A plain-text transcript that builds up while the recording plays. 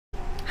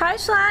Hi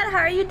Shlad, how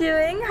are you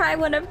doing? Hi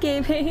One Up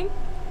Gaming.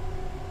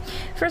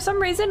 For some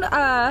reason,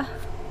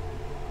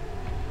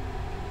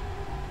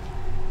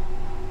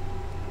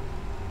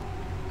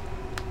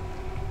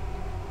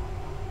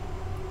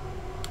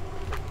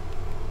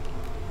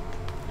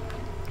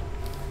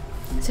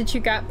 since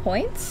you got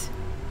points?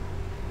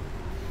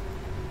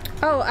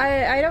 Oh,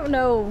 I don't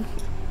know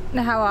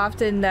how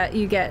often that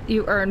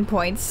you earn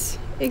points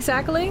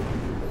exactly.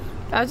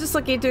 I was just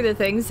looking through the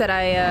things that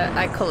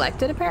I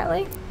collected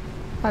apparently.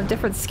 I have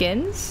different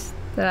skins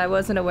that I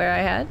wasn't aware I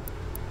had.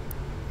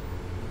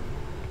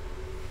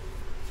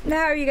 How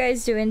are you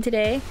guys doing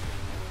today?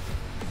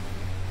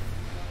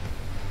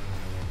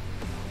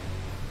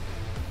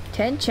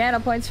 10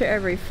 channel points for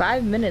every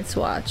 5 minutes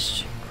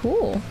watched.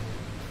 Cool.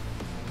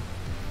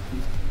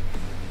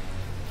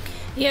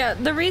 Yeah,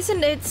 the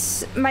reason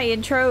my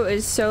intro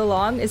is so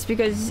long is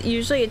because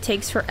usually it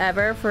takes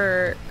forever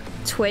for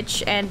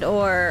Twitch and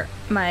or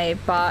my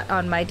bot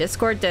on my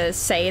Discord to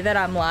say that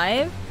I'm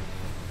live.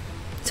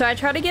 So I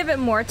try to give it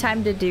more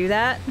time to do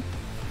that.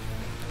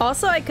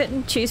 Also, I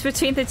couldn't choose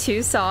between the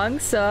two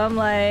songs, so I'm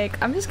like,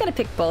 I'm just gonna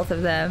pick both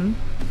of them.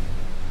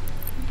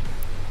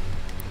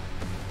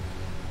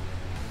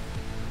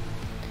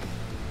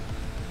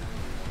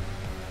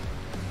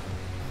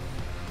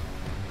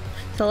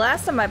 The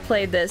last time I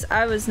played this,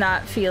 I was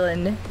not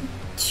feeling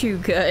too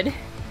good.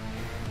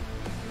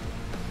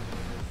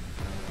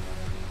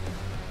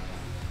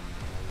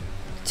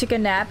 Took a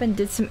nap and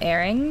did some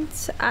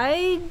errands.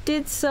 I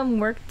did some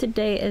work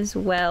today as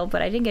well,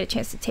 but I didn't get a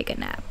chance to take a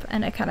nap,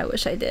 and I kind of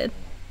wish I did.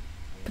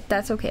 But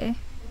that's okay.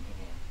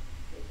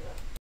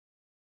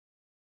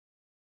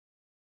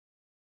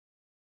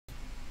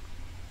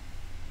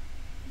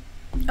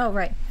 Oh,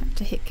 right. I have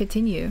to hit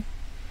continue.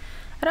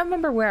 I don't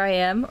remember where I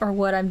am or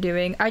what I'm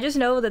doing. I just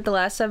know that the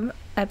last time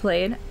I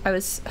played, I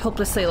was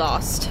hopelessly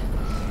lost.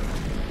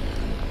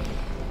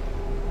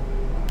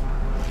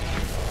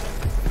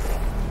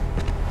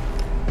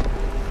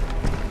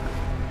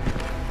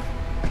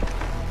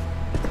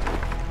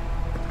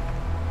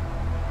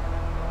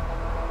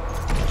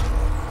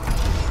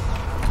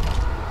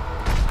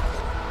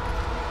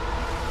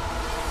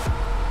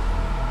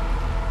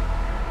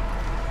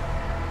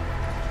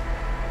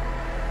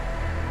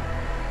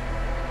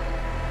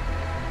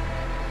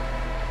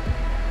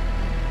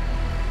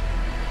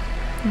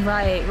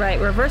 Right,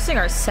 reversing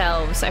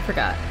ourselves, I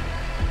forgot.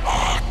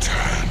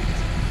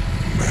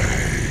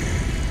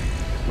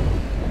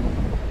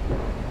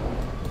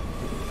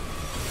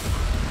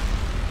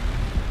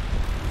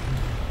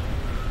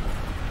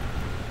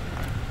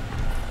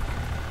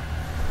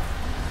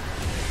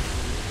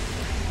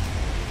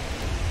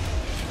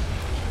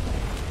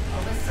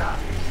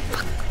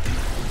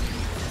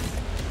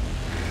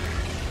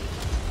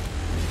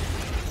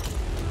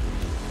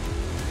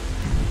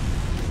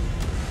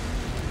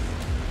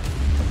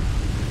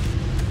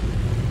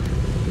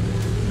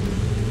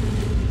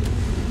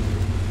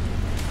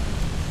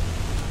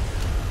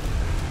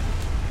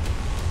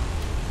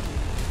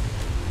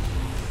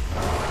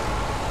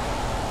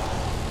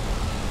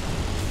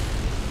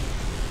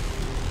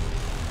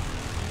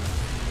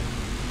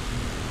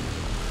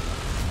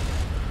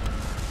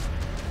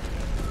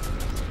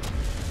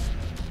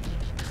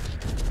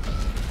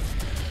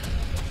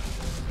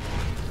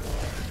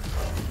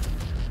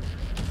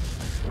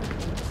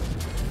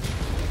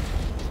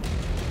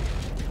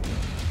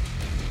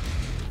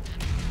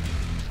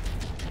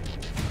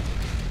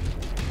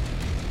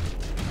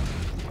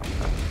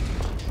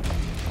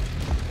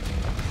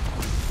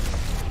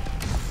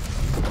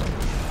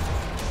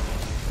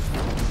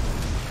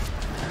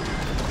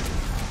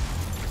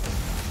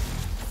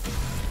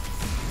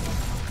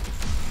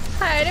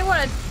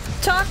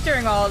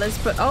 During all this,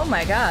 but oh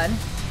my god,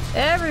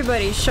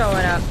 everybody's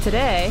showing up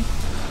today.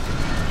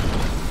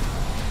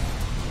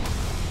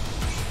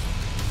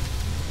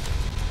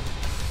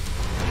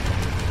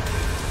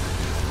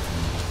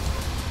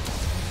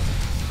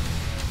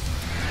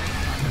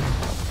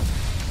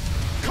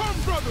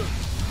 Come, brothers,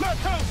 let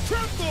hell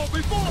tremble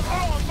before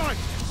our might.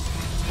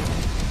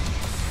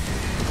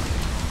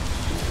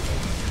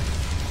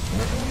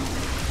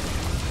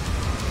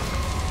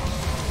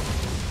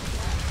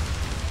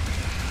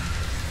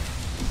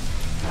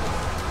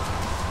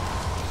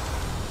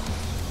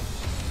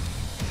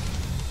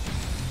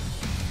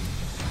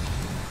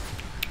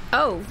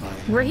 Oh,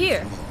 we're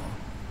here.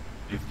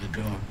 If the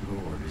Dark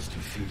Lord is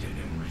defeated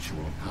in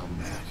ritual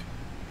combat,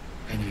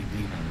 any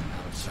demon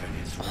outside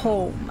his realm,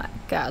 oh my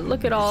god,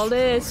 look at all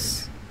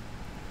this.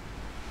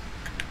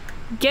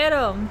 Get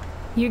him!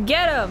 You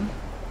get him!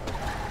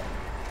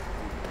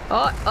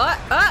 Oh,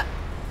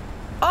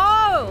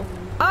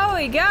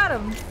 he got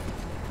him!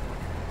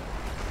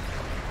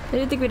 I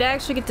didn't think we'd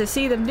actually get to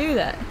see them do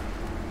that.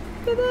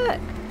 Look at that.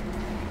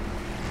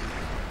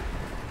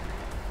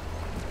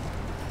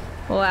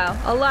 Wow,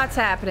 a lot's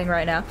happening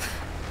right now.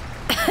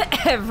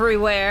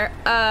 Everywhere.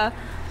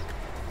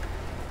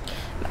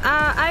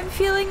 I'm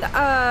feeling,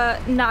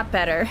 not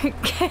better.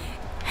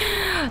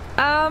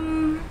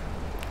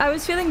 I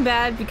was feeling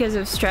bad because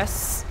of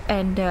stress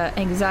and,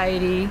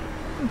 anxiety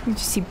You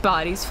just see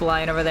bodies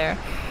flying over there.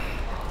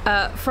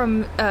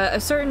 From a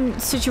certain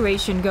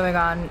situation going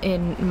on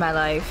in my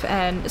life,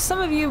 and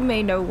some of you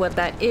may know what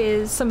that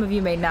is, some of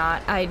you may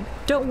not. I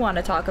don't want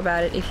to talk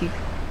about it if you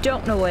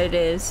don't know what it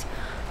is.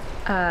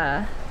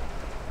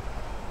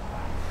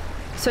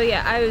 So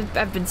yeah,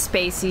 I've been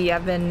spacey.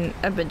 I've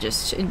been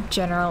just in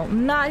general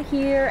not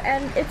here,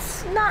 and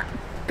it's not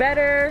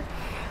better.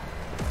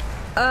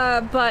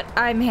 But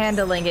I'm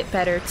handling it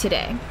better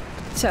today.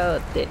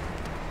 So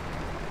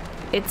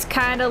it's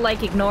kind of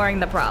like ignoring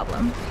the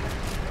problem.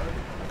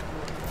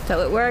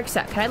 So it works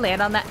out. Can I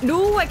land on that?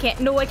 No, I can't.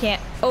 No, I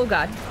can't. Oh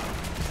god.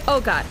 Oh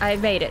god, I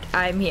made it.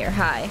 I'm here.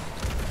 Hi.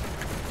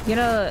 You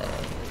know,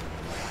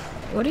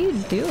 what are you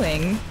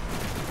doing?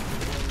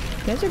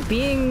 You guys are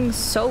being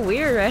so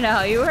weird right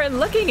now. You weren't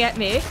looking at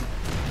me.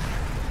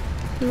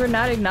 You were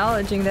not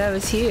acknowledging that I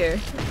was here.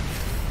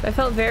 I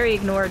felt very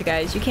ignored,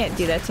 guys. You can't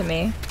do that to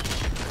me.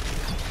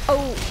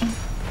 Oh.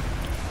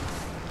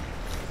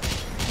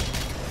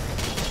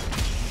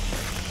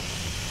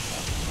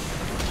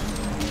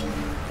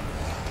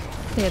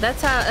 Yeah,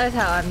 that's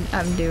how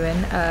I'm doing.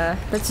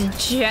 That's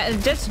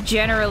just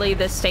generally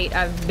the state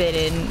I've been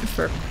in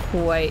for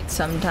quite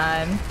some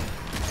time.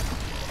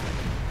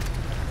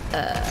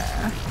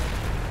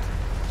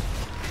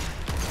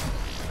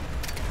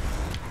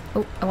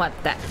 Oh, I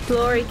want that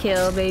glory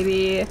kill,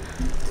 baby.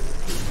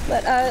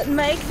 But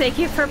Mike, thank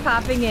you for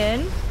popping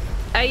in.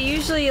 I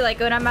usually, like,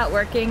 when I'm out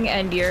working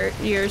and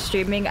you're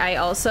streaming, I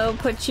also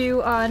put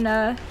you on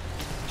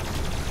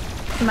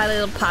my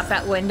little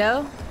pop-out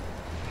window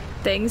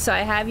thing, so I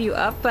have you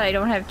up, but I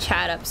don't have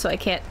chat up, so I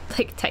can't,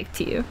 like, type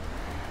to you.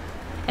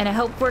 And I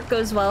hope work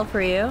goes well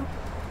for you.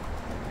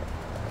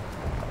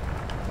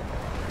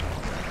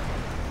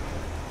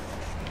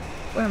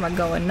 Where am I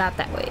going? Not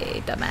that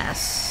way,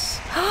 dumbass.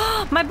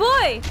 My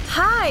boy!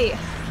 Hi!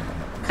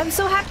 I'm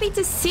so happy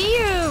to see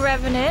you,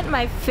 Revenant,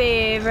 my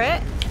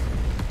favorite.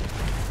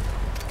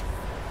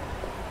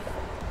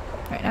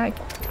 Right now, I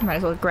might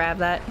as well grab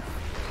that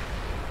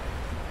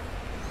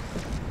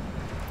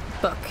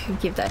book.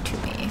 Give that to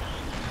me.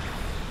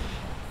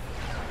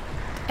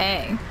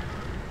 Hey.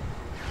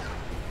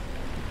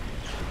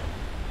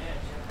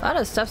 A lot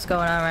of stuff's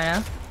going on right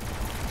now.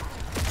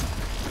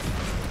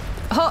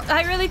 Oh,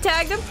 I really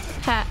tagged him?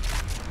 Ha.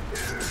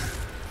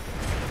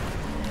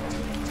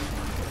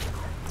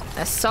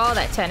 I saw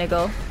that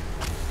tentacle.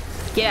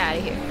 Get out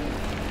of here.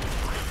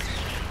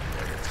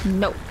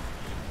 No.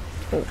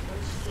 Oh.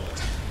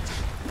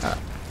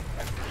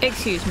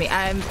 Excuse me.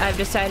 I've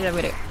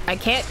decided I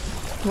can't.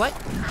 What?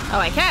 Oh,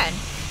 I can.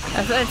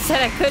 I thought it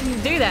said I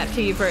couldn't do that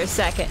to you for a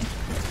second.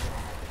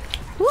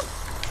 Whoop.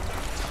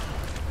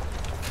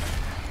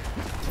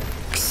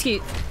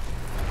 Excuse.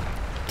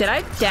 Did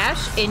I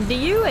dash into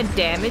you and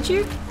damage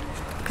you?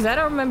 Because I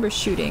don't remember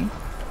shooting.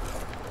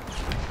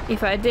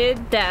 If I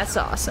did, that's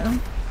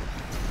awesome.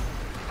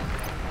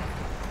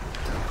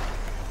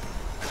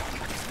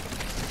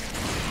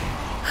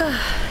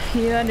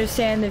 You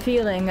understand the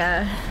feeling.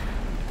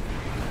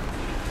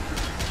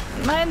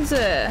 Mine's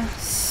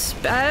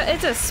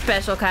it's a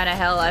special kind of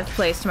hell I've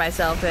placed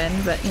myself in,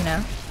 but you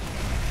know.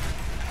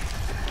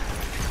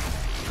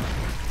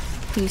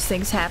 These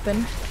things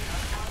happen.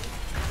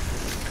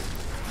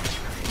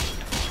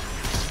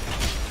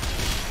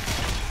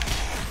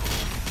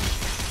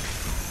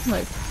 I'm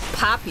like,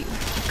 pop you.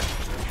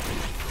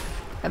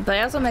 But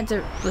I also meant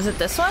to, was it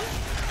this one?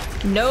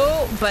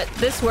 No, but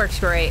this works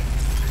great.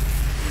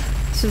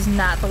 This is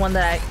not the one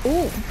that I,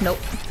 ooh, nope.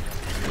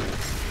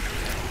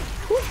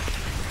 Ooh.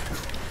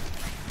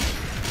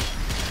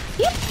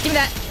 Yep, give me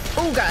that.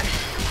 Oh god.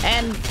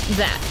 And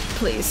that,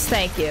 please,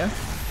 thank you.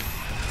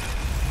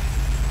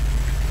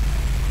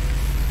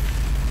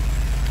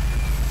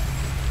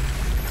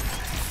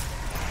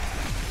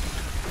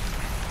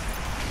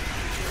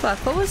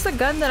 Fuck, what was the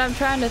gun that I'm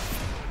trying to...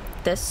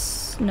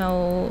 This?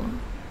 No.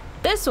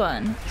 This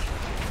one?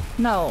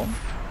 No.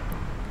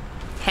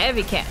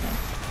 Heavy cannon.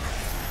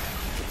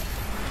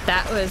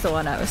 That was the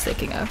one I was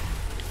thinking of.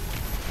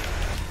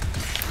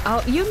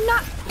 Oh, you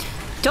not...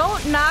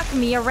 Don't knock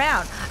me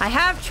around. I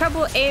have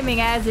trouble aiming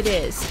as it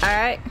is,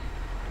 alright?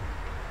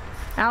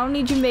 I don't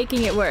need you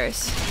making it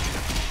worse.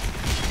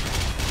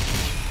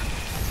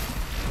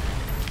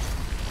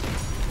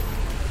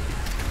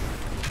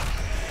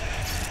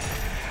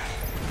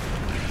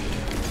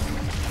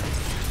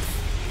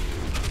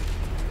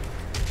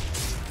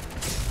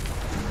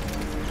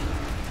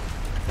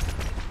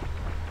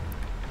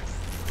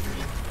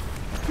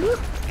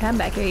 Come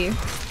back here, you.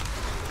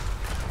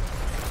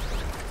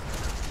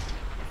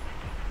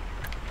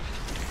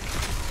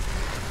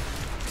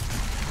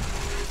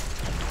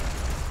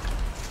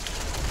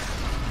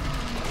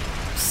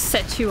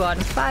 Set you on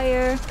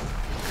fire.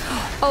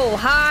 Oh,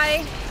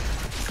 hi.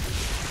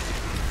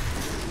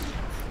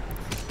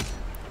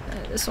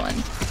 This one.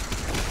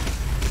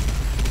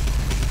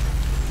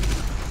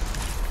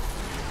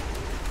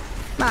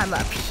 I'm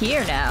up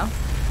here now.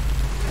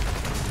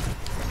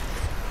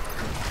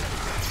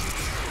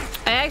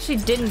 I actually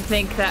didn't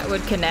think that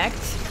would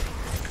connect,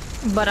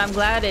 but I'm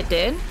glad it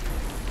did.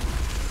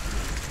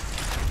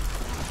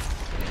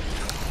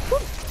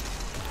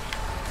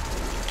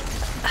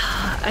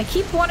 I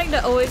keep wanting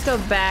to always go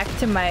back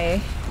to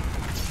my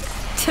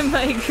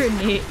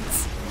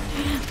grenades.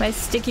 My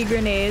sticky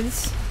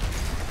grenades.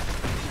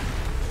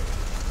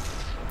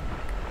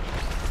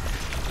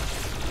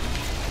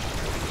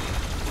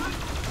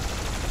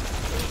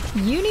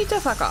 You need to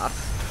fuck off.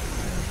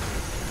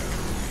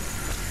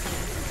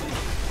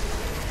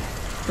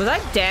 Was I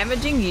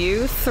damaging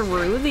you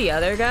through the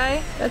other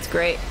guy? That's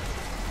great.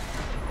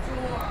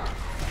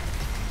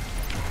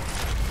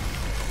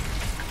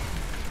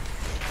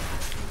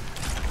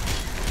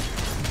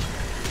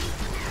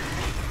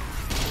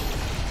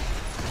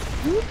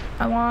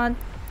 I want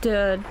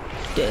the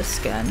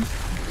disc gun.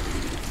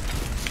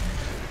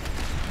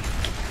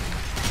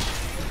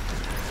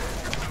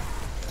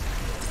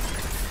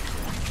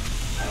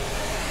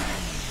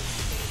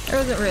 It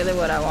wasn't really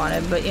what I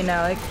wanted, but you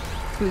know, like,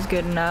 it was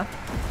good enough.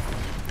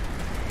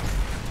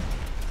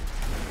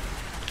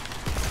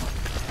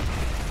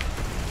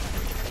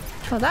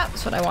 Oh,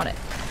 that's what I wanted.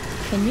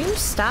 Can you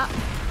stop,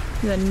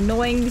 you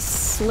annoying,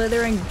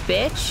 slithering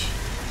bitch?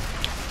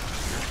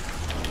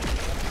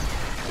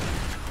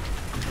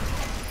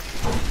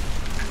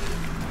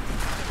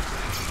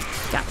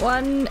 Got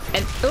one,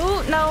 and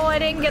ooh, no, I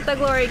didn't get the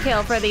glory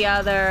kill for the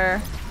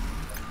other.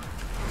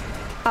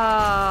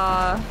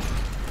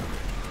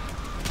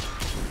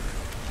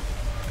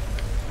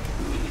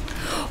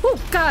 Oh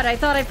god, I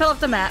thought I fell off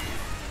the map.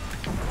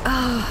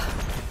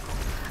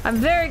 I'm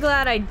very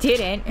glad I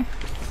didn't.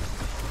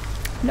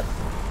 No.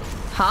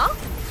 Huh?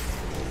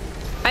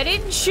 I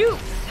didn't shoot.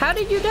 How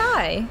did you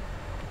die?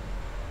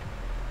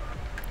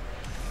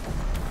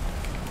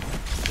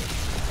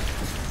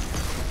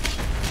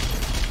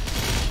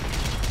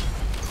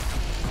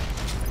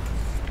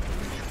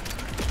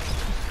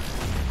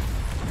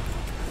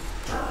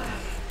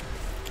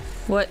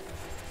 What?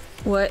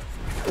 Who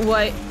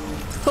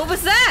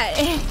was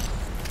that?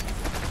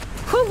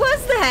 Who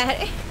was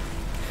that?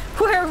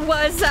 Where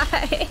was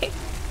I?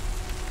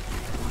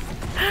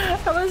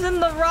 I was in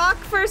the rock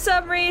for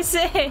some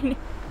reason.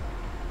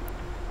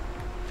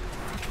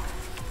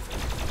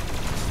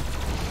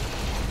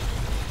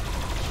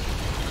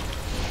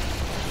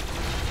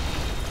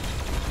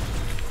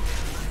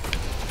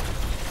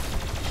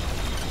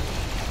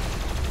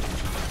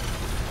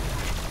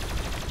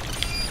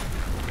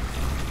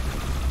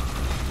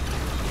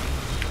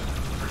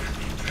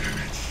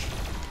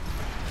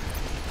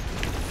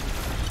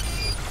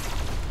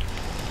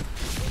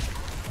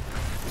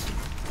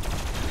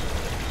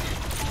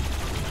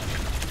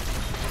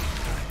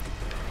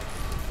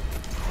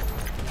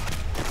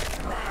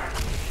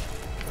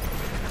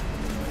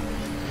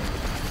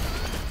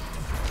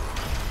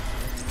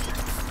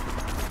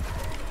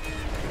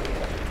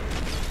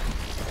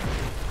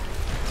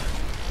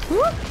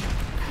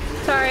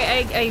 Sorry,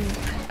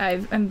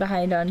 I'm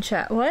behind on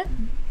chat. What?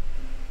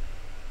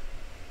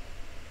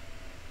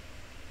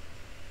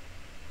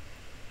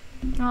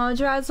 Oh,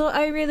 Drazzle,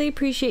 I really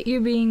appreciate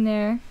you being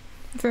there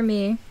for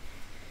me.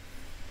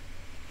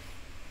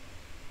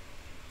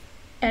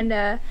 And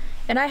I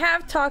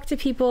have talked to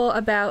people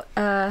about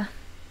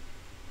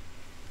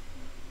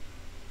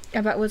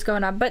what's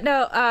going on. But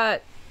no,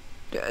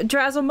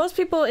 Drazzle, most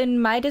people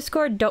in my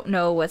Discord don't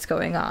know what's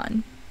going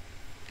on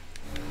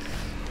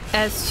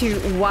as to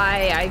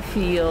why I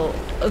feel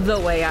the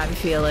way I'm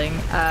feeling.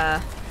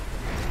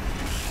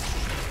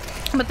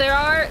 But there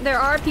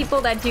are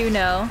people that do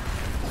know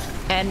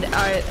and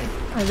are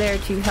there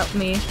to help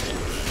me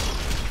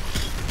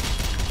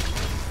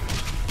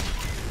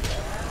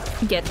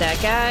get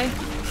that guy.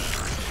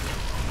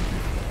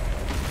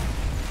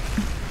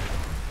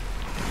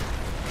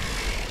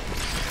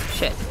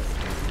 Shit.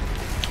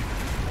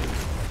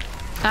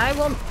 I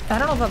don't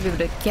know if I'll be able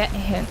to get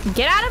him.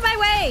 Get out of my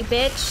way,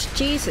 bitch!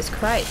 Jesus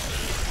Christ.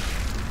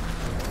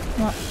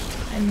 Well,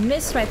 I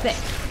missed my thing.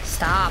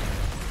 Stop.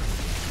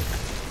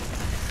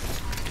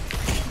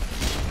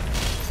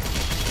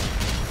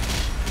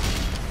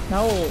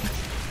 No.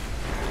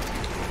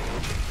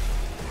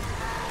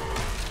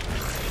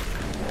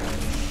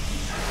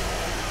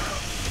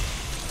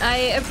 I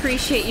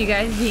appreciate you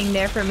guys being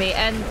there for me,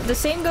 and the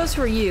same goes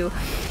for you.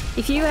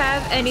 If you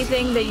have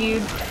anything that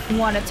you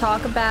want to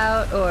talk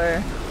about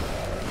or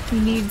you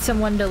need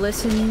someone to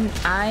listen,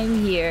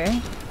 I'm here.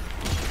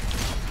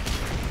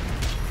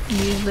 I'm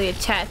usually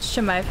attached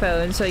to my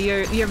phone, so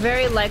you're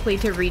very likely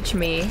to reach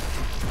me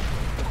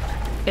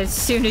as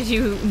soon as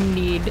you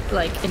need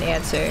like an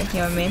answer, you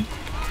know what I mean?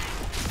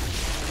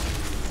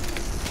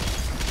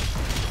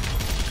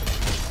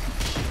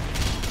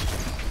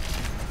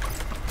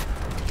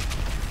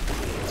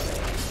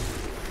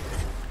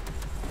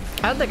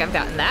 I don't think I've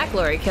gotten that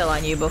glory kill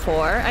on you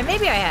before.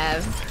 Maybe I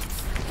have.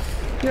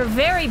 You're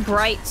very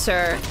bright,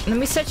 sir. Let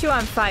me set you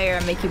on fire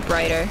and make you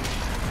brighter.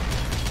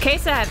 In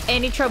case I have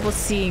any trouble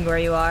seeing where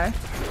you are.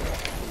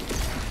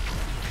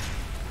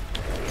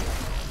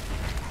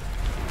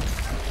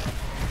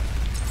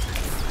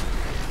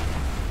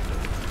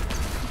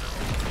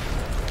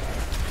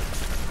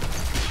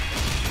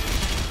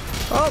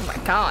 Oh my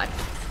god.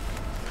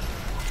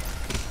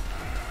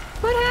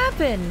 What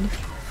happened?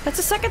 That's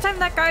the second time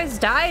that guy's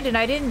died and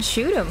I didn't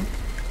shoot him.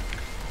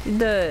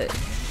 Did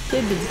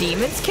the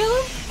demons kill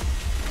him?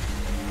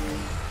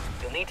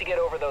 You'll need to get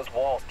over those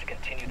walls to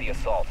continue the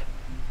assault.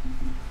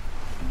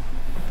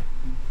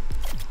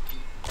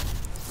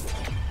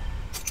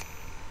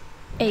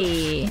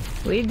 Hey,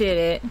 we did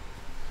it.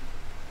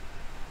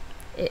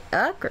 It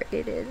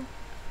upgraded.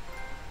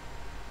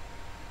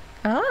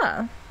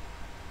 Ah.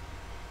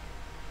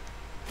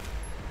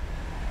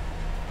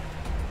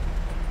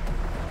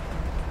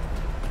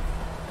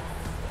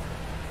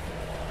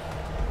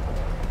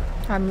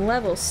 I'm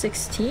level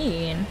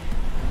 16.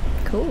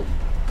 Cool.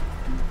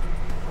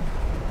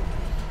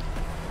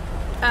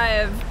 I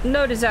have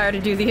no desire to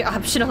do the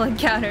optional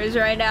encounters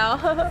right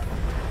now.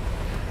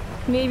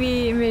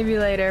 maybe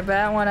later, but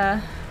I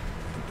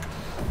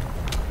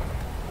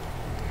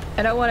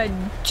don't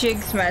wanna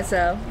jinx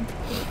myself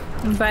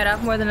and bite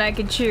off more than I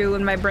can chew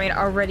when my brain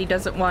already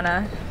doesn't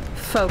wanna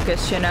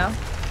focus, you know?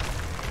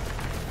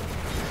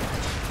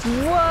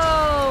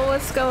 Whoa,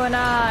 what's going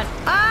on?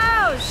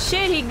 Oh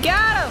shit, he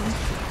got him!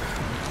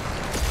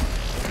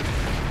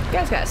 You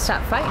guys gotta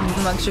stop fighting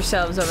amongst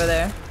yourselves over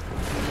there.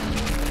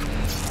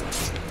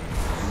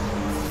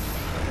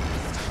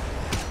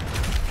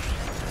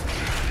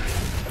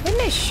 Didn't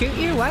they shoot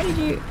you? Why did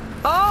you?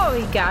 Oh,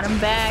 he got him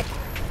back.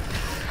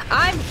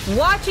 I'm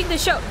watching the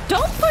show.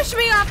 Don't push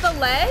me off the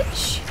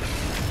ledge.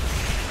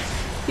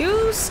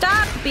 You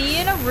stop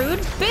being a rude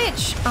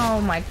bitch.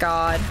 Oh my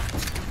god.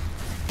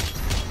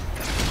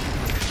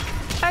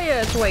 I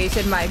just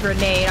wasted my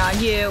grenade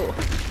on you.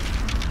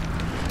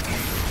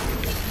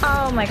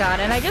 Oh my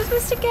god, and I just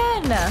missed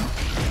again.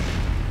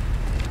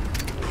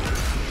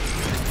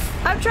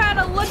 I'm trying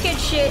to look at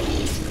shit,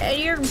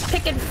 and you're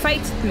picking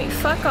fights with me.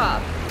 Fuck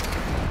off.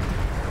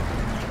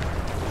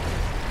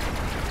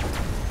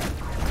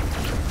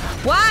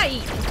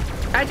 Why?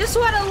 I just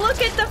want to look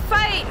at the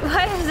fight.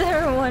 Why does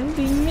everyone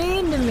be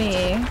mean to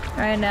me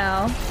right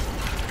now?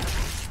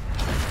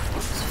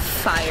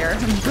 Fire.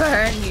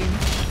 Burn, you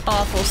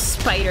awful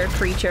spider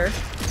creature.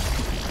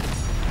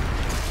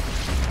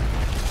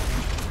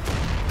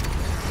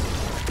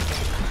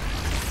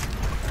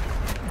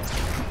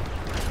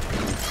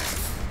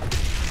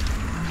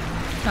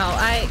 Oh,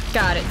 I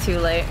got it too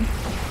late.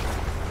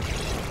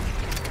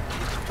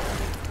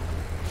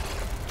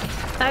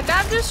 Like,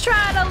 I'm just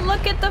trying to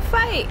look at the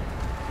fight.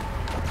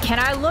 Can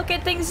I look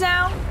at things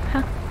now?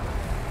 Huh?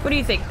 What do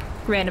you think,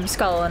 random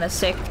skull and a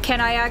stick? Can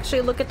I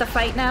actually look at the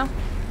fight now?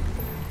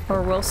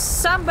 Or will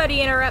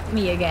somebody interrupt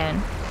me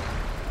again?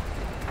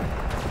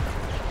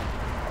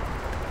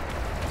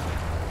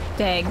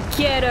 Dang,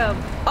 get him.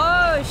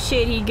 Oh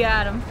shit, he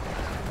got him.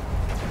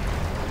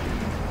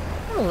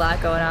 There's a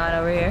lot going on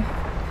over here.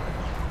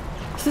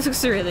 This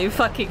looks really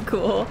fucking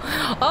cool.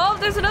 Oh,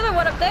 there's another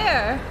one up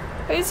there.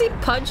 Is he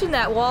punching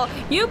that wall?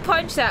 You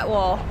punched that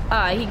wall.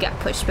 Ah, he got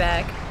pushed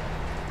back.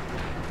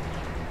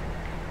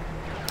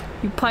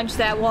 You punched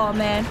that wall,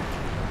 man.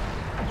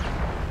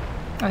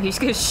 Oh, he's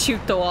gonna shoot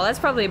the wall. That's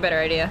probably a better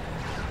idea.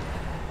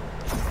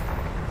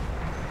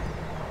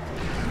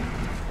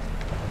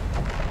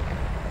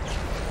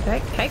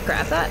 Can I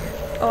grab that?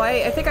 Oh,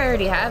 I think I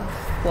already have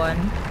one.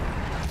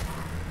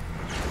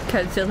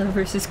 Godzilla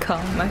vs.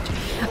 Kong much.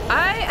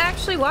 I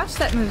actually watched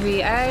that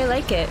movie. I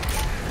like it.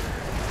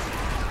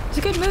 It's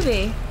a good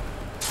movie.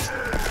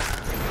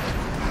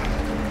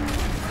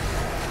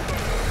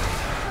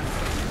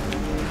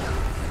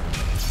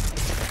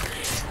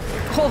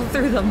 Hole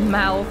through the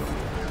mouth.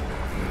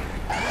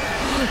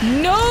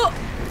 No!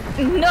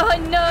 No,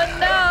 no,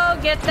 no!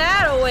 Get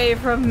that away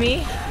from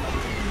me.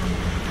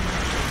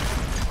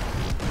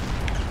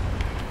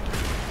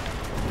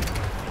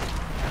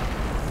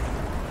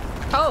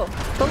 Oh,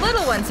 the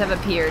little ones have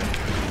appeared.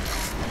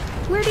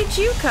 Where did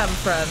you come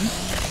from?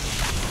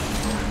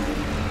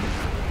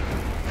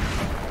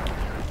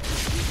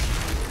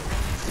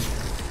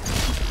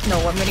 No,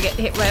 I'm gonna get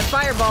hit by a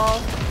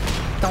fireball.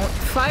 Don't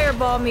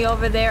fireball me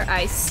over there.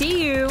 I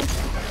see you.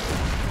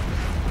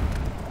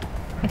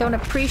 I don't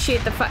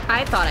appreciate the fight.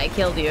 I thought I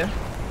killed you.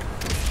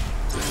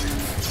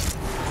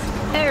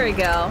 There we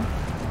go.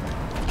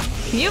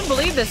 Can you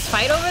believe this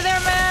fight over there,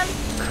 man?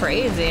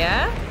 Crazy,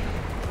 huh?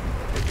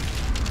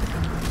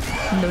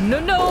 No, no,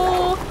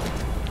 no!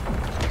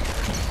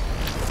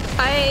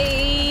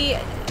 I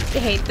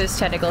hate this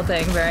tentacle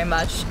thing very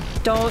much.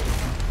 Don't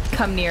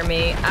come near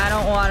me. I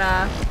don't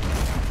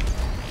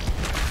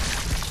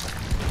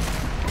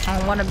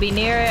wanna be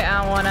near it.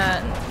 I don't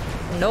wanna...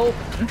 Nope.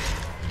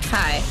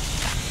 Hi.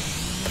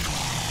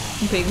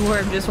 Big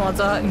worm just wants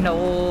a hug.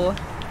 No.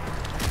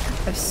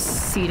 I've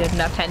seen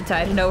enough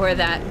hentai to know where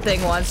that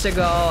thing wants to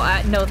go.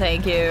 No,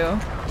 thank you.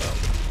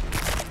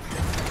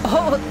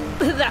 Oh,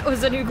 that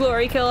was a new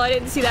glory kill. I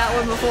didn't see that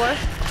one before.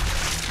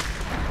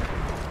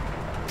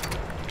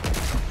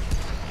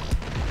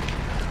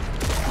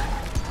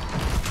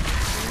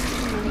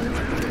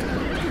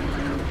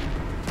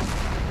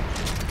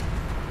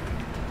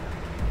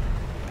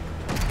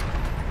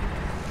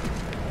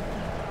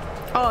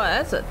 Oh,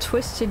 that's a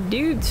twisted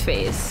dude's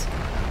face.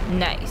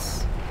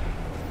 Nice.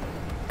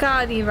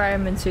 God, the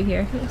environments are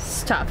here.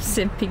 Stop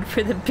simping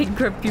for the big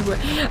grumpy one.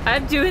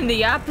 I'm doing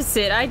the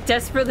opposite. I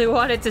desperately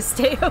wanted to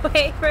stay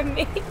away from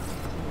me.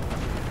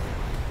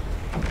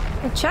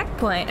 A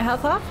checkpoint? How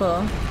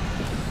thoughtful.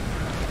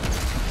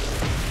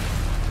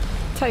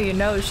 That's how you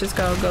know it's just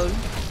gonna go.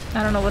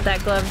 I don't know what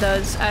that glove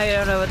does. I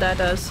don't know what that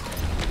does.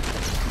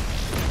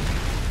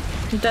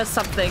 It does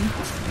something.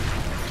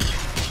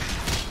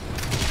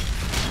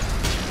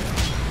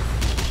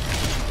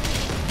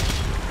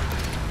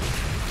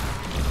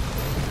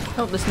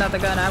 Oh, there's not the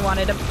gun I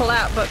wanted to pull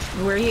out, but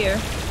we're here.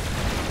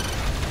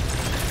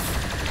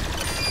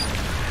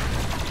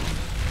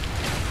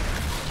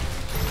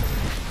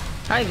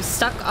 I'm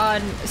stuck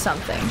on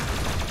something.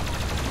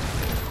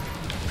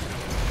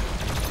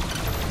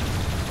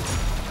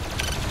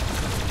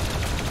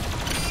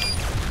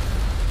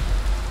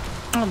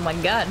 Oh my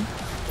god.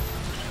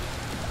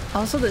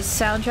 Also, the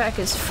soundtrack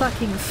is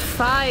fucking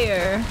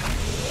fire.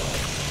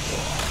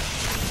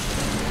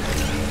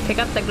 Pick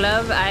up the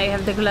glove. I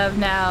have the glove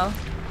now.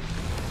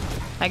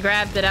 I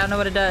grabbed it. I don't know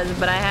what it does,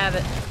 but I have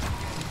it.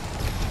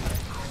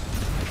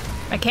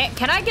 I can't.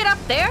 Can I get up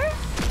there?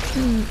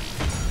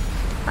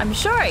 I'm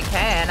sure I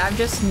can. I'm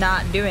just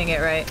not doing it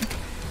right.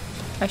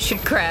 I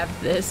should grab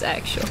this,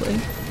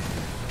 actually.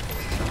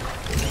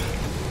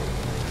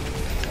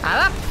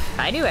 I'm up.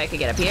 I knew I could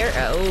get up here.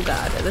 Oh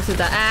god. This is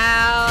the.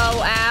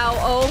 Ow! Ow!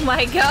 Oh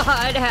my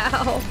god!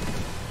 Ow!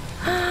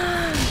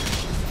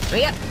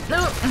 Yep.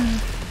 No.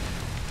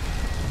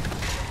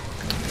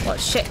 Well,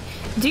 shit.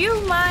 Do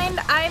you mind?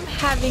 I'm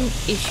having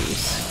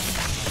issues.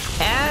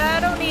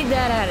 I don't need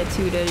that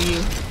attitude of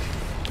you.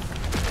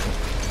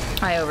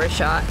 I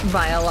overshot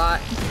by a lot.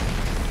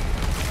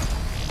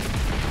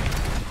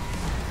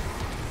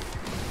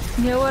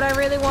 You know what I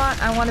really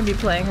want? I want to be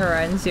playing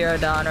Horizon Zero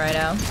Dawn right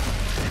now.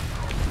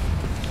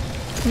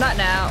 Not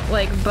now,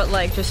 like, but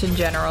like just in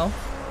general.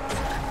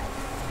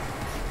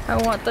 I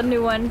want the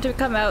new one to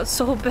come out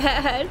so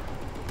bad.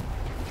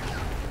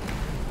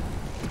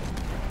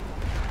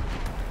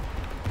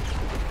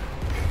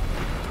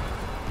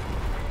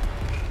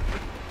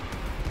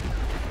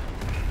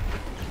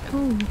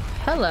 Ooh,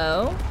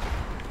 hello.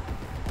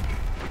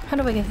 How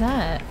do I get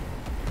that?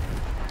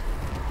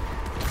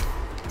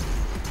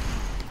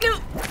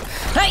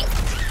 Hey!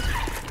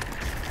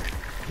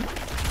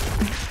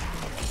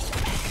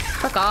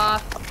 Fuck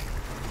off.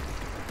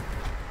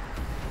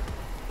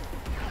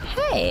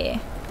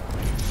 Hey.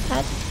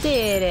 That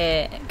did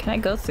it. Can I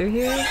go through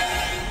here?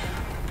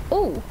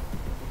 Oh.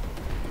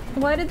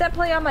 Why did that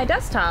play on my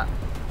desktop?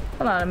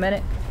 Hold on a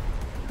minute.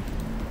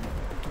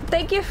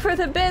 Thank you for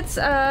the bits.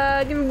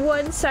 Give me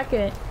 1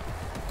 second.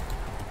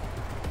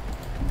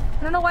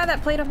 I don't know why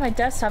that played on my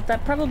desktop.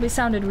 That probably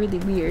sounded really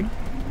weird.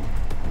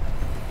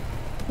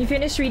 You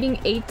finished reading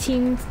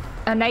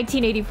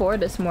 1984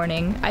 this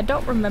morning. I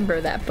don't remember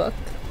that book.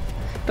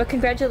 But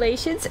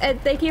congratulations,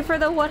 and thank you for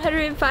the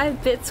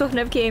 105 bits, One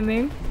Up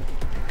Gaming.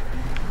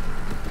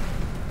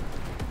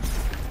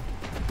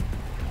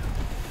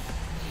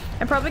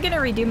 I'm probably gonna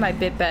redo my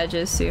bit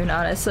badges soon,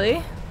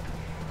 honestly.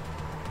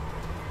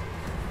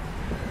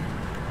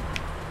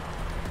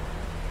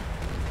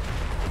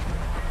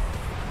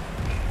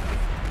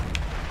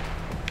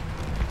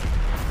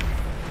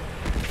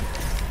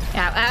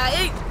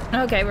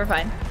 Okay, we're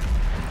fine.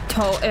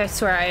 I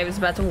swear I was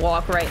about to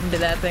walk right into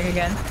that thing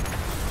again.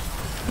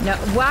 No,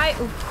 why?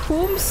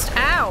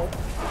 Ow!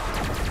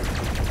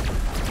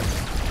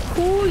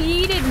 Who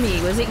yeeted me?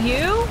 Was it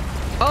you?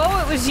 Oh,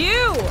 it was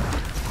you!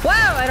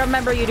 Wow, I don't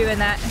remember you doing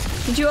that.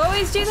 Did you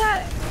always do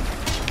that?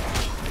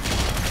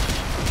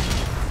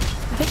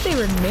 I think they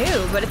were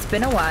new, but it's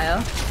been a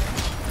while.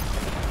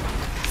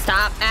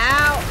 Stop.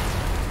 Ow!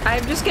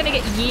 I'm just gonna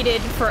get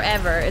yeeted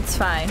forever. It's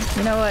fine.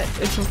 You know what?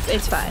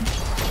 It's fine.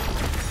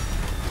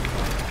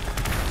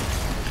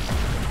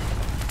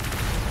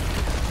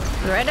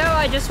 Right now,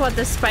 I just want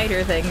the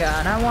spider thing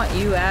gone. I want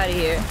you out of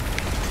here.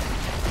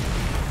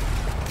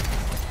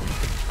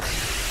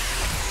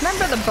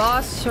 Remember the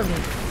boss from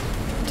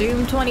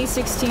Doom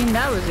 2016?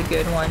 That was a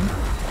good one.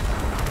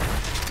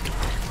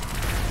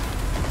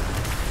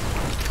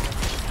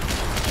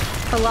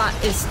 A lot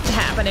is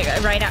happening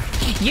right now.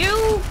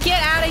 You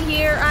get out of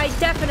here. I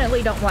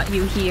definitely don't want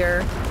you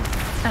here.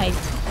 I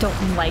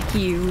don't like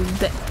you.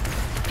 The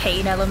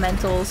pain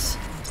elementals.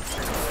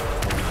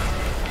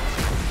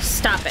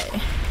 Stop it.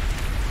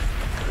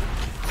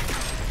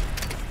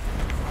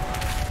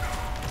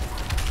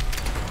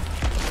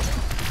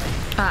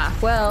 Ah,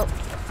 well,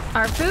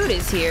 our food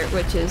is here,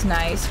 which is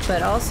nice,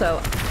 but also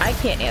I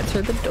can't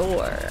answer the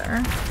door.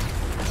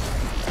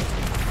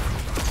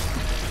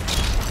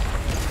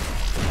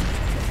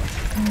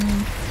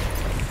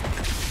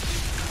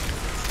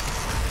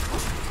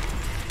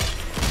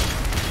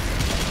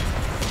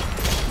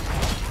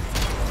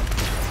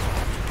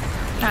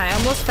 I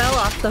almost fell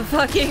off the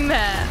fucking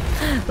map.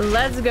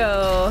 Let's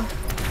go.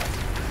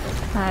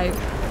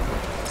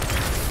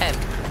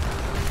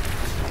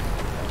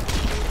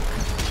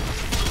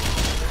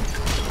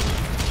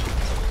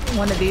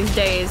 One of these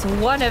days,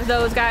 one of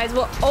those guys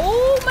will—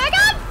 oh my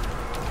god!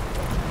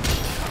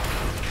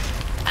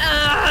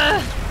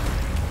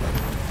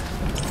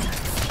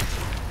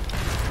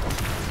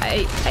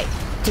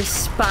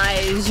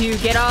 despise you.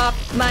 Get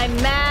off my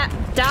map.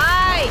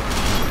 Die!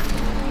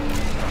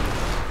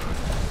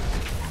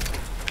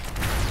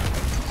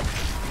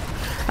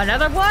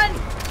 Another one!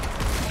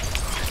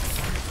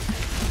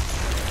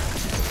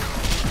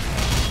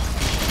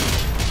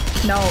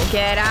 No,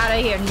 get out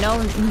of here.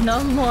 No,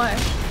 no more.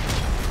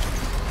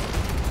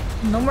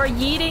 No more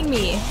yeeting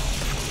me.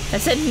 I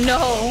said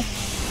no.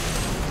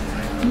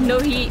 No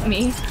yeet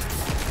me.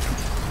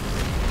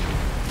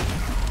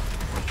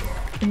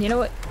 And you know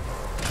what?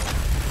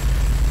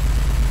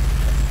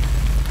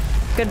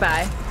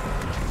 Goodbye.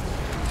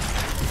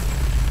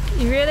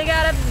 You really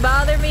gotta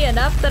bother me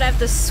enough that I have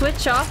to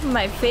switch off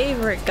my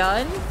favorite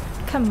gun?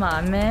 Come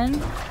on,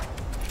 man.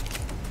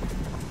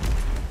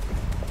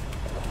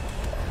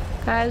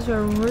 Guys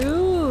were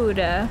rude.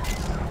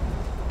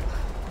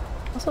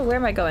 Also, where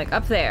am I going?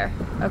 Up there.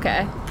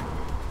 Okay.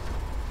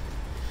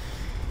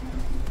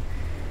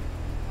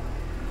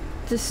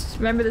 Just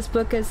remember this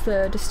book as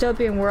the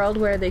dystopian world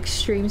where the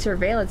extreme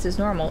surveillance is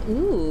normal.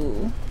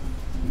 Ooh.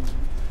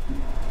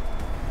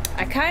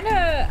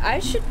 I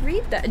should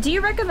read that. Do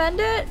you recommend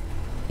it?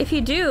 If you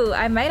do,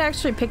 I might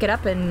actually pick it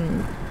up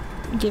and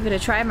give it a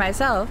try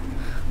myself.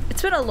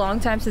 It's been a long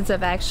time since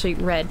I've actually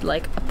read,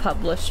 like, a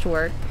published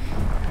work.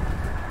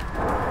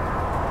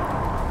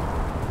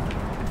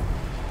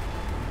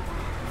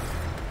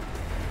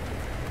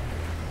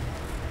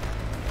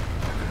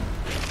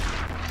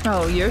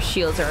 Oh, your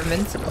shields are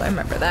invincible. I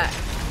remember that.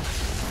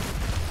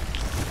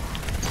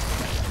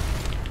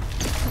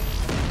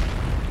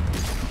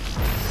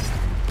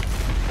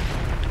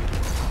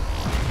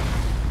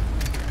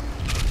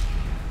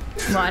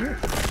 One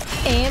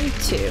and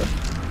two.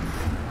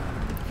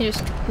 You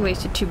just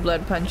wasted 2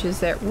 blood punches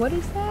there. What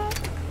is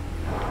that?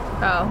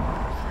 Oh,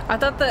 I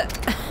thought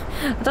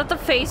the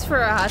face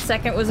for a hot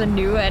second was a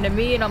new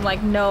enemy, and I'm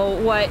like, no,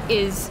 what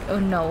is? Oh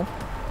no. All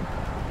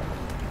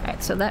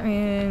right, so that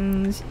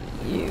means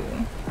you.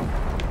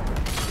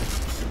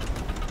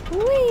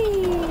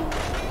 Whee!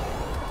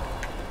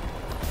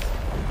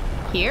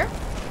 Here?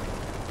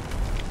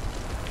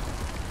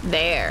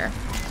 There.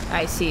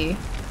 I see.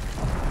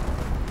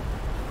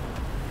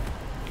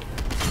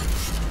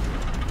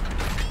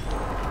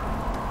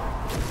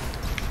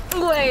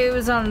 It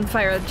was on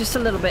fire just a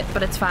little bit,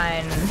 but it's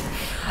fine.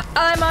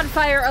 I'm on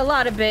fire a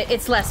lot of bit,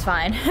 it's less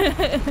fine.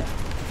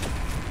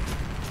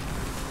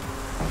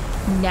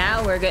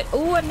 Now we're good.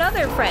 Ooh,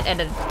 another friend,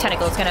 and a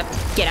tentacle's gonna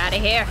get out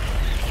of here.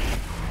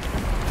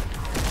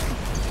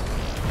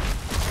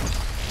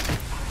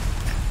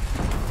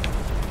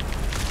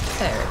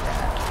 There we go.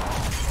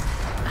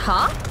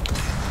 Huh?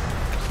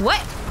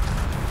 What?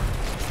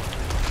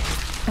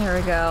 There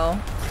we go.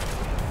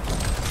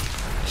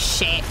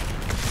 Shit.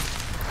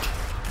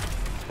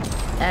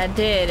 I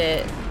did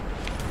it.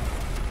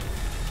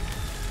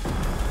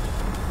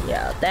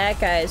 Yeah, that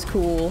guy's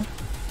cool.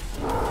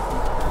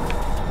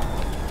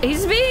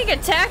 He's being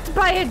attacked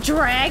by a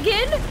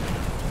dragon?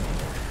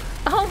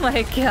 Oh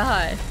my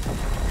god.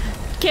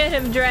 Get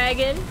him,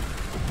 dragon.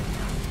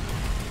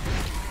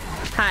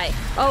 Hi.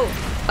 Oh,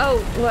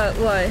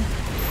 what?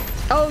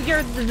 Oh,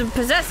 you're the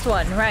possessed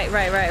one. Right.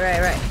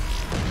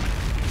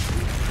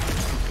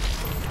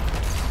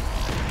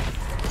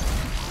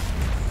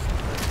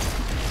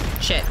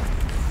 Shit.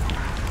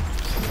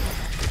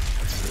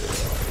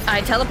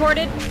 I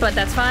teleported, but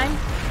that's fine.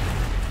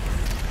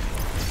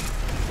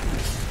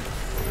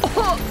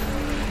 Oh!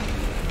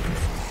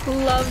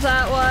 Love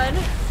that one.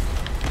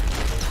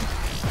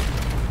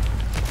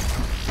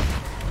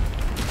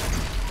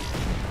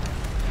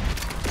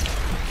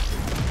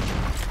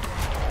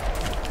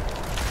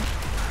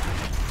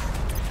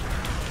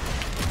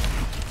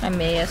 I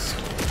missed.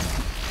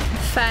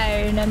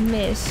 Fire and I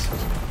missed.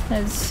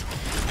 That's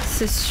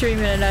the stream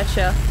in a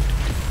nutshell.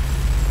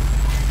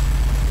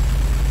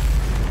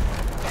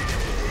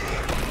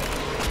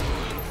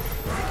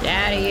 Get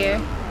out of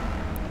here.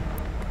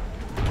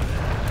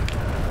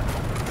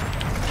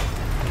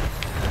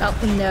 Oh,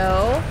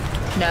 no.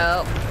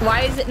 No.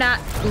 Why is it not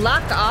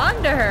locked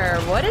onto her?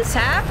 What is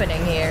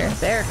happening here?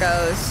 There it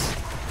goes.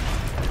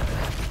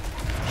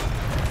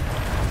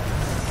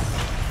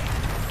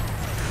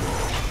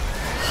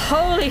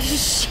 Holy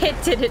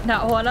shit, did it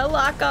not want to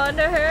lock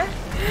onto her?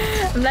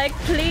 I'm like,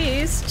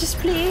 please, just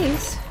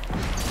please.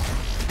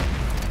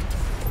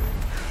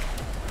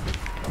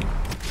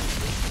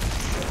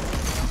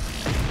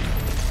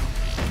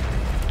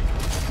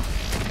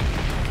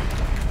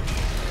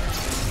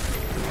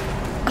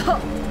 Oh,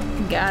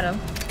 got him.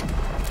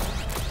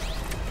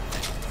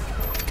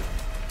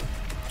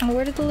 Oh,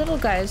 where did the little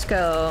guys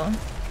go?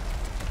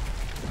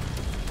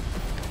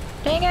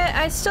 Dang it,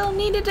 I still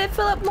needed to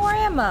fill up more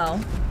ammo.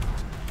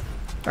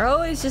 They're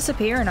always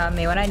disappearing on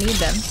me when I need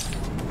them.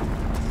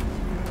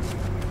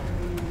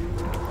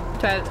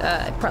 Do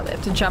I probably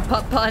have to jump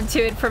up onto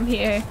it from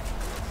here.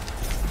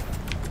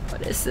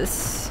 What is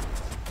this?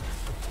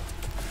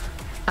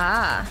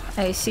 Ah,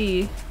 I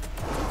see.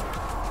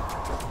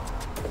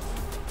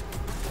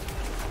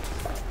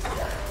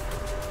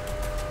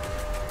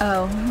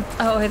 Oh,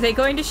 are they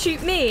going to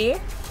shoot me?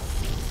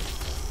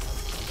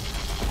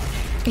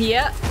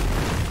 Yep.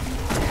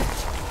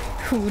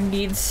 Who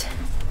needs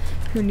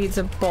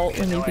a bolt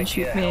when you can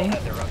shoot me?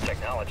 Had their own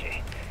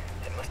technology.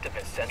 It must have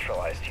been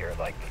centralized here,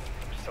 like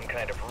some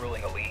kind of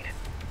ruling elite.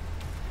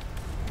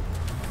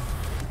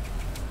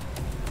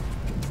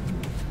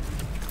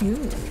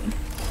 Ooh.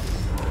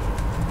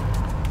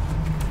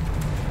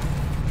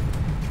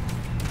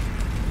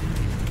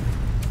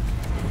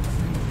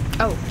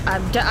 Oh,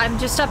 I'm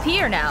just up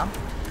here now.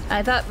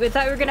 I thought we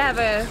were gonna have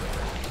a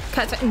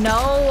cut.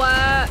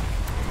 No,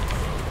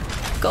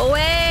 go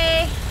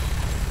away.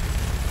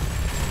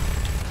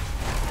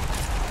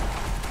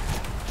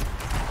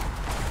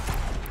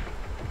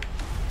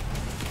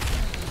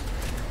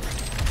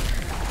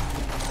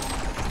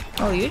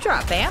 Oh, you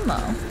drop ammo.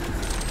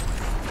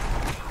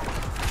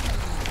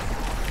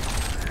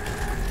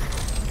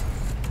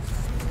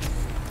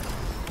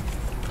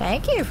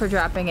 Thank you for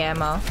dropping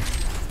ammo.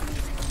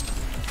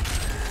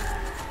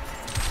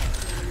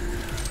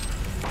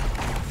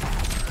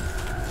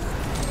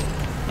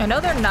 I know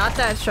they're not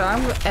that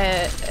strong,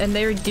 and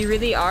they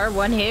really are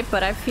one hit,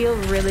 but I feel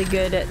really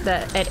good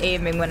at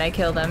aiming when I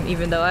kill them,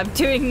 even though I'm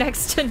doing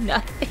next to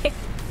nothing.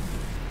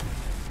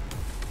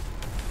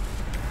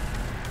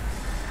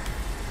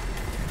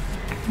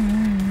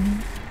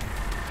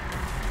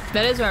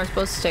 That is where I'm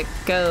supposed to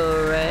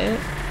go, right?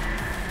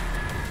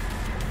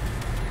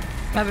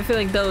 I have a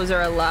feeling those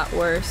are a lot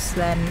worse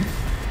than...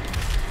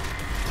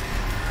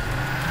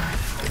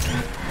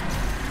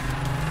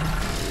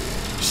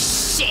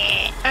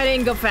 Shit! I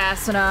didn't go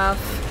fast enough.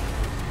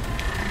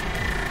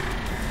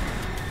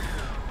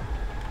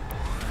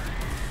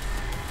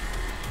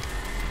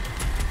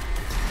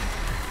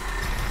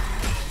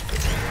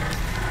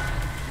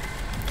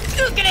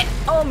 Look at it!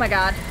 Oh my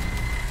god.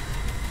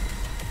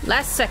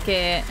 Last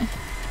second.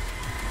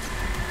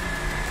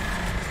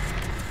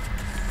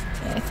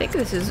 I think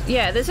this is...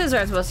 Yeah, this is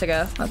where I'm supposed to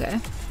go. Okay.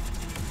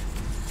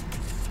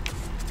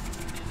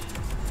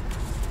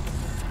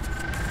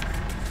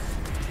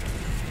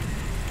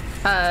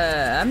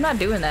 I'm not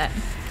doing that.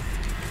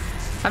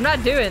 I'm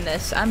not doing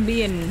this. I'm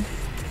being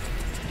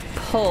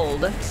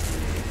pulled.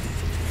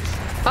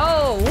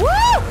 Oh,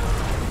 woo!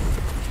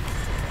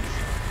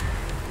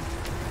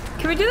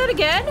 Can we do that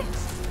again?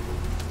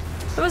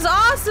 It was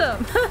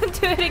awesome!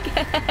 Do it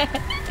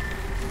again.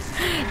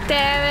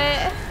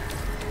 Damn it.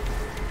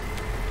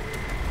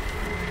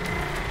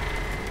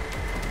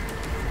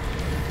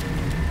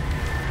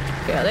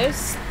 Yeah,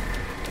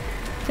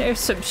 there's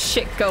some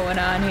shit going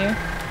on here.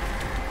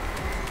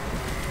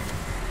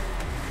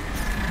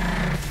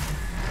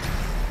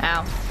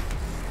 Ow.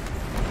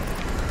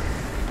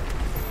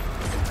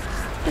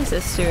 What does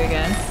this do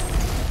again?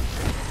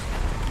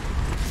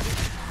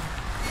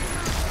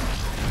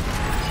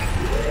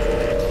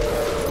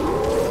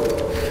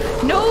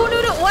 No,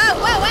 no, no! Whoa,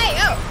 whoa, wait!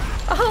 Oh!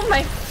 Oh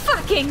my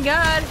fucking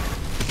god!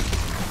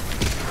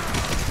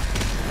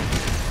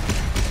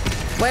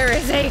 Where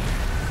is he?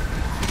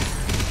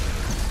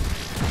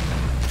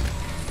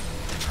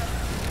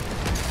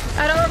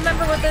 I don't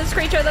remember what this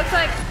creature looks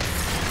like.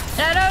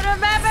 I don't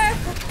remember!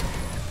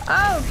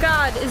 Oh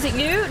god, is it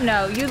you?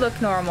 No, you look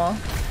normal.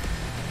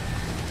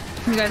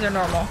 You guys are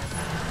normal.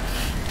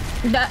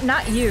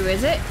 Not you,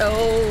 is it?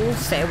 Oh,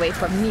 stay away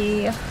from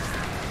me.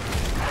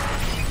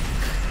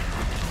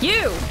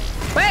 You!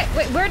 Wait,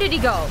 where did he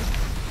go?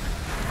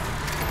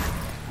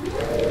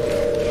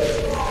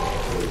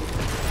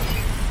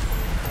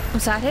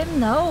 Was that him?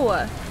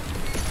 No.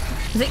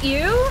 Is it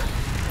you?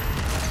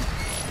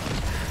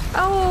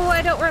 Oh,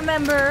 I don't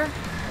remember.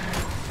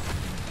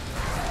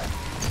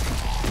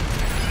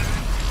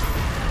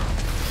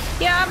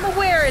 Yeah, I'm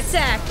aware it's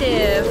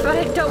active.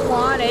 I don't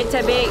want it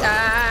to be.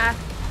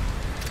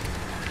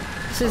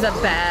 This is a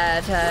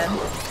bad time.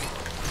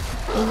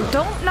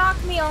 Don't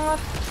knock me off.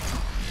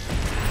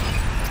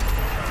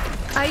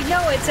 I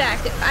know it's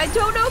active. I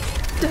don't know.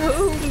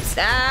 Dooms.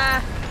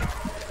 I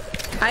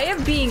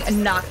am being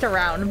knocked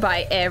around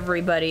by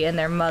everybody and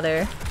their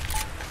mother.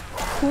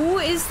 Who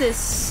is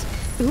this?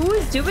 Who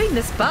is doing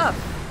this buff?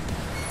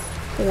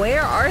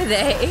 Where are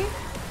they?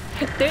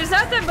 There's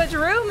not that much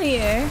room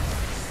here.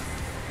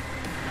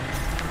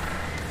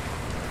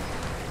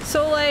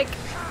 So, like,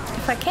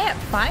 if I can't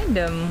find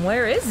him,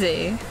 where is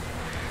he?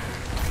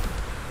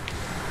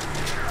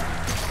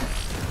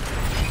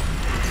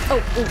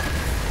 Oh, ooh.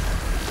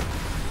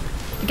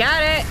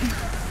 Got it.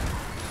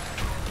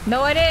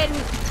 No, I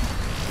didn't.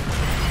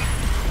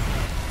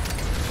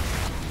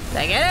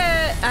 I get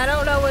it. I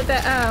don't know what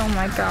that. Oh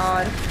my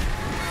god.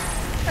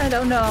 I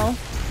don't know.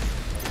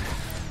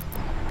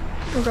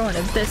 We're going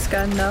to this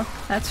gun though.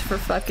 That's for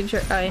fucking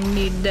sure. I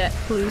need that,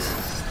 please.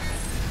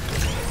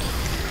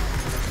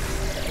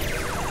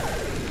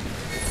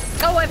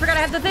 Oh, I forgot I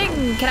have the thing.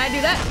 Can I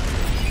do that?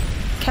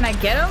 Can I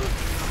get him?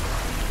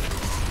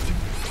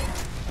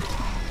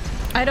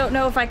 I don't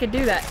know if I could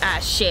do that. Ah,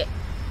 shit.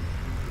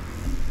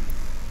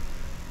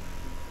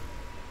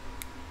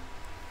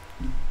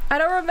 I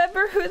don't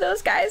remember who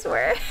those guys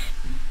were.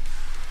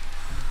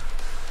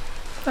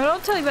 I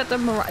don't tell you about the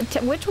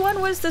Which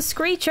one was the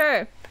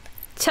Screecher?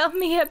 Tell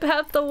me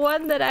about the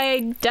one that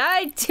I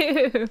died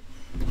to.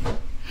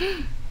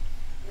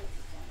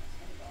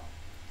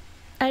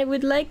 I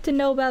would like to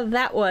know about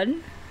that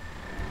one.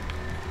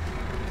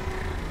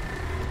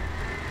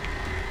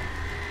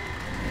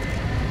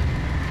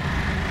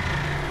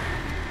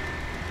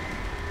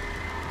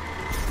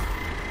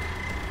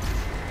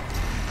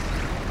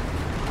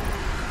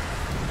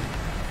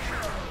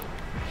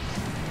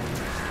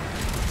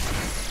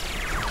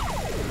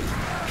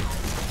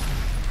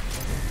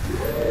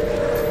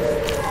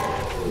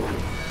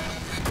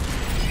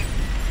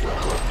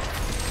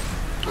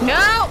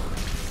 No!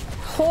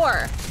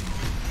 Whore.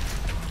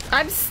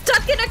 I'm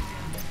stuck in a...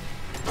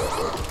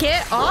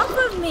 Get off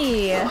of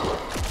me!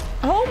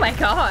 Oh my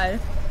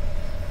god.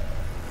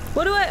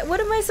 What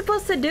am I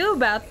supposed to do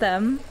about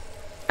them?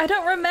 I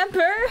don't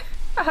remember.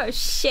 Oh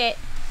shit.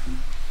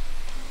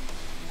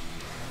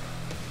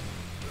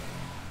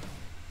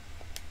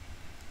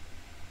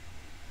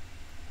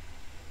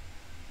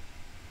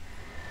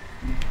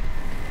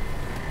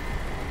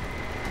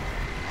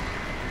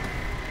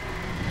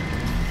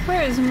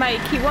 Where is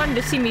Mike? He wanted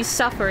to see me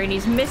suffer and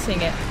he's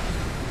missing it.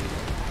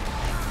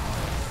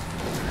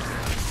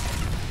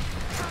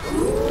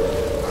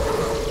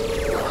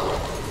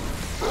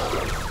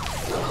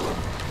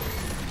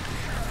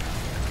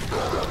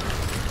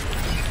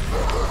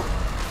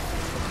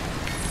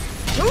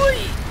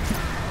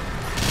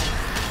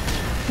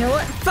 You know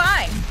what?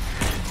 Fine.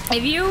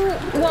 If you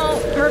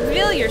won't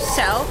reveal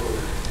yourself,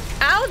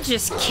 I'll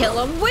just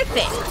kill him with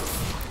it.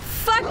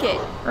 Fuck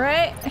it,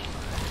 right?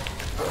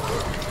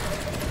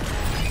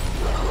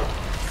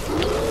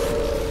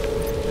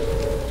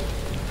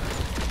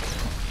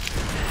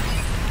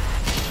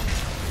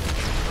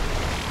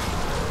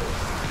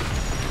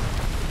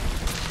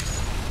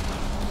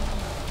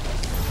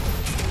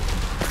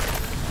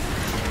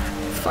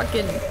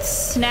 Fucking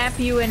snap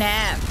you in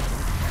half.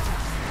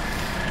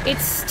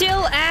 It's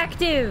still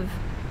active.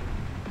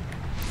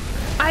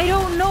 I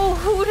don't know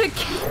who to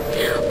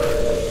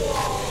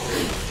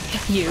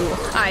You.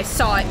 I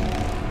saw it.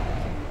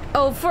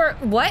 Oh, for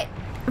what?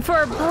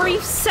 For a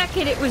brief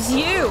second it was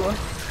you.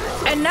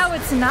 And now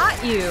it's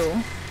not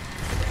you.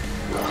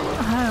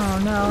 I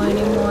don't know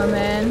anymore,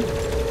 man.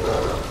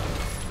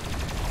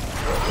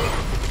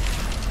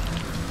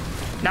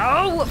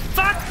 No!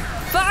 Fuck!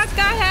 Fuck!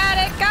 I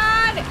had it!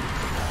 God!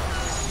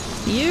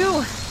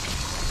 You!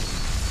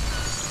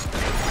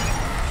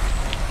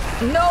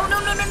 No, no,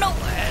 no, no, no!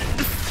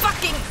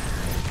 Fucking!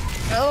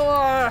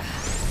 Oh!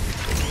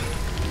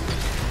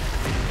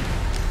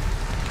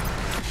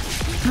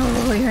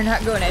 Oh, you're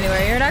not going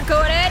anywhere. You're not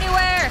going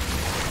anywhere!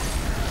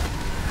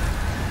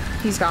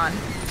 He's gone.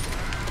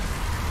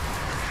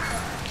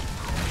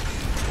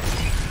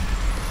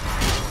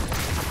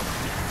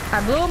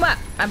 I blew him up.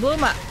 I blew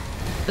him up.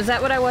 Is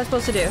that what I was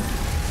supposed to do?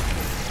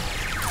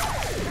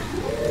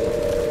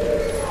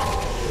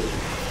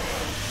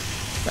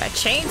 Do I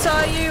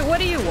chainsaw you? What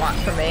do you want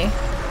from me?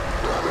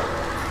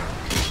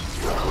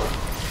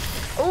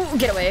 Oh,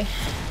 get away.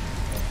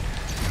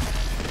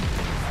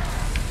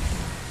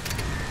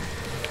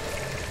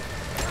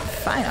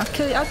 Fine, I'll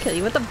kill you. I'll kill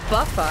you with the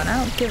buff on.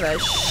 I don't give a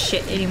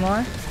shit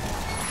anymore.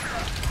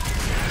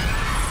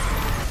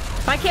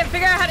 If I can't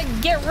figure out how to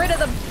get rid of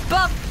the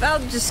buff, I'll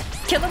just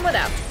kill him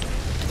without.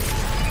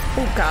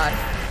 Oh god.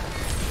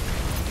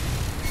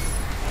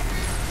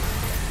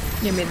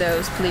 Give me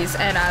those, please,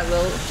 and I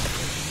will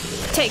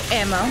take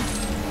ammo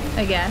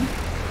again.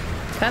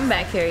 Come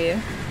back here, you.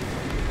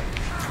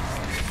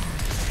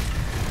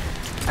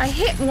 I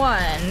hit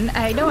one.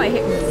 I know I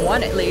hit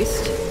one at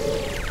least.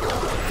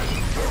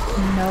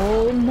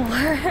 No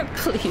more.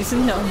 Please,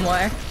 no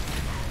more.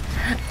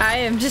 I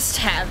am just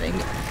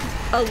having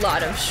a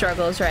lot of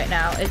struggles right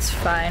now. It's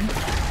fine.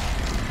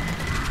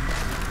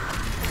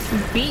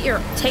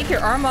 Take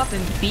your arm off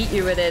and beat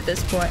you with it at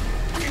this point.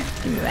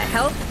 Give me my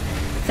health.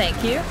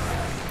 Thank you.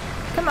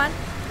 Come on.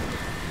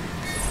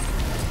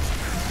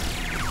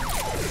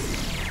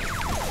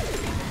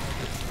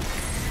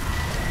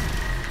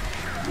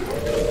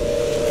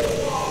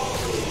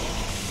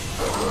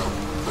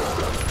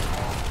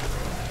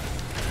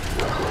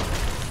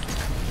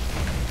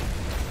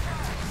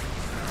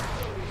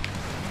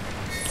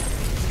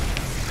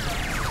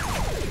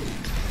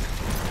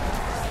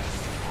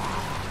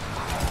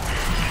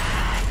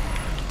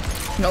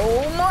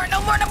 No more,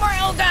 no more, no more,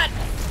 oh god!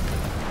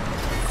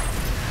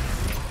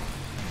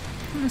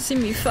 You wanna see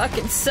me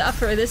fucking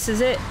suffer, this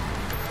is it.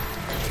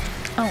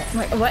 Oh,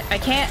 wait, what? I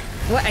can't?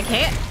 What? I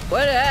can't?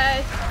 What?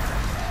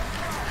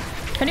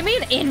 What do you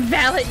mean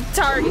invalid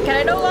target? Can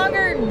I no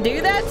longer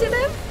do that to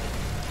them?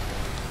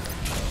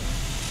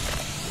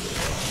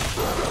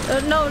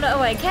 No, no,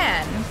 I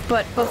can.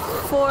 But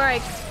before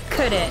I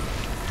couldn't.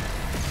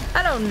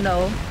 I don't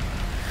know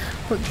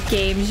what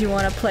games you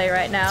want to play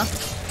right now.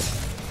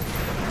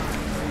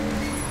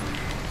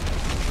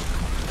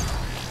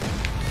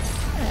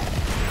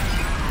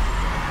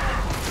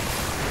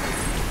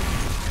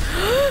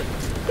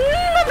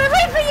 I'm gonna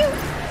wait for you!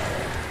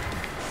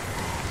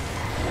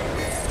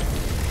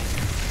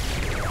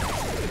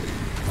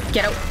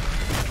 Get out.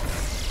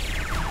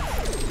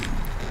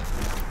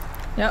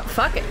 No,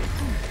 fuck it.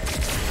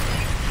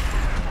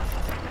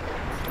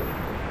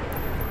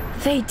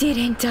 They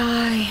didn't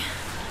die.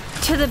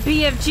 To the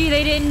BFG,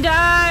 they didn't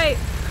die.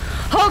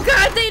 Oh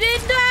god, they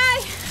didn't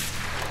die.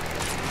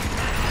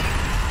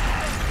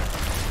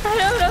 I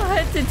don't know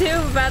what to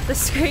do about the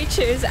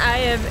screechers. I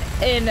am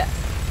in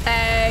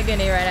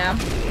agony right now.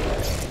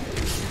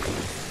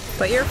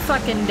 But you're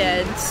fucking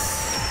dead,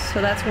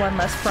 so that's one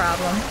less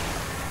problem.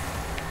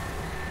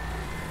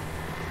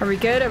 Are we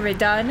good? Are we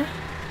done?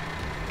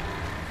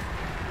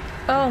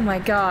 Oh my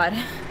god.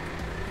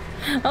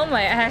 Oh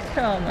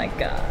my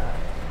god.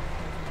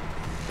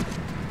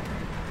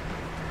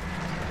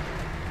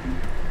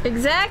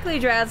 Exactly,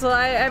 Drazzle.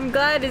 I'm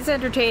glad it's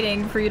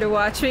entertaining for you to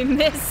watch me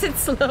miss in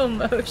slow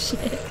motion.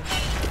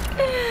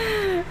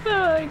 Oh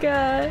my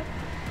god.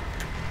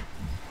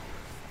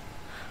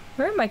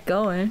 Where am I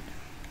going?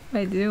 What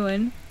am I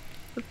doing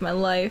with my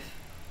life?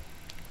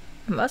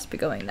 I must be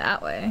going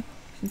that way,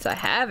 since I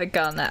haven't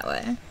gone that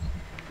way.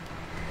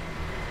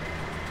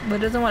 But it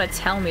doesn't want to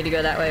tell me to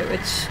go that way,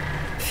 which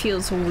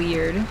feels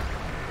weird.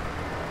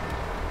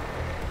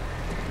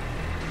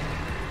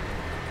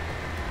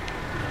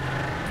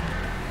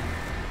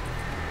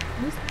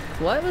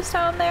 What was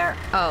down there?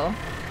 Oh,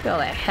 all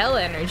that hell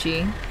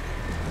energy.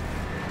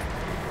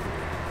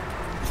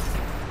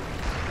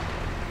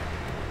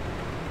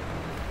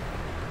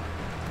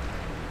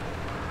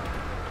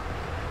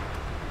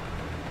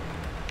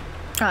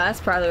 Oh,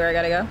 that's probably where I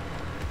gotta go.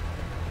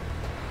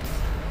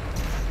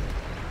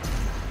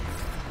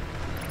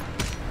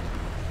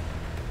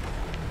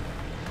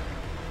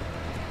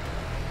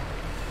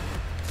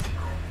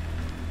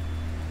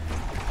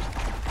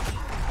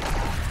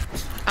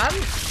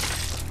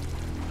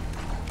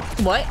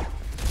 What?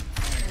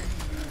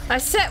 I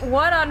set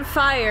one on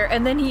fire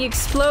and then he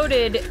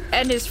exploded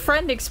and his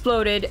friend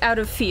exploded out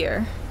of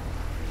fear.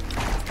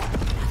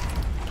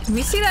 Can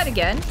we see that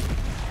again?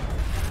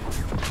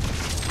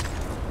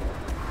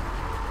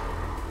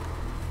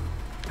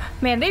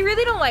 Man, they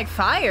really don't like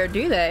fire,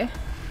 do they?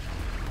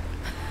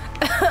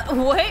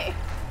 What?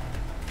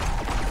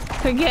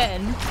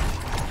 Again.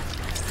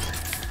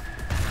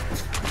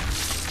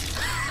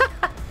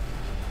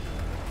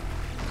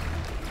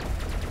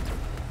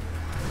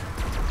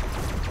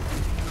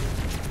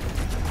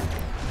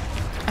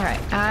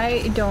 Alright,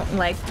 I don't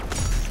like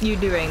you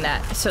doing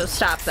that, so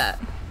stop that.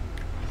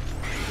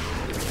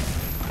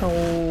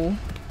 Oh,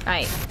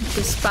 I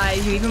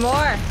despise you even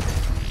more.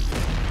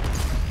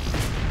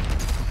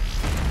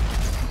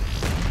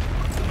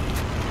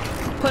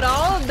 Put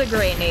all of the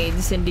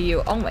grenades into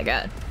you. Oh my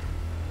god.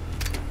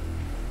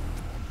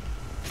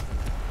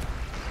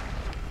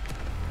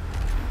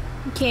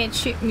 You can't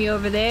shoot me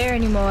over there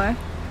anymore.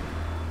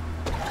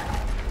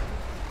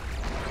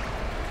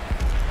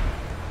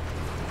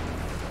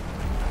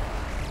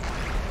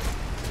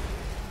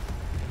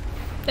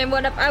 And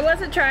what I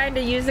wasn't trying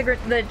to use the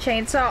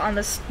chainsaw on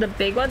the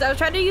big ones. I was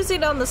trying to use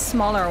it on the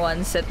smaller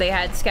ones that they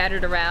had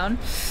scattered around.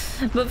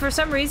 But for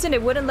some reason,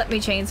 it wouldn't let me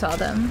chainsaw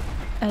them.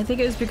 I think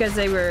it was because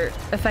they were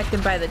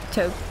affected by the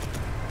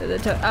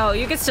oh,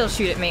 you can still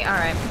shoot at me.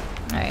 Alright.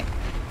 Alright.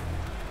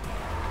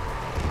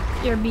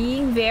 You're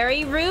being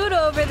very rude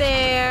over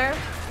there.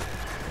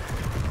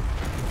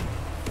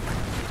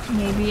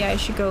 Maybe I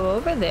should go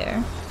over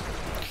there.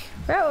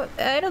 Bro,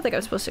 I don't think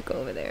I'm supposed to go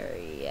over there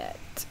yet.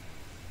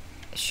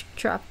 I should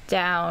drop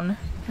down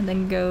and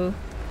then go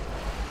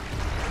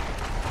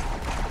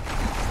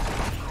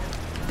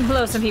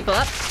blow some people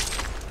up.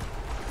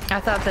 I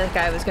thought that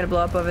guy was gonna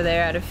blow up over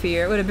there out of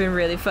fear. It would have been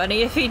really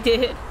funny if he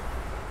did.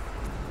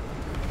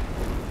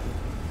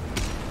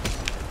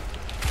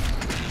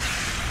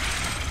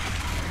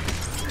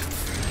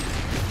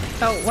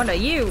 Oh, one of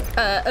you.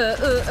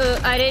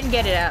 I didn't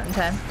get it out in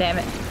time. Damn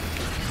it.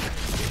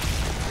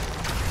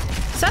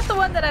 Is that the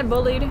one that I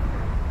bullied?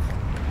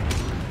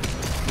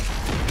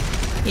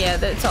 Yeah,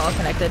 it's all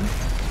connected.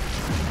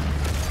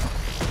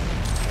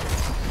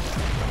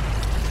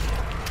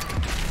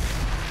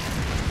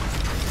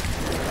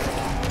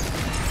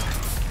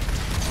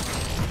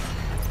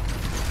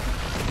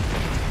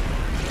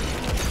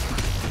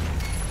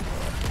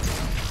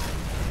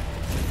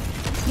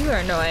 You are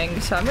annoying,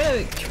 so I'm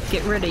gonna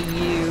get rid of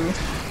you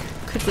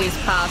quickly as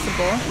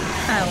possible.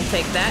 I will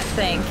take that,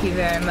 thank you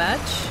very much.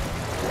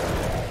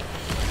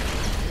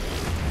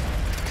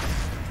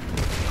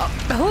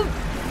 Oh,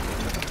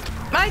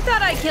 I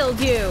thought I killed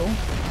you.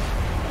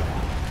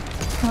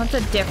 Oh, it's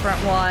a different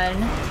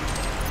one.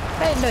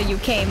 I didn't know you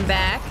came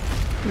back,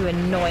 you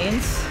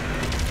annoyance.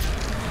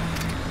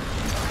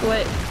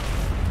 What?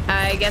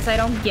 I guess I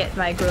don't get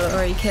my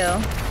glory kill.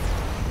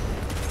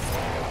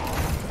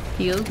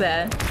 Feels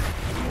bad.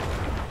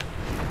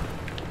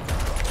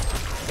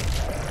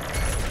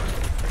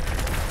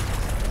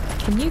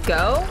 Can you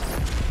go?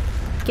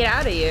 Get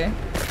out of here.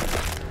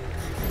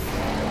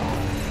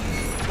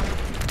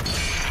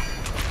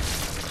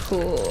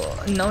 Cool.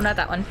 No, not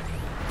that one.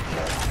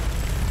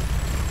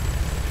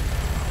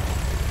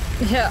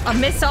 Yeah, I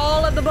miss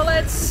all of the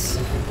bullets.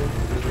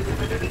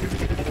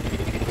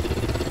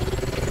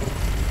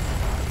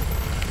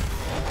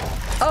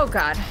 Oh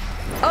god.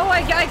 Oh,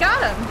 I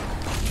got him!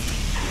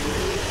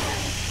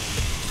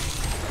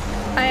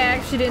 I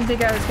actually didn't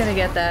think I was gonna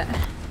get that.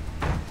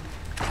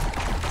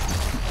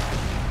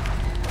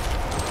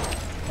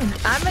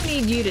 I'm gonna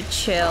need you to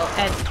chill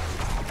and...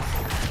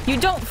 You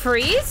don't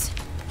freeze?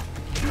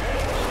 You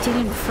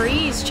didn't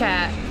freeze,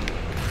 chat.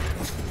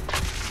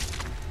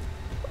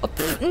 Oh,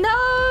 pff,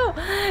 no!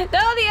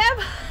 No, the app...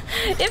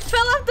 It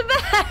fell off the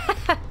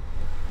back!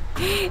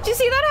 Did you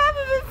see that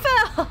happen? It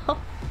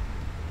fell!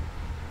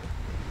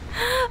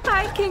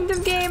 Hi,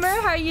 Kingdom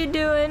Gamer. How you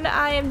doing?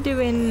 I am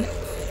doing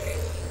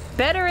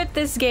better at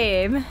this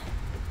game.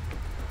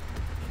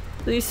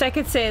 At least I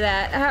could say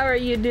that. How are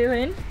you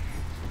doing?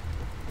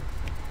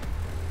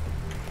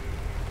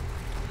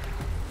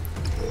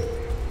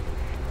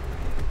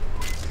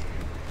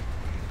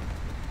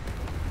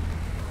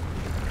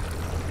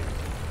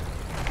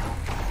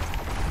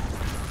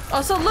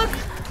 Also, look!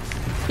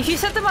 If you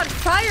set them on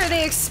fire,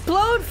 they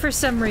explode for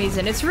some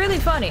reason. It's really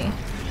funny.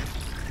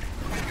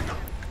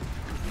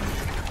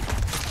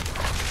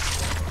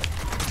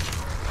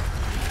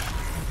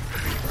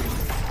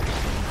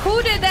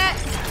 Who did that?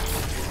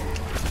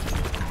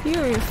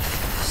 You're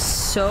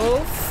so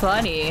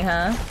funny,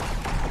 huh?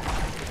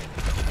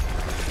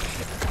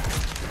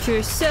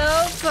 You're so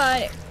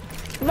funny.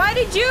 Why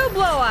did you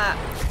blow up?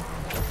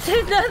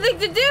 It had nothing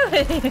to do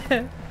with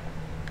it.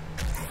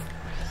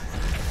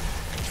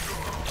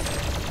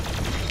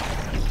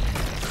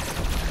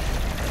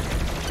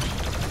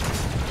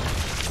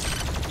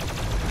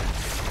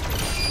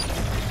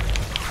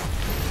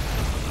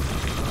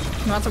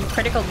 You want some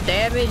critical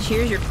damage?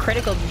 Here's your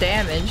critical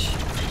damage.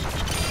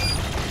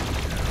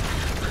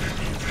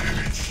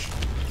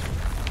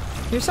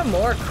 Here's some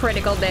more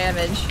critical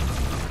damage.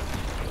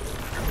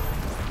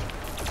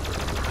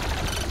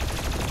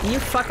 You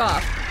fuck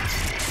off.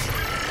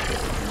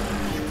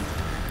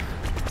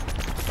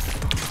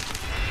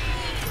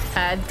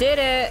 I did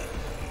it.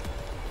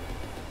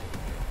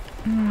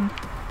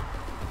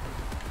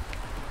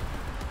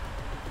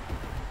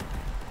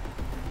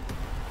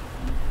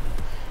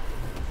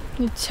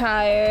 You're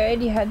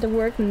tired. You had to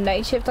work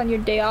night shift on your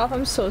day off.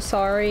 I'm so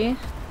sorry.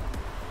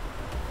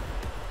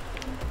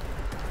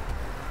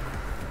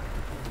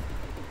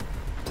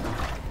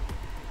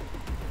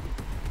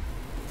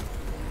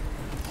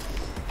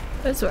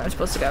 This is where I'm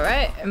supposed to go,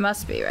 right? It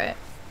must be, right?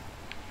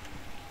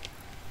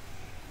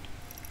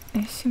 I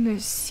assume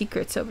there's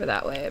secrets over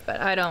that way, but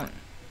I don't.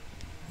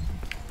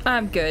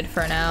 I'm good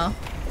for now.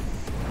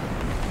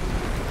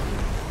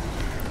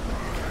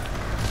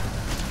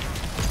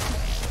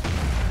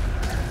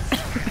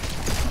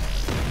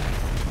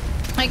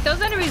 Like,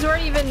 those enemies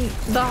weren't even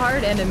the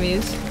hard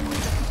enemies.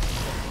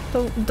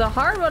 The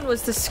hard one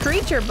was the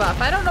Screecher buff.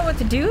 I don't know what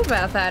to do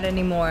about that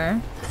anymore.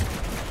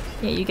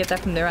 Yeah, you get that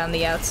from around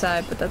the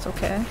outside, but that's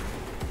okay.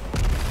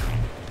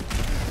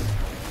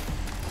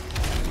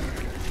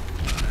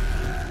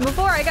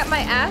 Before, I got my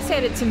ass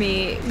handed to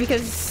me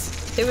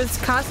because it was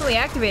constantly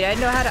activated. I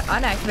didn't know how to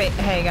unactivate.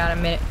 Hang on a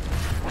minute.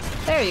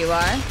 There you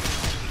are.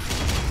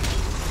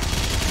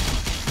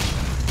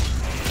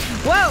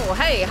 Whoa,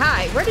 hey,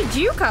 hi. Where did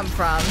you come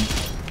from?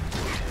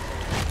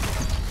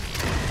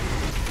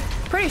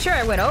 Pretty sure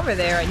I went over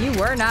there and you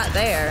were not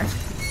there.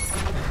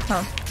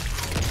 Oh.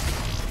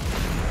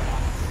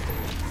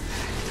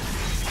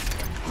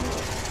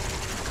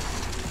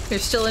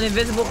 There's still an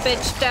invisible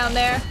bitch down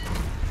there.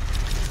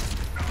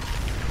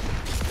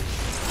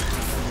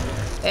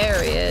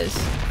 There he is.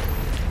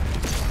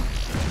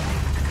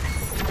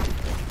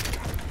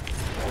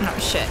 Oh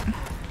shit.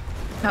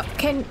 Oh,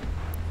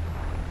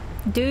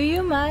 do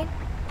you mind?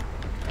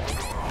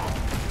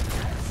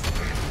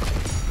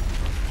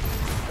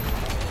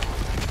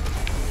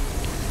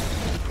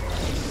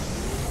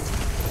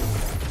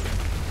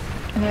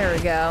 There we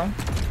go.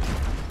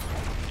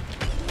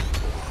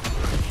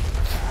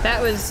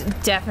 That was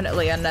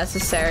definitely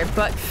unnecessary,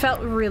 but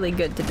felt really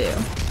good to do.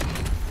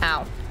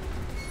 Ow.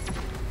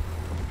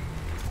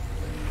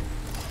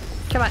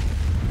 Come on.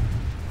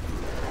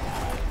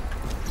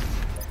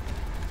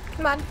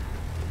 Come on.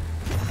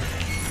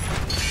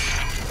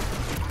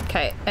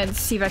 Okay, and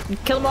see if I can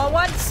kill them all at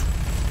once.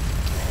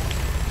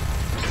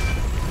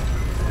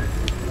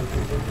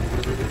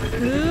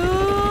 Ooh.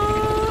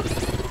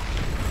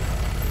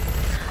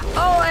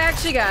 Oh, I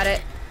actually got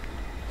it.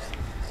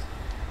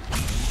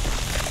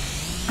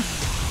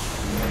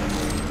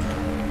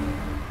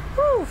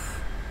 Whew.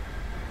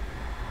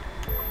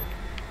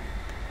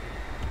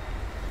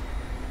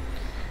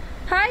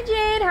 Hi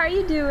Jade, how are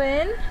you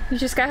doing? You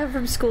just got home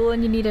from school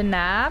and you need a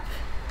nap?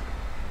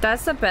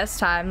 That's the best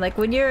time. Like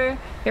when you're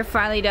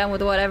finally done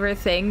with whatever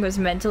thing was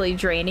mentally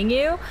draining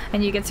you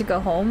and you get to go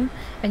home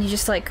and you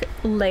just like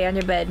lay on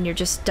your bed and you're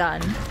just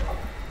done.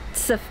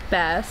 It's the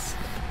best.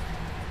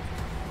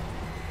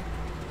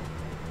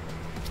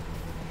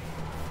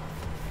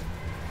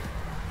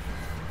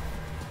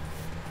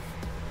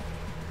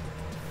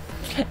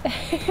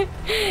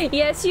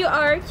 Yes, you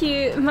are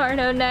cute,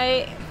 Marno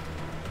Knight.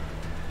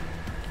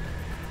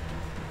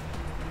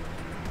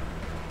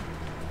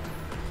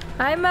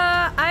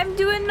 I'm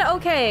doing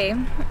okay.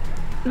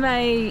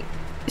 My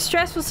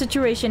stressful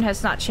situation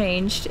has not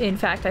changed. In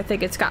fact, I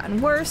think it's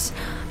gotten worse,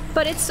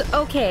 but it's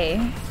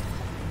okay.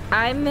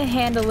 I'm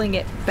handling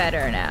it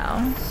better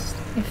now,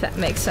 if that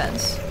makes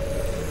sense.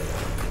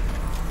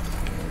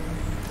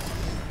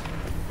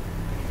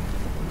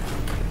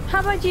 How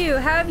about you?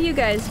 How have you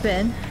guys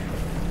been?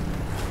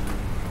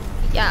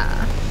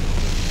 Yeah.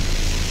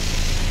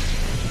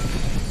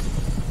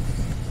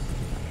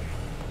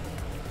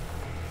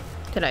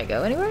 Did I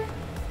go anywhere?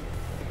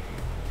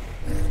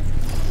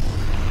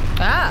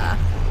 Ah.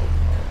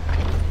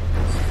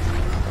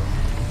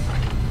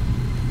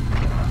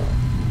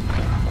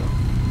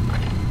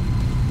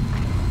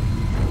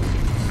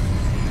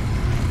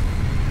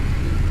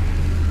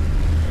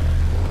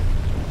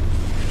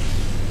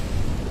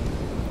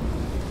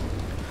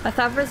 I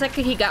thought for a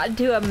second he got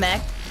into a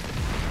mech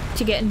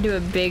to get into a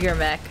bigger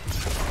mech.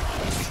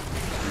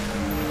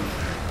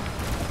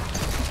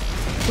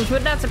 Which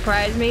would not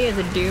surprise me as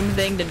a Doom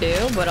thing to do,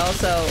 but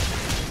also,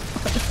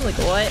 like,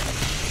 what?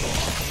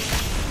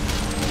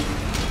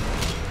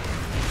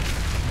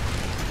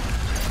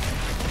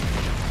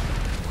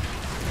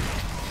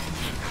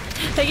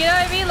 Like, you know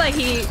what I mean? Like,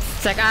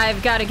 it's like,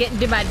 I've got to get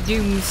into my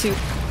Doom suit,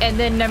 and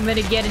then I'm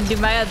gonna get into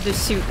my other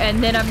suit,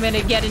 and then I'm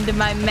gonna get into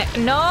my mech.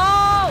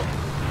 No!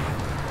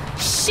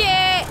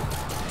 Shit!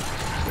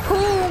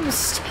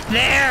 Who's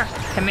there?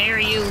 Come here,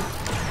 you.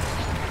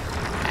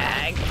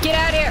 Get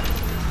out of here.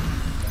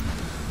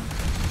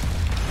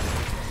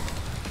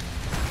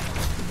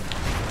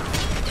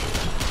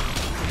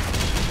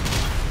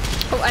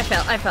 Oh, I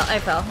fell.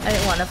 I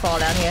didn't want to fall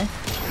down here.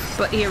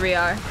 But here we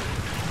are.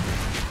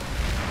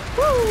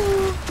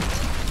 Woo!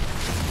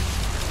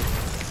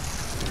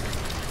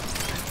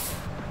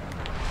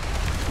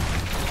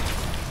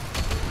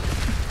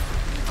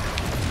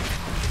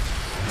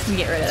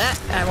 Get rid of that.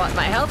 I want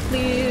my health,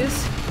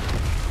 please.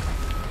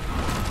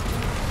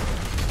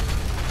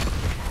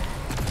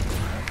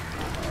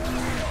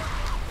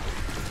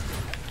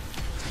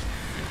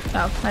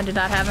 Oh, I did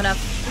not have enough.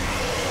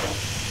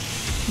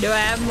 Do I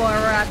have more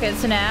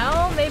rockets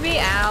now? Maybe?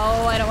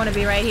 Ow, I don't want to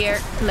be right here.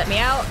 Let me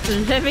out.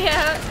 Let me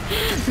out.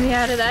 Let me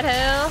out of that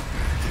hell.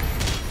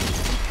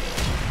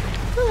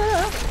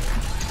 Ah.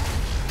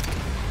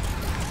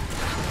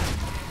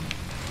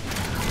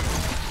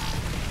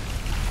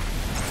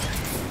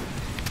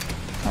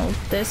 Oh,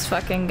 this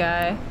fucking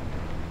guy.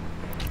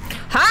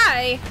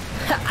 Hi!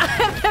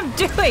 I'm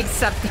doing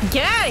something.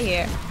 Get out of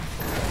here.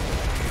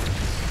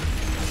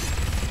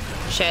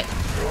 Shit.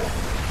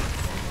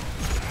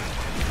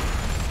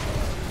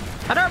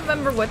 I don't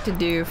remember what to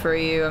do for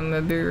you, I'm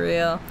gonna be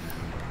real.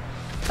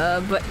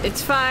 But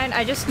it's fine.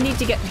 I just need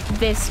to get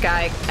this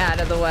guy out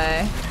of the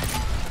way.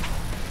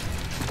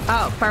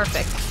 Oh,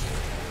 perfect.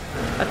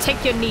 I'll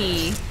take your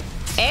knee.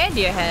 And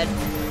your head.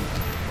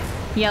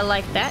 Yeah,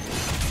 like that.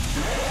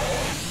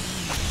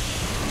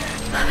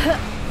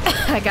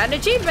 I got an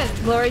achievement.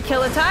 Glory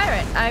kill a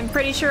tyrant. I'm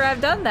pretty sure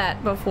I've done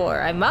that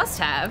before. I must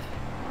have.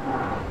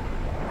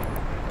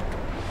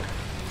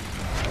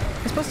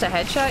 I'm supposed to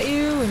headshot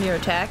you when you're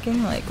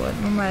attacking? Like, what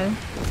am I...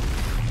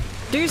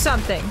 Do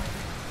something!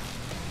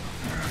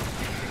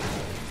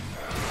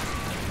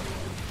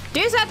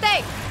 Do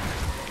something!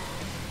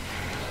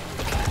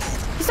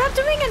 He's not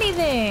doing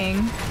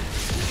anything!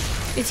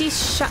 Is he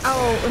shot?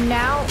 Oh,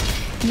 now...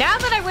 Now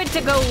that I went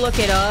to go look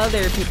at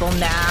other people,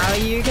 now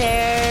you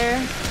care?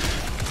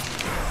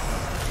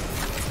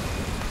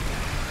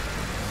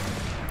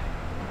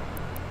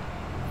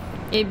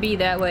 It'd be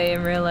that way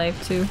in real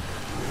life, too.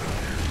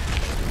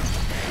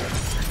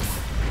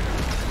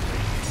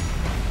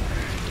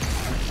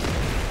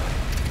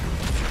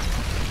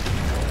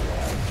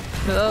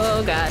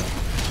 Oh god.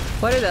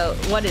 What is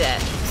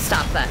that?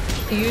 Stop that.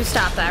 You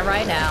stop that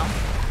right now.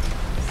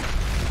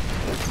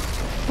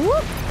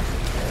 Whoop!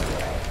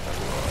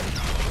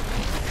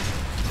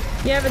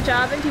 You have a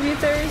job interview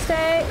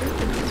Thursday?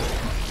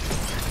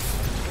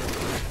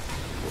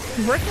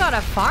 Working on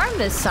a farm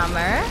this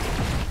summer?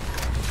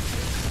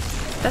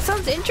 That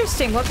sounds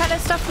interesting. What kind of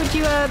stuff would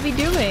you be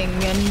doing?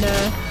 And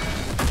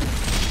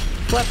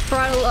what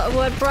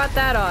brought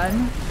that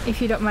on?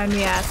 If you don't mind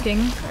me asking,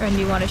 and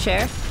you want to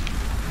share?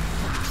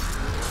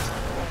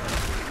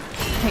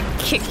 I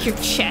kick your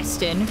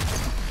chest in.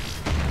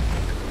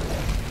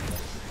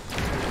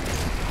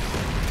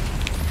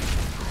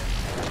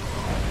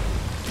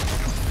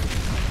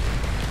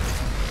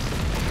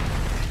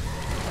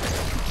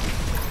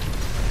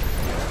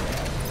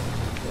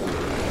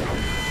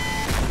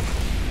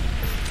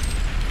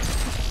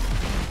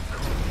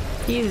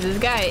 Jesus, this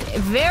guy,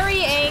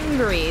 very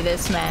angry,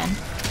 this man.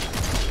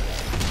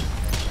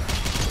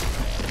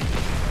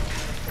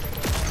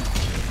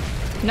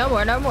 No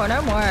more, no more,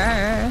 no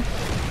more.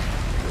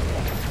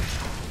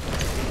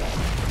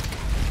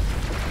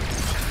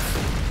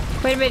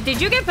 Wait a minute, did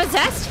you get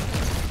possessed?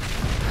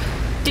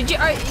 Did you,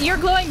 you're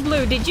glowing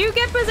blue. Did you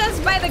get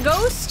possessed by the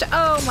ghost?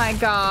 Oh my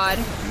god.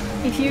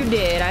 If you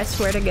did, I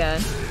swear to God.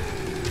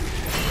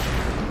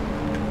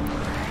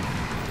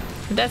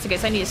 If that's the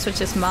case, I need to switch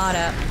this mod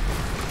up.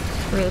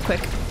 Real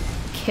quick.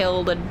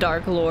 Kill the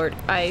Dark Lord.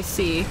 I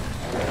see.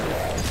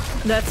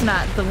 That's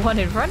not the one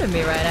in front of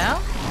me right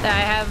now. I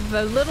have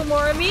a little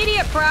more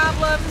immediate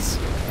problems.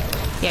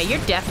 Yeah,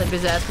 you're definitely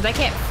possessed, because I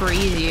can't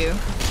freeze you.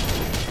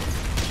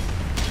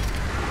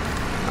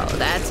 Oh,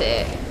 that's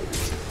it.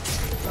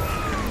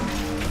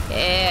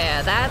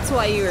 Yeah, that's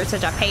why you were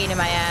such a pain in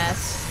my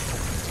ass.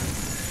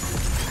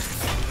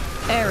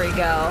 There we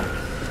go.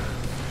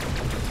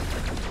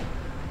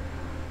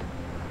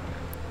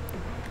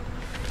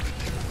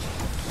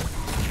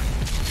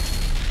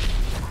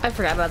 I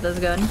forgot about this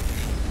gun.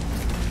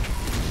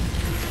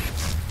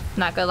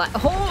 Not gonna lie.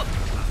 Oh!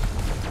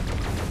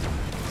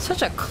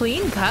 Such a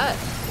clean cut.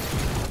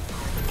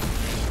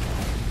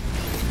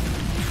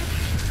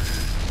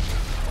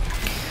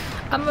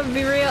 I'm gonna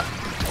be real.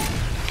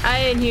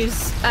 I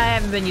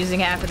haven't been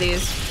using half of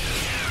these.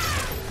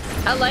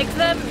 I liked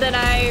them, then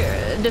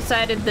I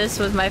decided this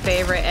was my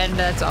favorite, and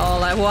that's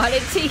all I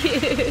wanted to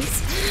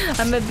use.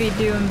 I'm gonna be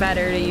doing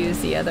better to use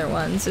the other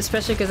ones,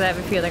 especially because I have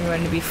a feeling I'm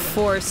going to be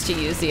forced to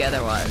use the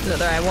other ones,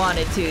 whether I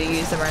wanted to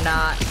use them or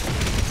not.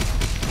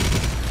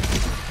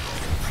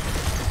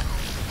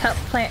 Help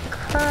plant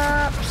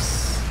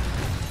crops.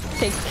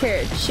 Take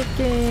care of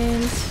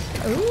chickens.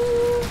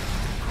 Ooh.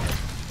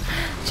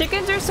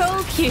 Chickens are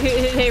so cute.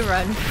 They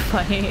run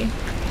funny.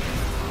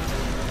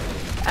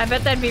 I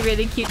bet that'd be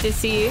really cute to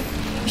see.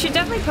 You should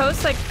definitely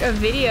post like a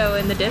video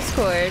in the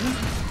Discord.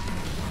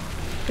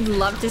 I'd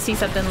love to see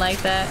something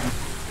like that.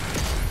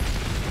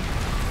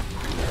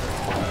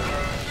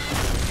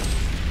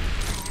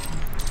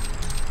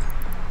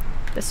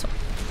 This one.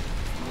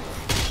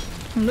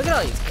 Look at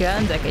all these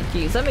guns I could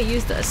use. Let me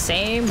use the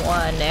same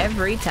one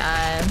every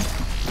time.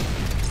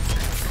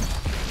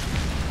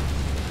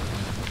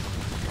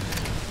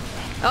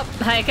 Oh,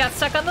 I got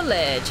stuck on the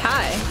ledge.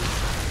 Hi.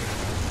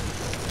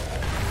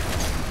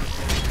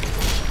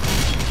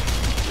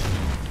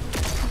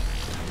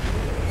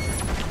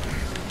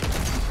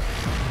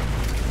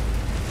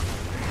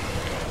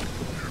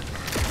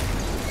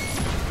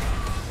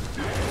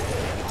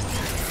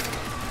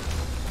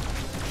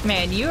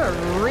 Man, you are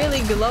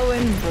really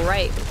glowing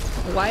bright.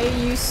 Why are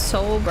you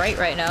so bright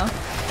right now?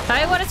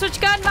 I want to switch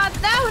gun mods.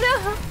 No,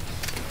 no.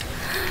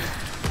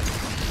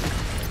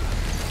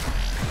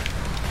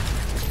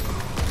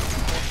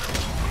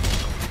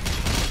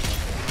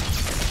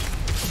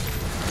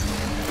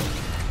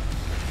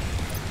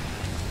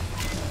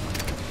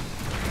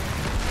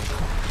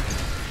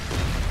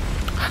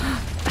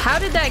 How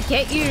did that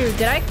get you?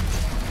 Did I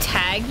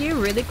tag you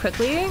really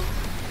quickly?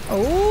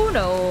 Oh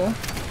no.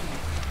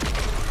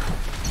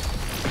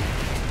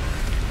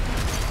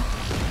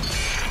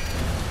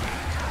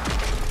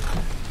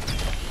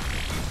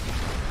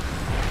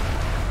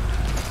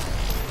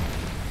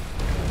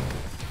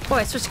 Oh,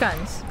 I switched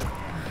guns.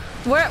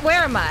 Where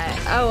am I?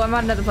 Oh, I'm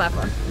on another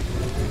platform.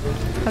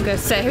 I'm gonna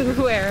say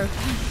where.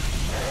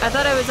 I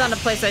thought I was on a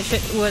place I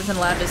wasn't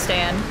allowed to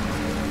stand.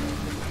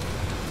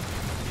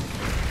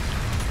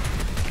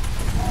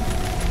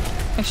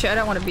 Actually, I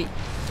don't want to be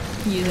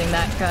using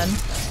that gun.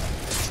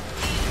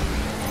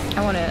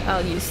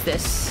 I'll use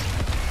this.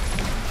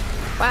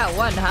 Wow,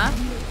 one, huh?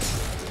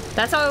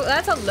 That's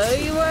how low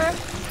you were?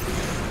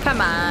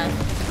 Come on.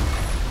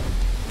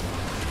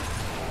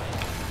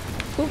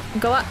 Ooh,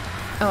 go up.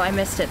 Oh, I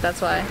missed it,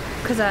 that's why.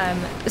 Because I'm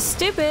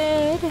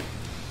stupid.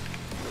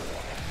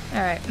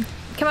 Alright.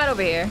 Come on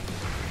over here.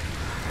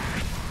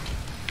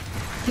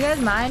 You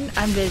guys mind?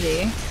 I'm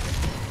busy.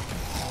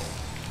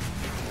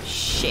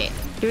 Shit.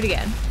 Do it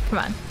again. Come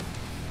on.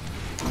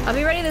 I'll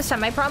be ready this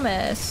time, I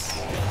promise.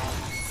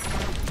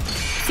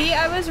 See,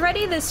 I was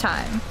ready this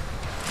time.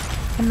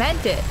 I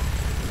meant it.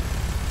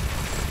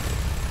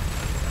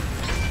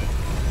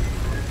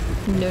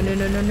 No, no,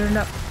 no, no, no,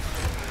 no.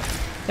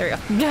 There we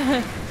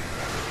go.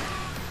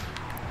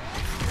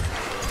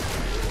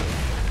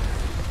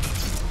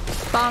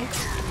 Bonk.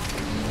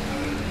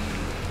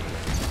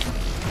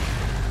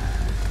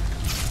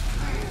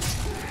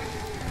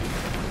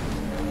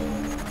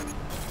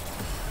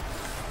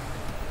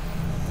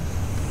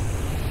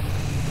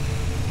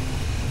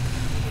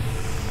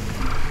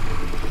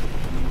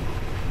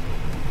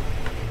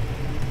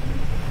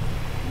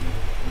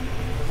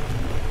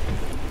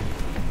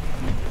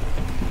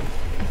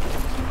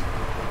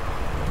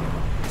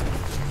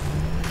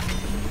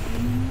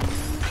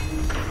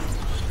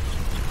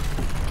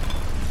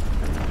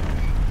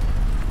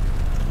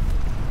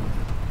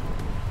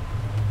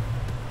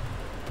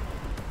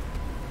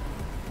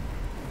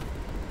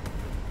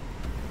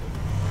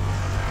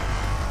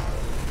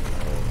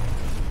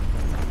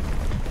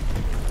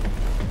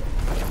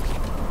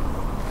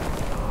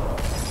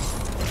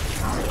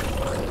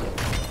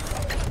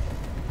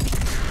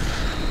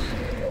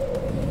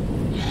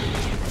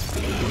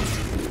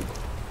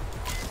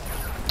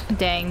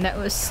 Dang, that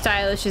was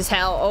stylish as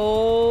hell.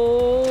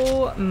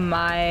 Oh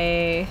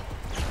my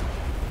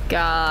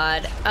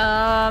god.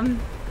 I'm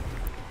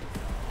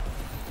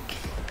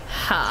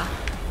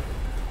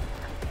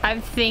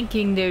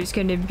thinking there's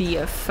gonna be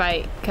a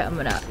fight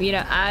coming up. You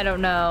know, I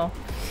don't know.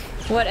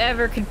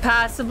 Whatever could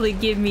possibly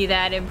give me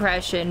that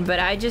impression, but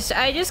I just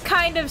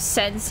kind of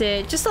sense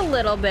it just a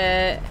little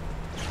bit.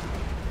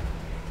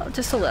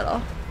 Just a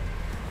little.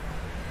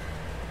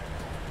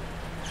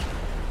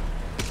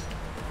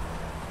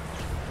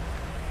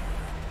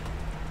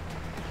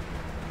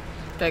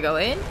 Do I go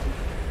in?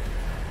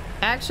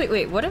 Actually,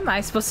 wait, what am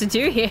I supposed to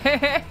do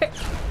here?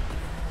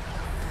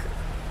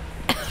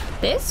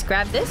 This?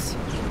 Grab this?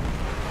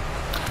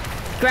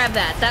 Grab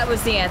that. That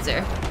was the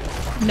answer.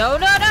 No,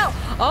 no, no!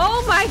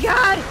 Oh my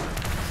god!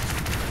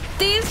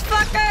 These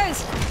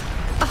fuckers!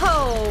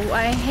 Oh,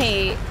 I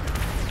hate...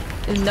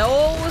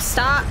 No,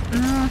 stop.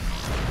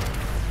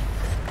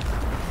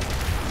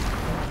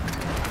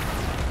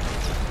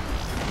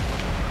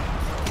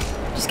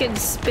 Just getting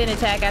spin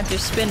attack after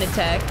spin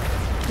attack.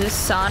 Is this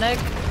Sonic?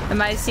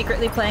 Am I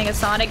secretly playing a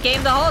Sonic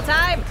game the whole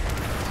time?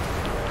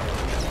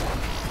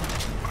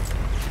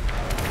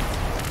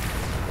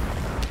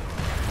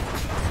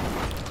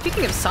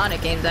 Speaking of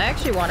Sonic games, I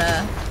actually want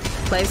to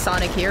play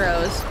Sonic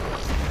Heroes.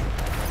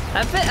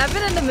 I've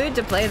been in the mood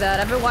to play that.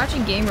 I've been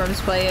watching Game Rooms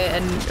play it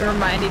and it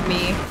reminded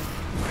me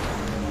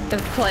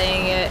of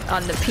playing it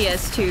on the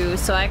PS2,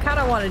 so I kind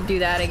of want to do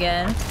that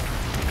again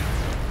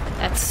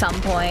at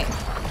some point.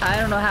 I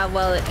don't know how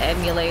well it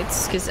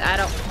emulates because I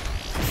don't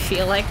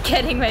feel like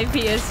getting my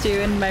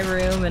PS2 in my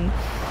room and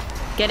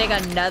getting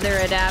another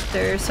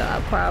adapter, so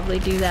I'll probably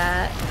do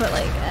that. But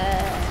like,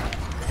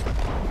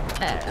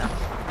 I don't know.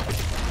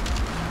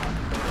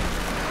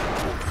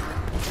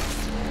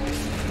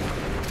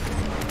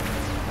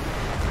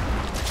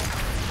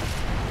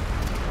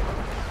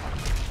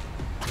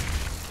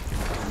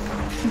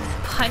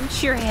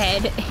 Punch your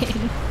head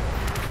in.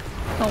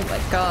 Oh my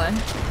god.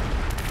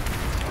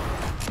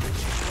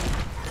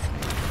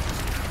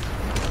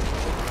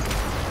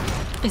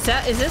 Is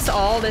this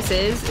all this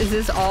is? Is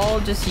this all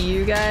just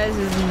you guys?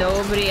 Is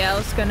nobody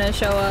else gonna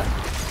show up?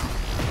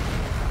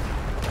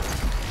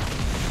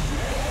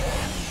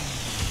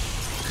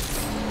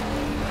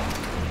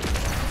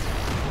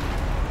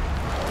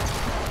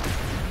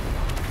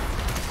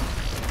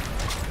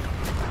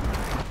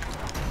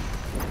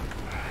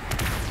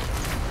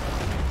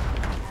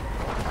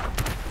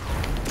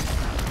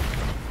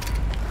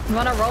 You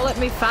wanna roll at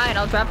me? Fine,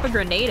 I'll drop a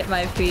grenade at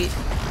my feet.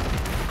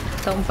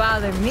 Don't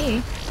bother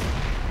me.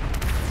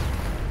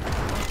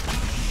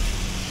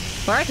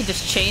 Or I could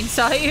just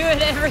chainsaw you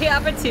at every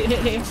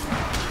opportunity.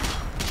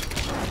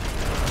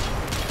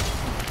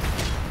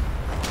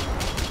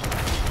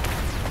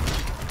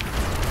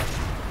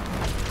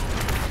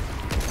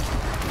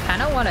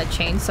 Kinda wanna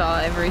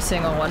chainsaw every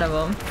single one of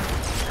them.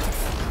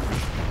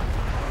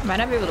 Might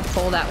not be able to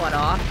pull that one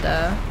off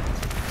though.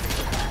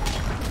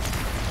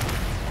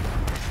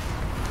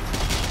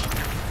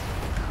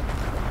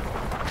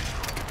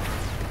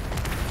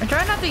 I'm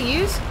trying not to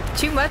use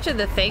too much of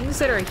the things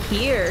that are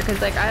here,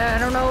 because like I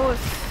don't know if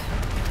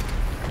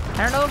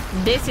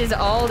this is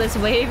all this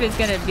wave is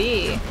gonna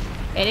be,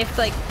 and if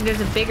like there's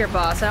a bigger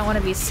boss, I don't want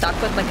to be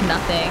stuck with like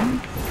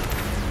nothing.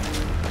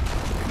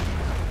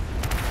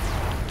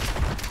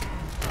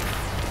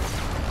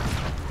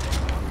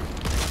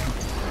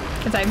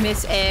 Because I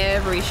miss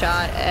every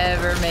shot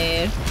ever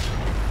made.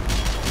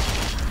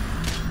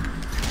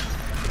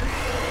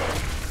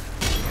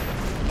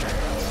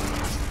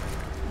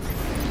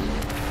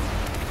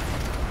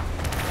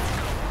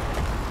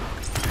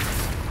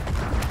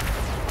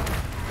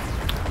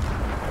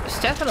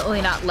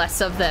 Definitely not less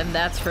of them,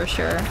 that's for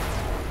sure.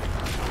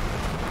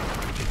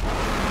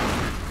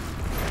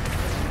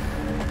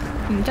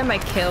 Anytime I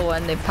kill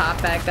one, they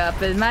pop back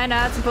up. Am I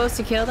not supposed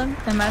to kill them?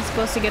 Am I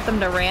supposed to get them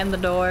to ram the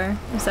door?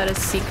 Is that a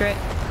secret?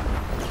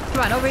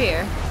 Come on, over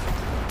here.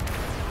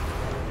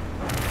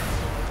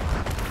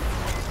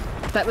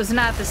 That was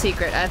not the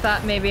secret. I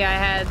thought maybe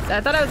I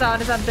thought I was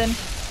onto something.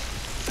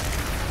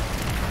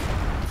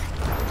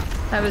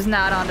 I was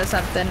not onto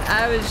something.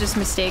 I was just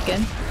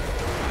mistaken.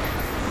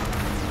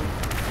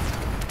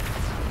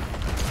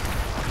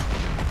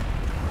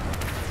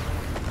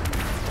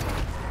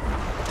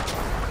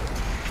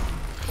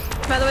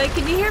 By the way,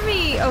 can you hear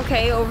me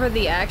okay over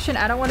the action?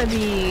 I don't want to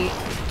be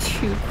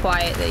too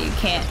quiet that you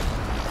can't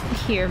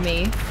hear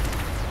me.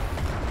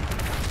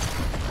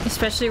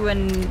 Especially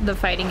when the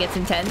fighting gets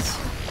intense.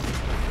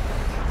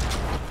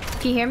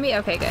 Can you hear me?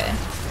 Okay, good.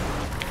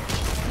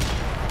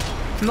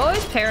 I'm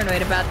always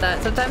paranoid about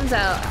that. Sometimes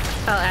I'll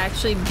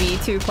actually be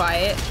too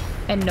quiet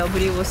and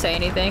nobody will say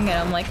anything and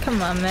I'm like,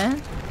 come on,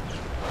 man.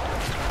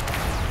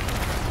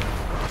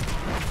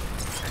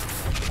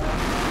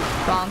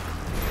 Bonk.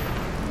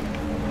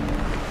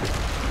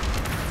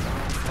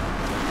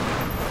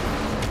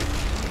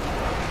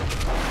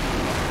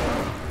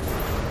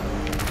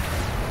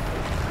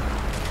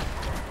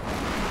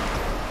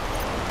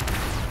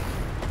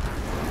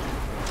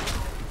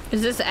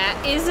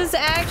 Is this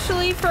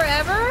actually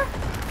forever?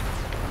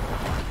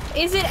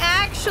 Is it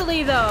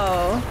actually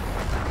though?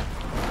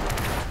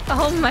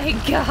 Oh my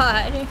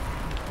god.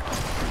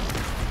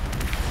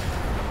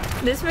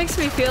 This makes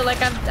me feel like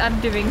I'm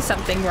doing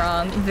something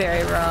wrong,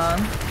 very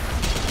wrong.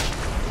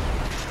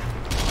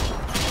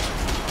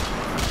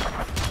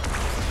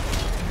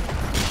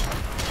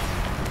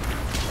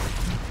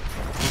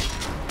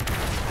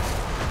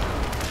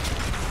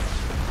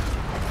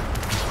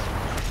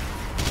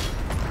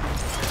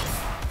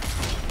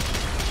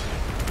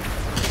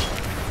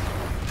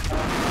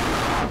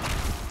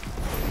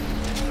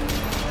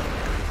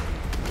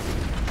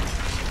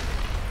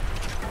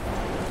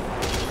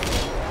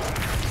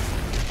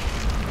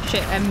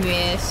 shit, I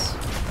miss.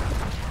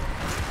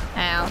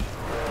 Ow.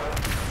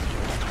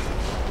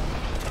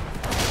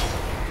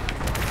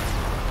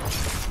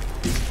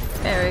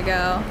 There we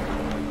go.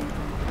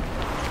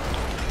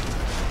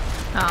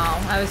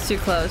 Oh, I was too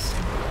close.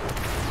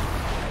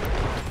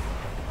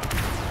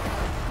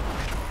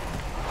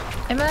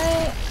 Am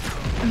I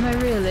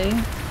really?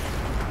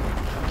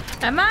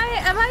 Am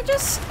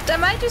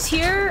I just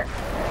here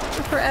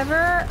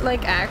forever?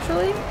 Like,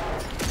 actually?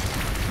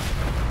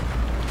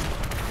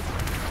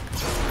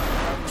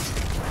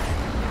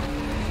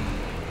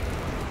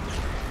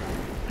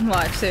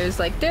 Watch, there's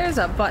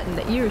a button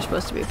that you were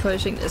supposed to be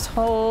pushing this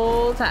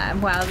whole time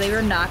while they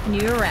were knocking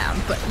you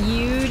around, but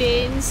you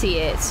didn't see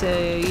it, so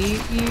you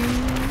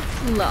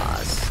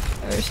lost.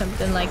 Or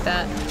something like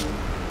that.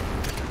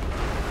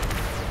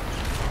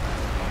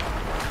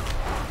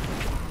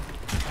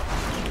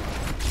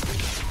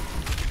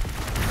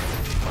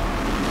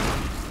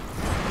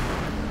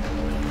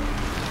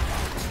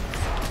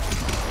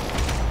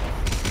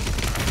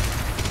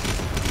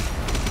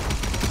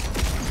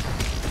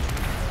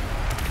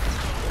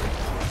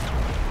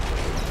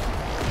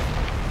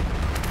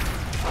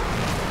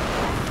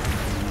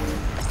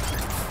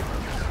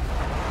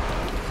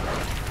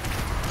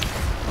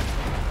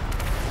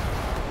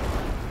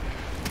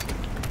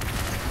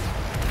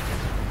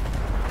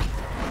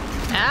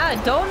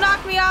 Don't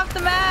knock me off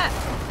the map!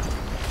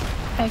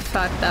 I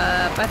fucked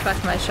up. I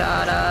fucked my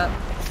shot up.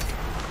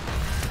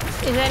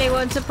 Is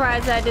anyone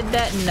surprised I did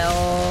that?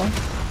 No.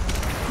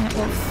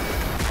 Well,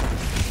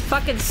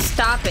 fucking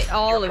stop it,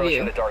 all of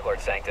you. The Dark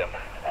Lord Sanctum.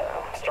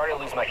 I'm starting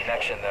to lose my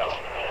connection, though.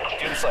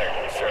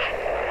 Doomslayer, sir.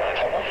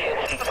 I won't be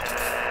able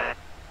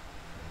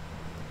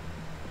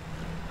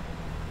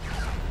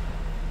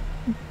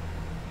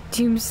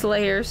to...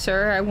 Doomslayer,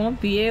 sir. I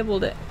won't be able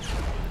to...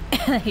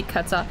 He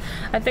cuts off.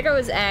 I think I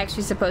was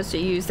actually supposed to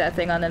use that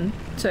thing on them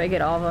so I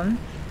get all of them.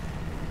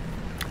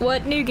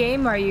 What new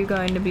game are you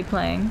going to be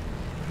playing?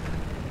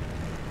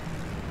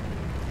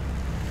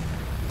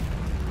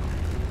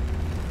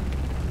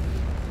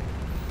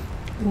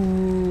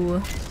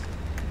 Ooh.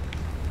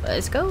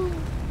 Let's go.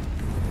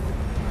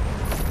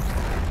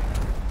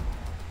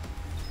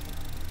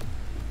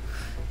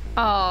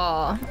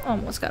 Oh,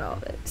 almost got all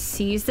of it.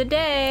 Seize the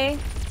day.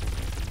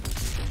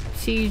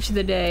 Siege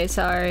the day,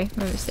 sorry.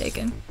 I'm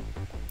mistaken.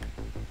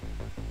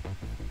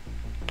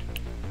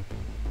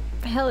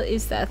 The hell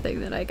is that thing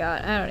that I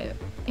got? I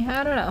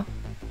don't know.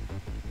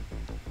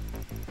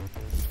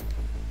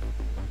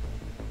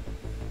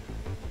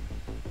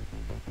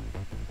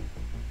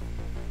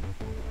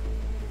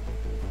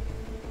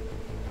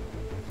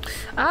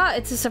 Ah,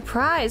 it's a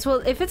surprise. Well,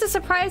 if it's a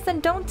surprise,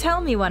 then don't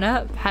tell me one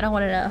up. I don't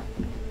want to know.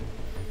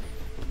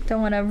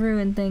 Don't want to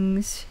ruin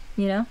things,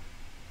 you know?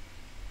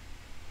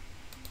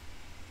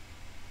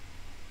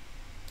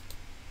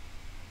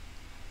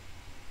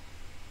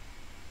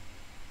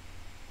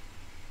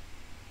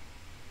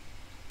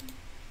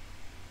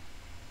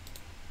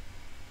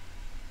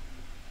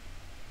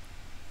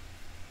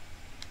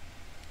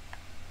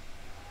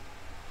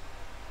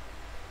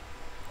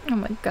 Oh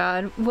my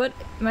god, what?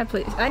 My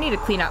place. I need to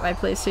clean out my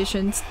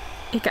PlayStations.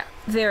 It got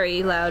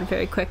very loud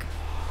very quick.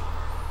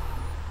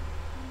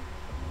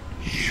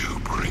 You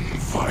bring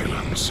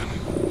violence and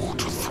war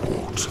to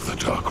thwart the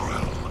Dark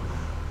Realm.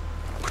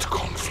 But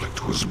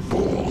conflict was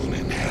born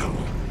in hell.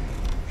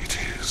 It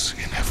is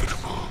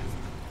inevitable.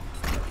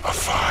 A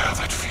fire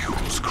that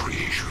fuels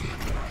creation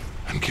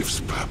and gives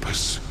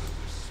purpose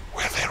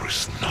where there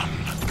is none.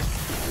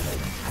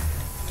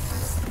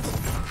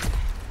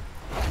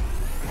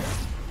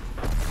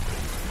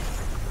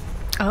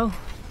 Oh.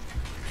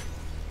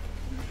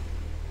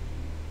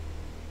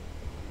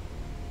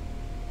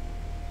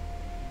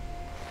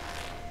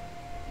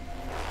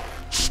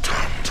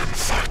 Stand and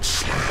fight,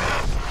 Slayer.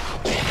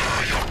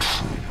 Honor your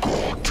true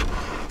God.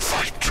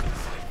 Fight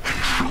and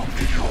show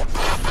me your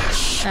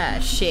purpose. Ah,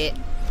 shit.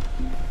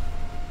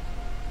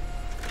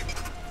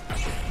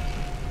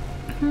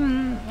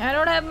 I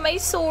don't have my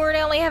sword,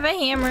 I only have a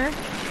hammer.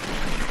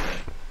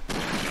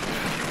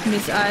 And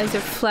his eyes are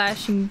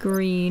flashing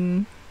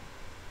green.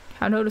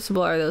 How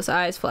noticeable are those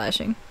eyes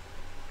flashing?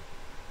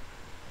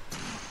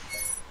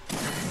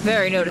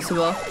 Very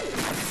noticeable.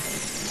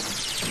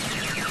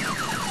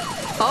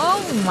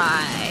 Oh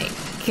my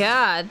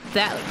god,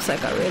 that looks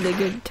like a really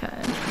good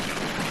time.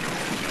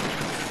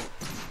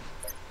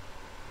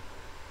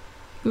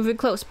 Moving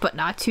close, but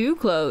not too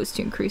close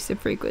to increase the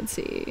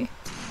frequency.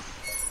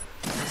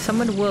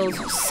 Someone will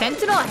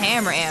Sentinel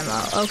hammer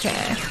ammo.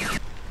 Okay.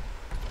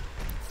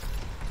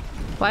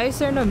 Why is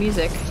there no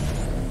music?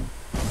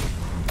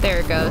 There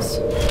it goes.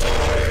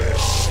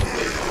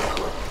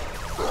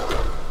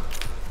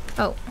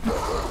 Oh.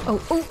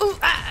 Oh, oh, oh,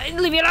 ah,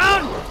 leave me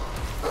alone!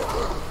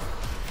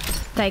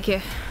 Thank you.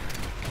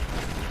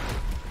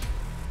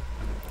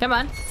 Come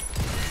on.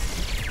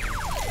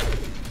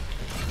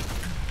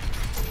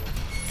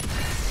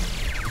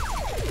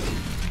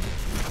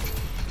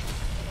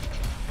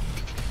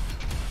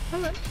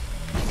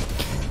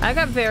 I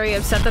got very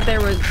upset that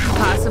there was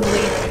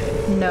possibly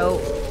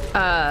no,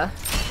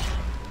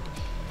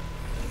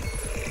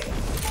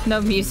 No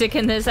music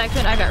in this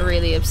section? I got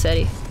really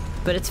upsetty.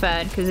 But it's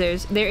fine,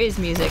 because there is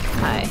music.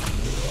 Hi.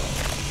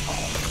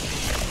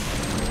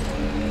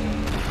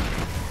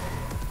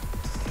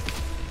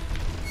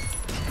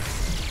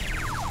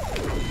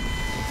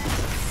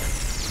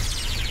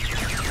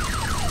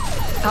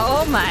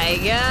 Oh my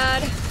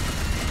god.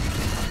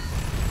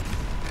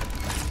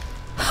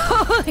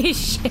 Holy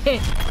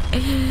shit.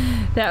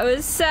 That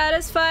was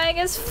satisfying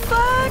as fuck.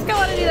 I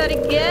want to do that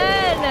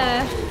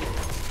again.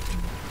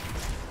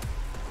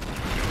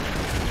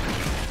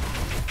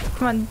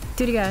 Come on,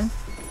 do it again.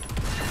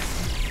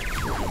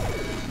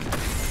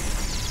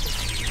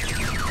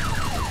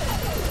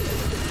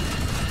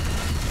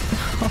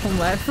 Oh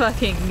my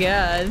fucking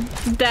god.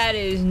 That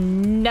is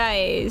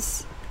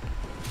nice.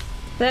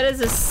 That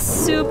is a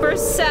super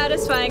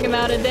satisfying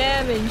amount of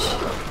damage.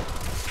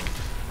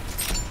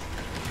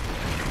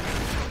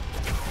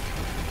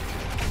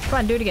 Come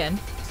on, do it again.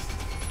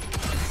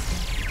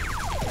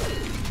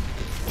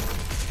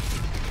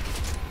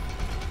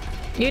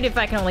 Even if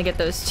I can only get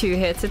those 2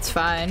 hits, it's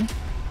fine.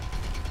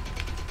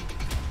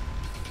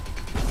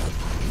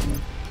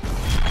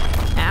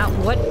 Ow,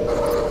 what?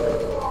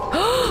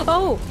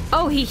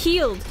 Oh, he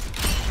healed.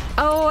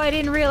 Oh, I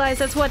didn't realize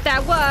that's what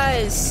that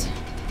was.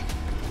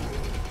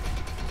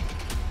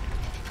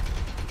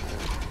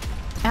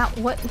 Ow,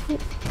 what?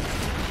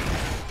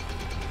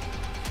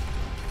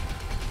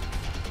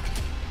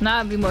 Now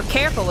I'll be more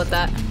careful with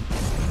that.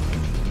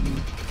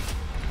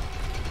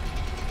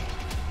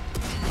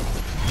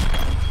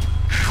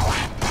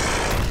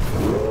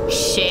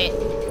 Shit.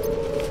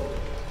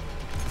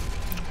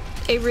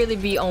 It really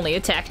be only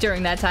attack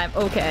during that time.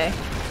 Okay.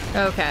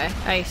 Okay,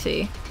 I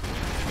see.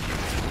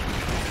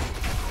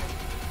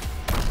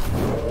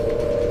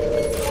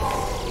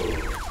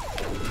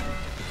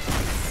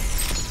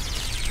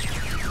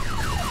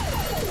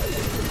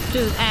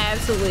 Just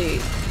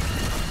absolutely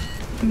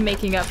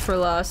making up for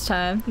lost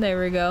time. There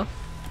we go.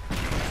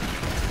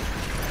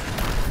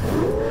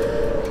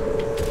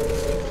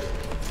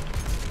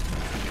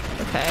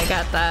 Okay, I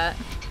got that.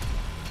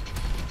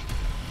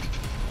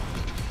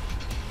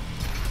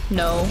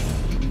 No.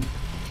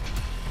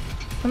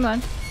 Come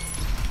on.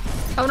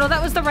 Oh no,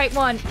 that was the right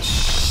one.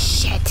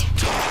 Shit.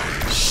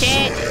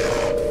 Shit.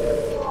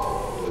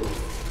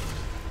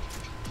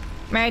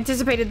 I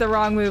anticipated the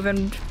wrong move,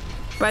 and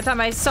by the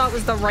time I saw it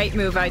was the right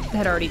move, I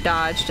had already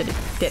dodged and it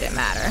didn't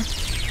matter.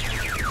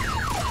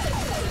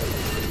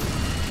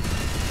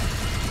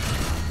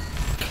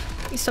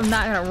 At least I'm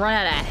not gonna run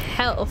out of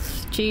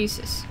health.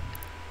 Jesus.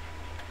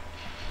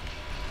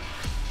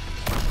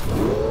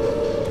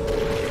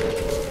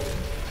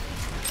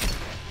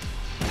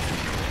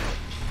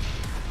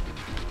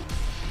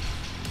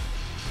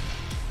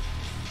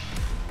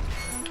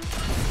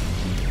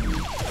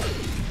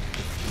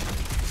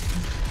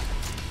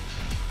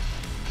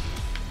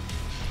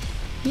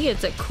 He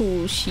gets a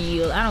cool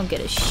shield. I don't get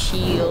a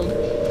shield.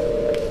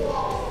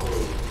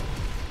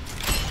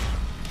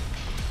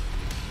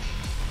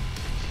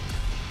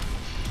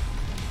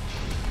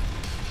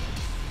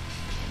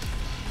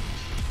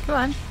 Come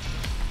on.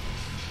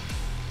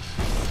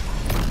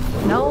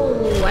 No,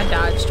 I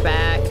dodged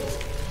back.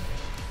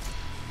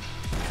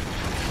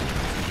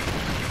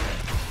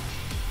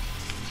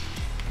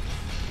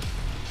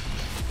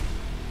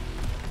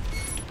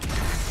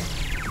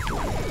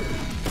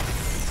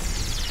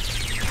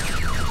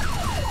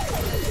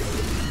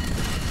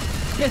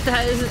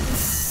 That is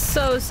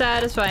so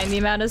satisfying, the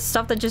amount of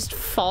stuff that just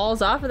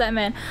falls off of that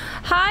man.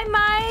 Hi,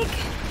 Mike!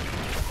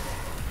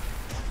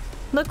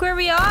 Look where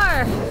we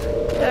are!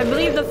 I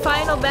believe the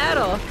final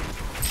battle.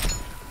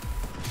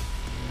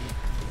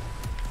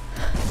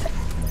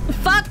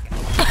 Fuck!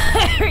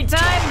 Every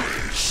time!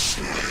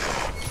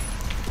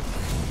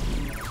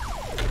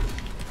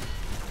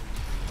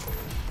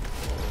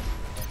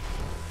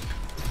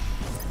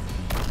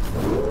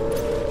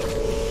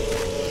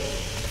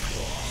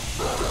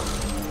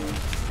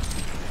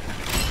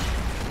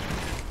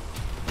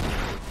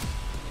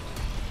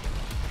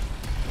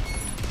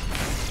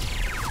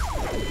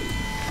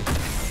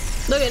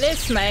 Look at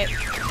this, mate.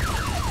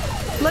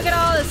 Look at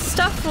all this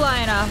stuff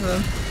flying off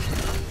of him.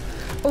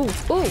 Ooh,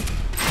 ooh.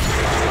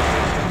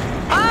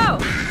 Oh!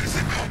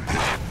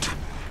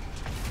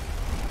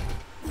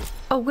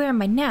 Oh, where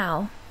am I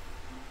now?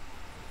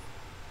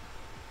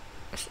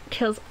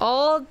 Kills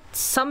all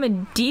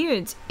summoned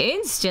demons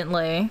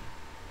instantly.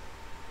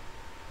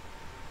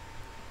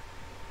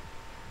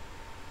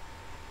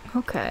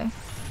 Okay.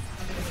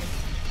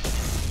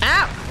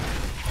 Ow!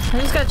 I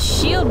just got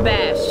shield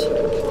bashed.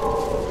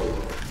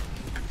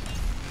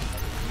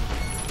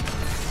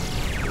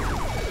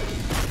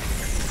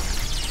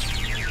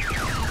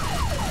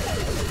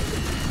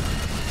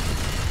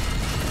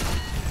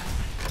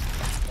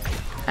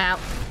 Ow.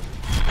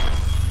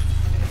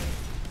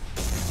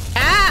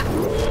 Ah!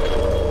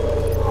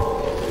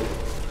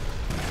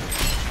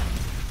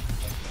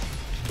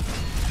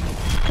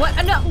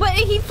 What? No, what?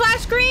 He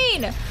flashed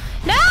green!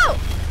 No!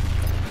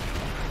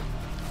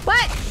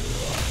 What?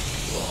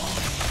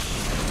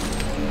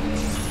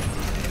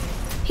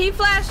 He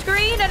flashed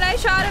green and I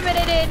shot him and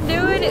it didn't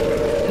do it.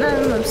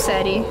 I'm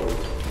upsetty.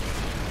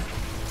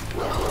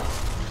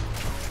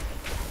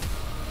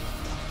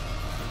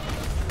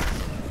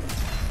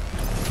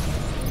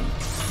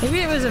 Maybe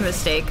it was a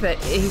mistake that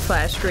he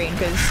flashed green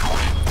because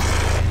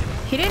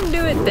he didn't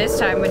do it this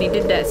time when he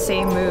did that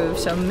same move,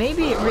 so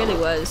maybe it really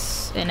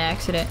was an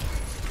accident.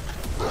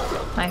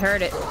 I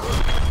heard it.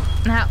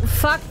 Now,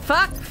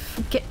 fuck!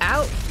 Get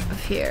out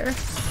of here.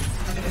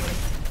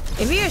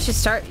 Maybe I should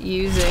start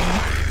using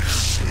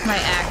my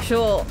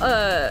actual,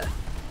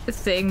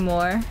 thing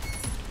more.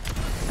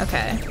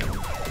 Okay.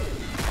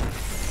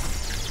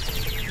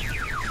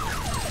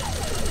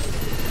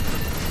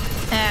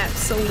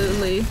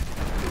 Absolutely.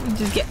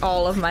 Just get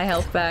all of my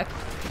health back.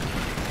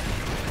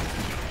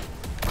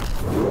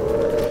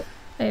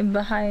 I'm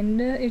behind.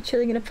 You're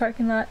chilling in a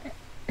parking lot.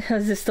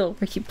 Is this still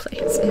Ricky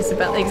Plays?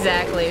 Isabel,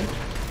 exactly.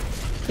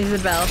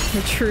 Isabel,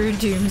 the true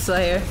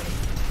Doomslayer.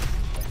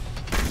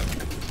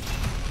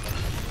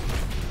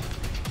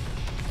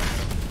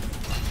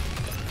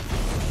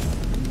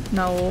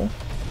 No.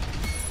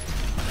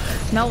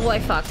 No, I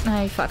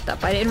fucked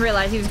up. I didn't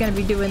realize he was gonna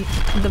be doing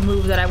the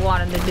move that I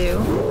wanted to do.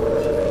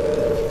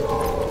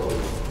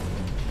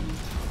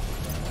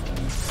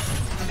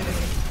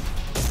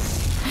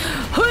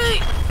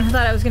 I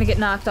thought I was gonna get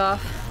knocked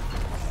off.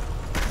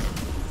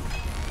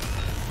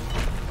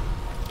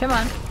 Come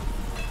on.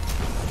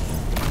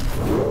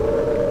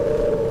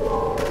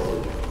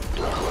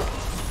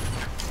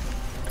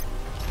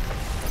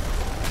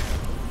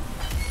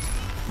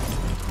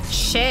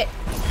 Shit.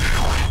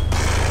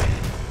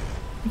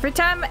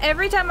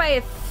 Every time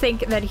I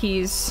think that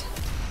he's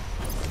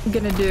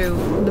gonna do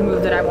the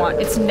move that I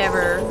want, it's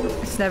never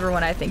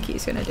when I think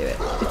he's gonna do it.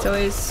 It's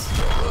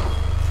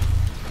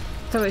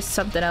always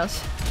something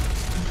else.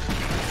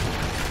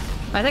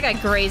 I think I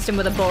grazed him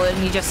with a bullet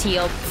and he just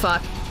healed.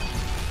 Fuck.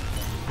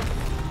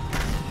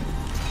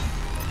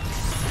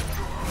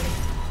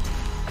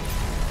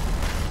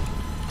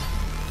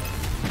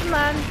 Come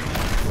on.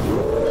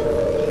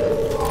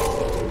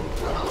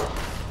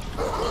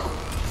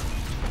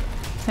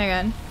 Hang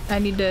on. I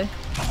need to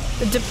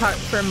depart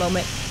for a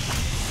moment.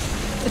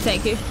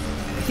 Thank you.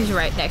 He's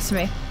right next to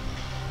me.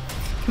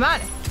 Come on.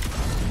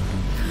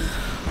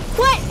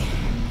 What?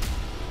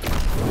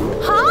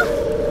 Huh?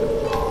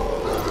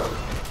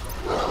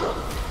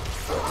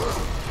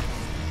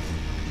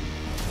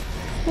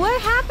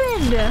 What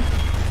happened?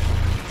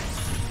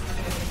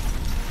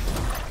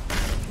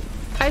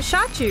 I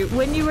shot you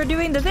when you were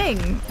doing the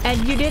thing,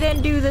 and you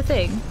didn't do the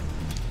thing.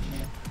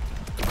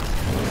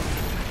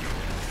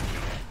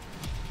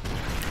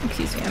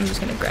 Excuse me, I'm just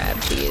gonna grab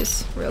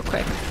these real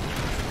quick.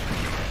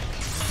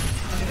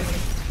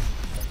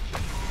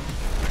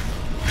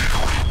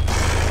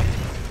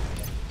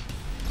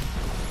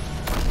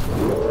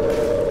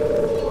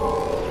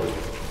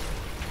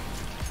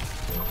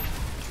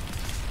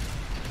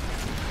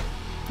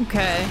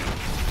 Okay.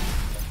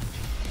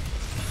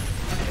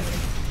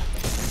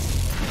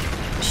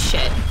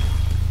 Shit.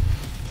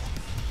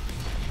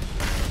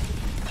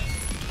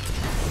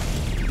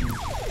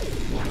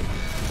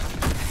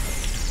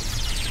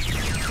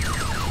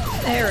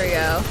 There we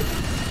go.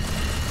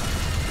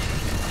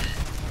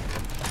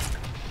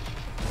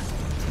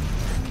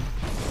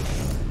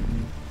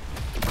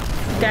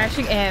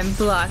 Dashing and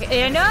block.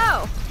 I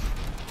know!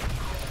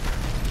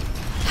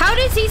 How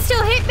does he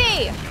still hit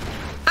me?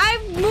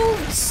 I've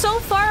moved so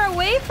far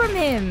away from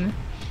him.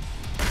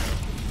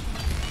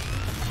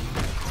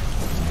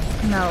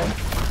 No.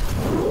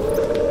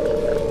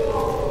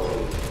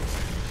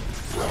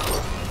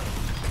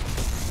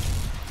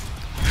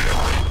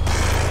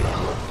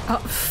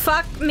 Oh,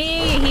 fuck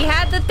me. He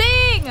had the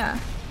thing.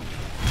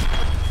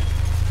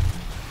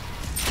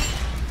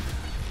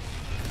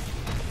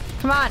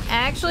 Come on,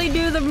 actually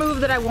do the move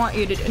that I want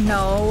you to do.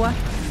 No.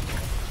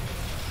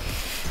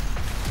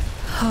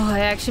 Oh, I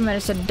actually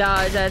managed to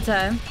dodge that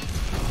time.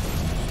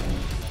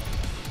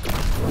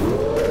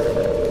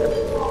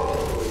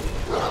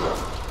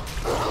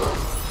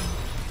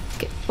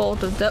 Get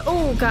both of the—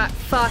 oh god,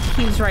 fuck,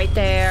 he's right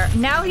there.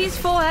 Now he's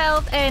full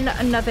health and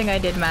nothing I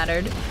did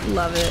mattered.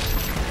 Love it.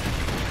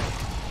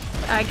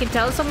 I could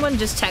tell someone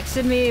just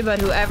texted me, but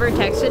whoever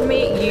texted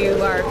me,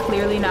 you are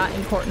clearly not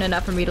important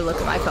enough for me to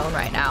look at my phone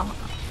right now.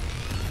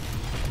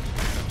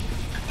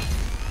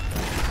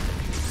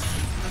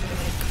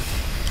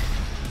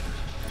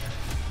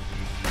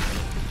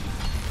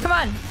 Come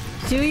on,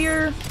 do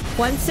your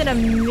once in a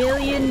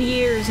million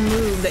years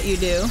move that you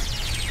do.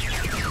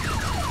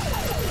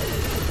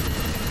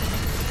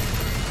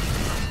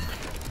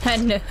 I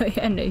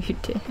know you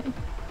did.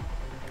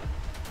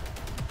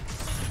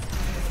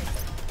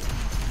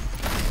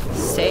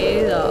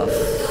 Stay the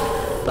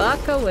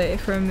fuck away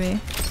from me.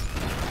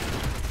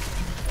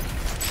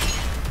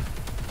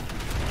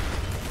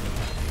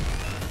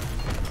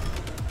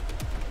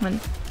 Come on.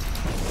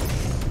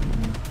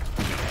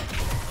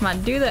 Come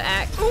on, do the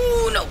act.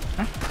 Ooh, no.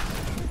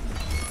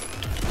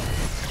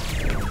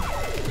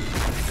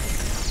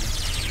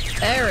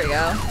 There we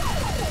go.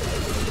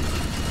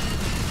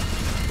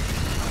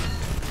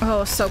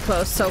 Oh, so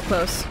close, so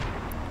close.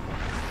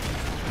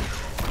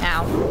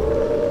 Ow.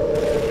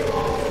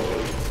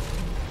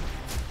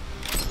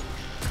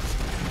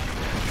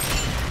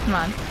 Come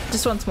on,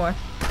 just once more.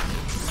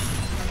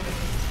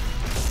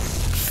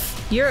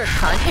 You're a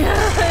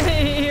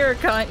cunt. You're a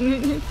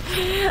cunt.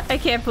 I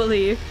can't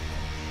believe.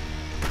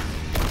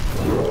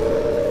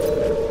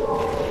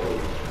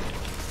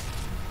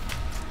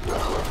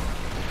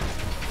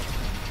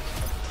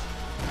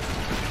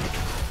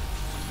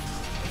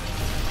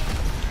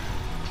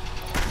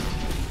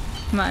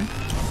 Come on.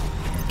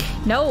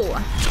 No!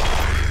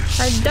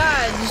 I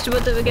dodged,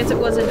 but I guess it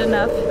wasn't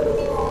enough.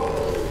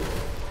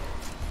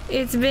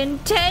 It's been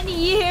 10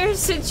 years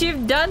since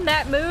you've done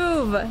that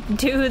move!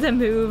 Do the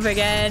move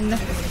again.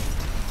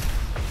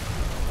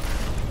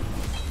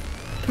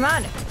 Come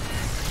on.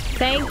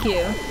 Thank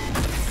you.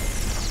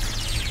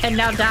 And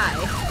now die.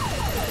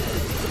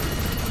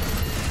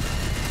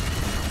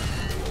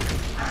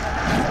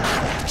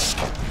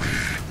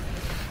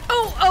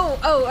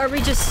 Oh, are we're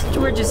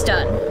just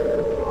done.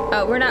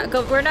 Oh,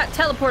 we're not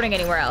teleporting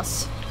anywhere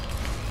else.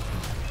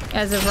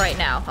 As of right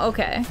now.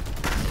 Okay.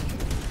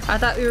 I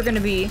thought we were gonna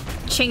be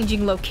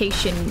changing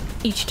location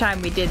each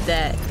time we did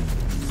that.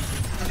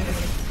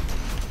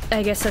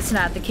 I guess that's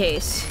not the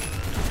case.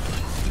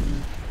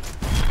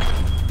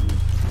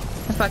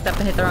 I fucked up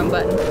and hit the wrong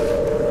button.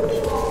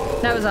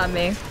 That was on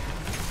me.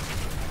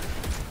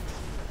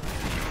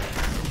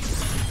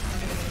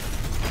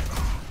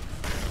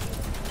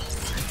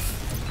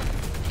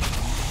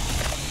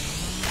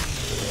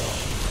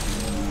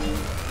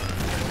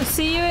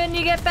 See you when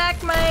you get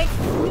back, Mike.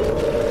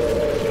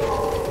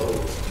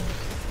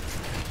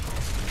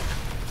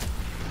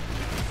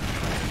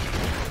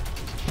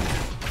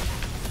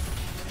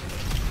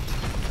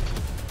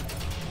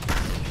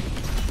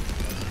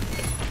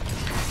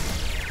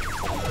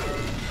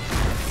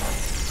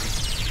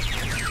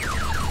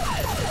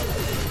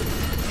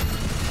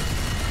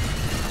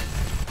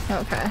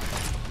 Okay.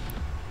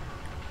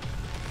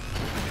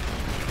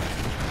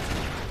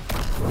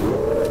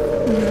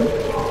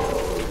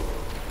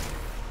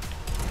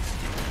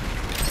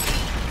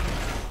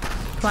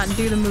 Come on,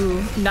 do the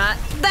move. Not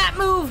that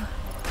move!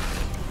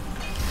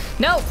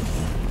 No!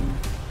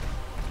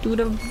 Do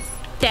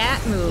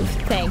that move.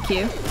 Thank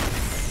you.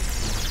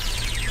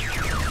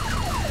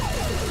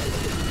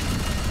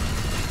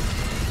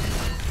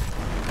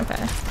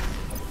 Okay.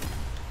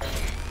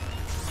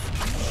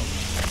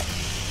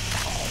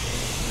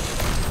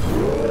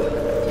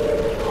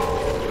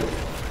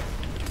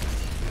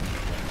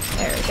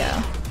 There we go.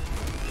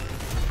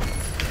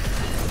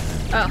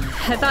 Oh,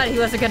 I thought he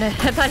wasn't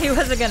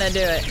gonna do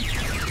it.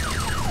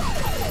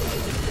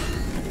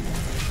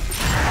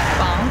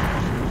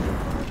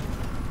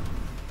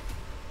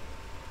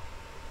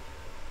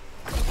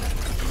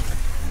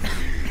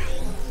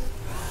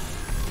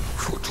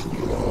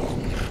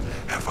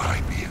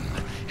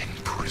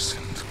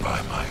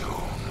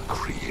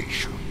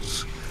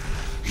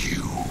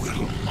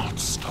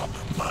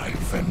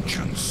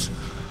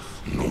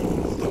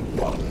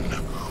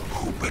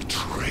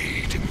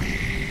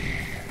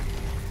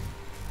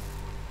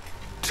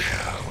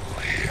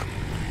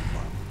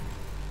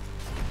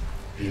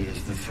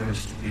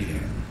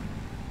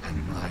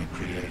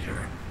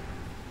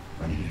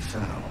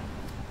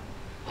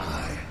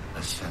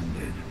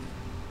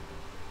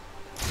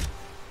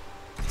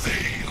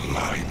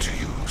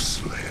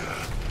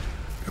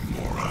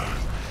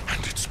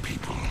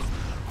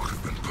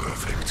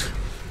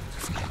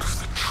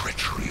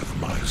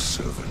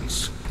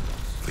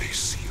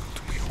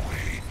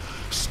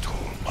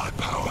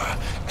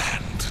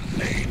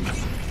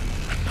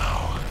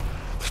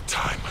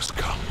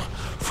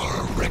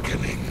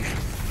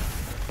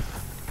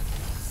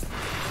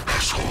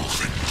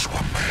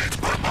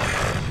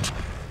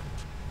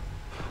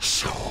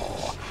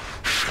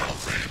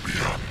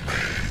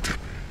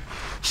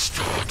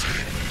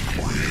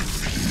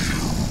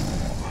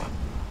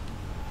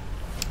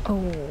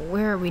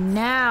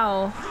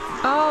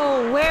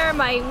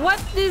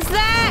 What is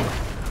that?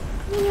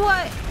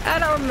 What? I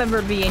don't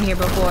remember being here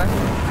before.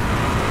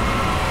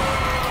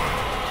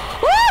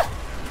 Woo!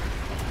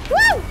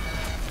 Woo!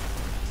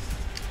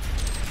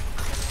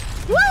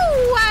 Woo!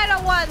 I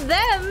don't want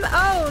them.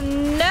 Oh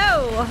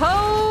no!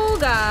 Oh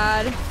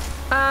god.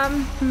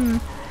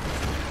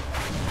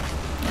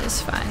 This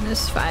is fine.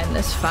 This is fine.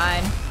 This is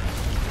fine.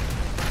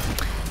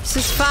 This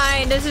is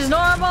fine. This is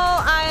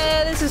normal.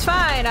 This is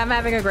fine. I'm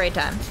having a great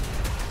time.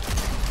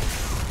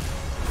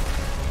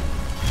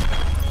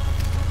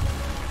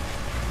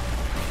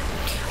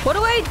 What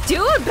do I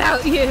do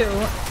about you?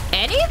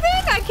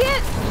 Anything? I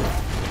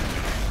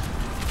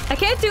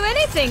can't do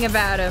anything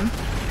about him.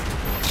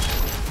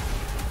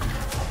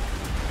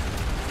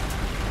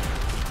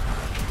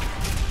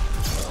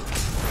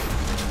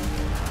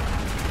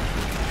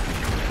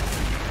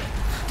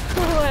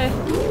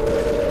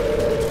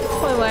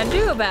 What do I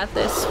do about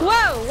this?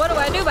 Whoa, what do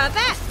I do about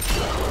that?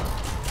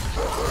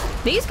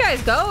 These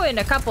guys go in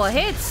a couple of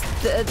hits.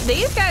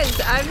 These guys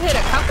I've hit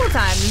a couple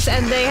times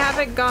and they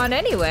haven't gone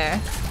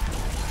anywhere.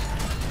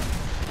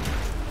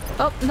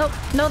 Oh, nope.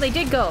 No, they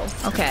did go.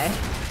 Okay.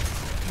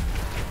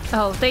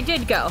 Oh, they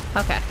did go.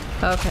 Okay.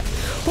 Okay.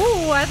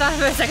 Ooh, I thought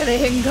for a second they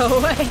didn't go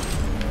away.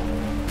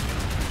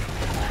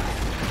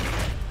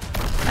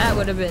 That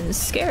would have been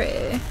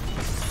scary.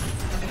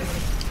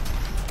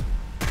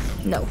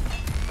 No.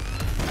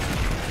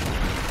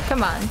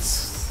 Come on.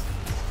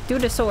 Do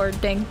the sword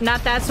thing.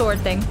 Not that sword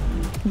thing.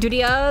 Do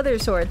the other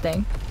sword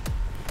thing.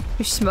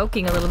 You're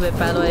smoking a little bit,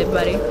 by the way,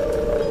 buddy.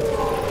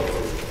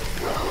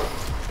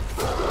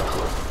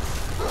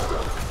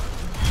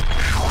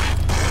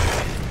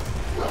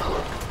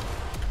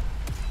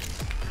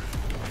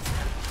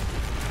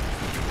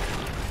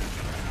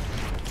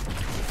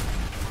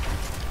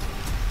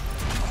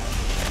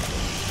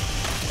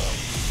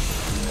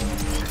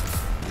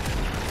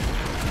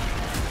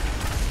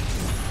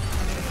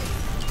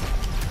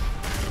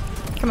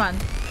 Come on,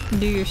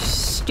 do your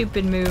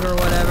stupid move or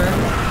whatever.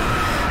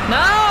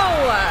 No!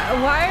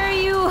 Why are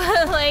you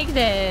like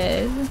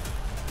this?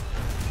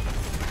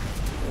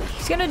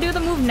 He's gonna do the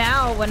move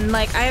now when,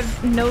 like, I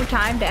have no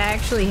time to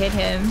actually hit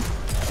him.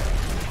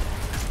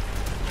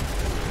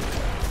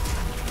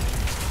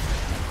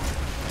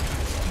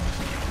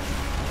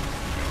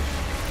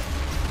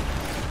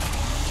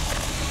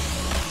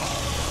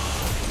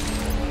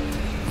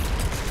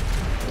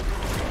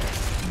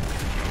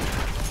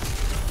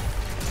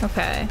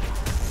 Okay.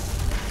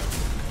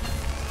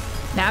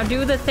 Now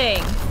do the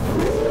thing.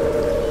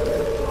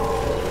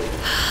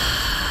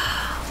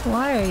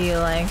 Why are you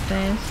like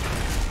this?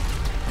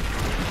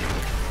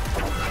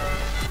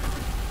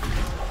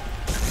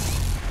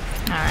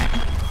 Alright.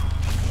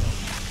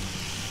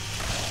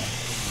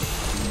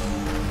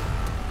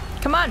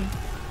 Come on.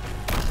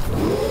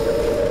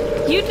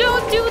 You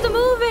don't do the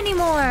move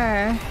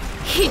anymore.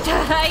 He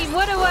died.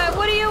 What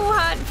do you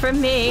want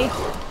from me?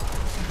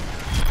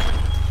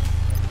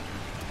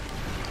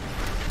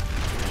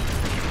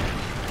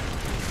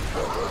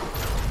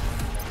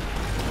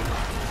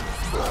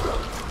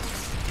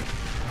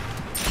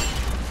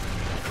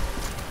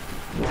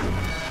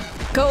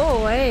 Go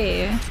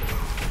away.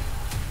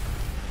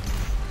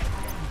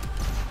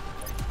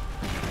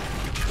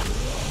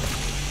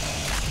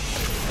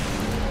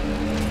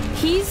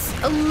 He's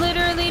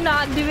literally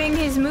not doing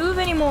his move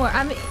anymore.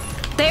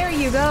 There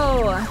you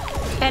go.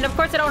 And of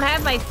course I don't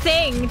have my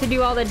thing to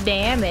do all the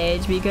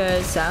damage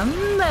because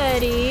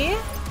somebody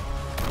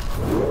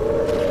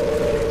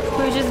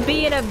was just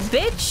being a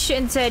bitch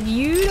and said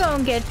you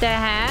don't get to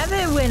have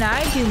it when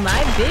I do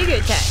my big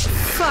attack.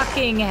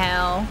 Fucking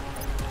hell.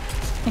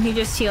 And he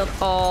just healed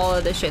all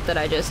of the shit that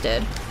I just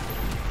did.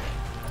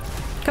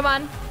 Come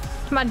on.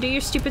 Come on, do your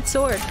stupid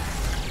sword.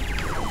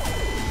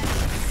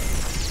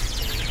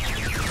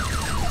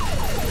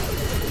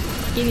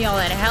 Give me all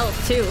that health,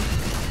 too.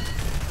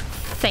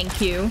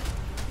 Thank you.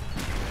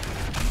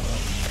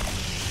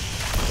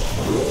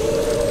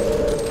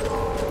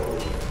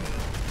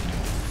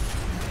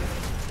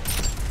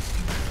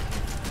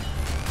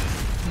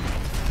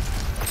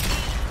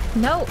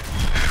 No.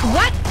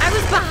 What? I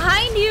was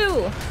behind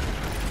you!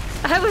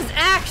 I was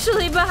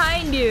actually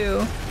behind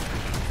you.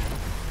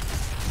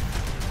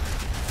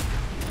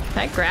 Can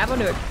I grab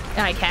onto it?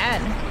 I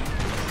can.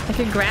 I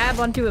can grab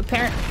onto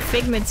apparent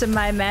figments of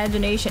my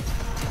imagination.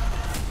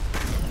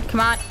 Come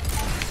on.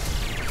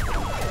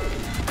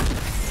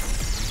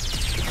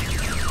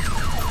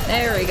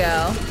 There we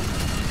go.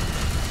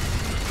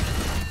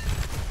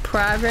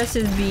 Progress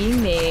is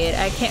being made.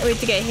 I can't wait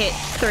to get hit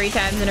 3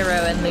 times in a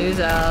row and lose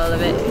all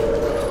of it.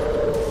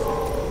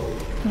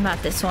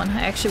 Not this one.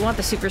 I actually want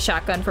the super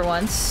shotgun for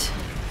once.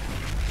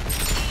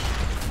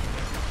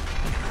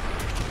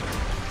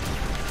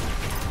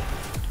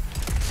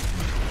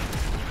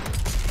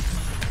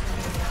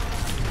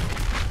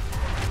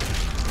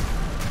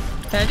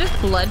 Can I just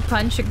blood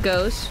punch a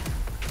ghost?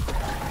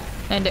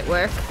 And it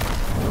work?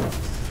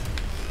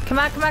 Come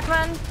on, come on,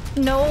 come on.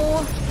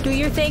 No. Do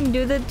your thing.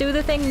 Do the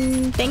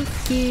thing. Thank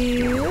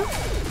you.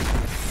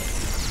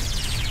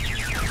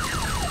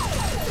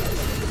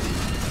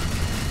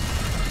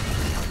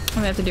 I'm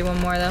gonna have to do one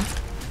more though.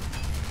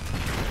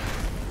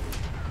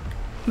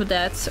 But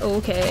that's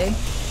okay.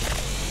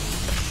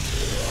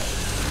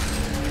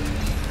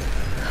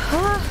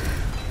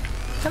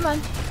 Come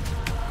on.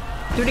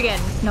 Do it again.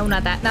 No,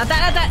 not that. Not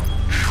that, not that!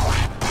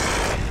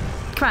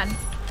 Come on.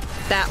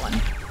 That one.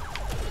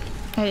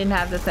 I didn't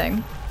have the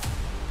thing.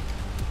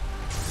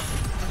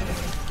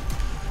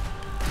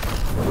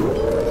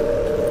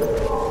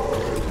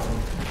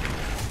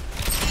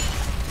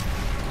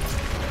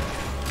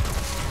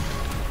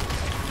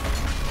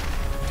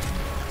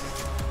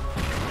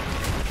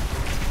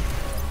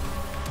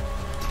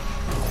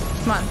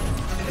 Come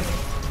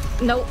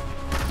on. Nope.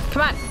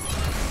 Come on.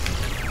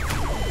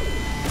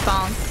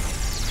 Bonk.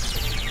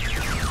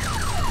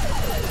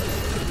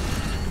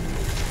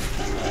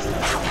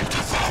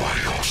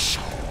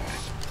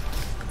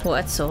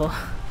 What soul?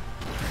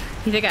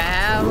 You think I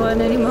have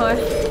one anymore?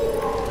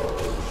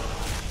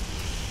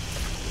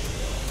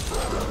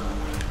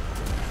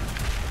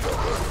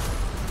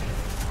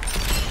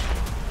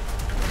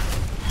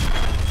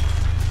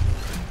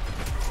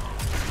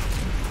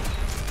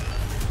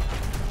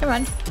 Come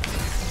on.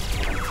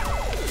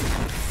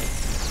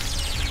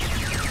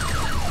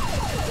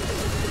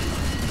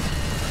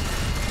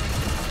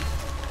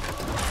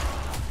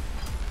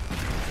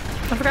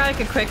 I forgot I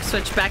could quick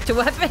switch back to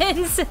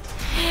weapons.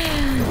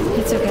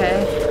 It's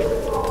okay.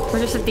 We're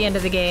just at the end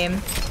of the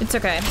game. It's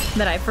okay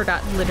that I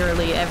forgot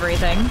literally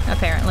everything,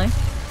 apparently.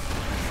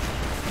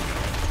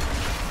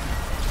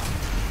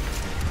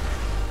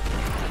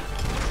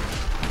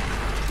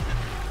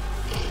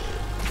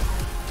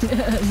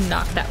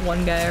 Knock that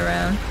one guy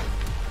around.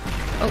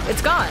 Oh,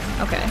 it's gone.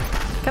 Okay.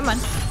 Come on.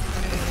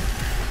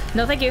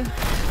 No, thank you.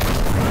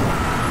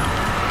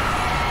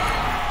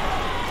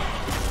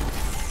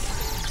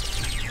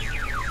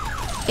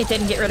 It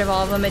didn't get rid of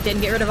all of them. It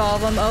didn't get rid of all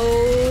of them.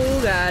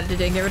 Oh god, it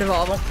didn't get rid of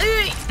all of them.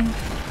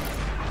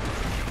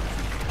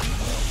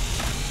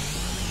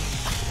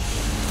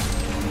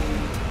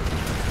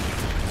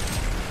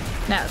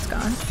 Now it's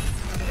gone.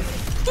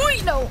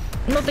 Wait, no!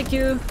 No, thank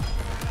you.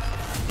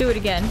 Do it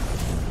again.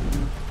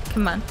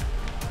 Come on.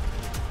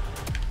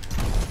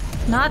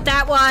 Not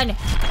that one!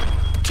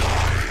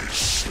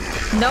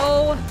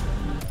 No!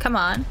 Come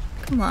on.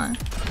 Come on.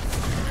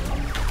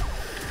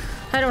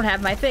 I don't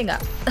have my thing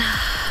up.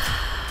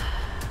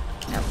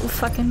 No,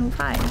 fucking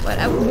fine. But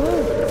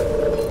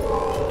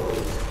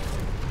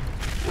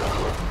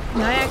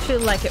I actually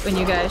like it when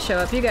you guys show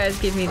up. You guys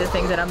give me the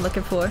things that I'm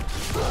looking for.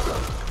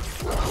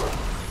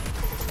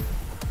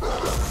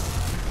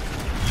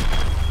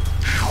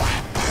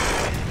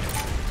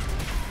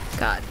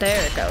 God,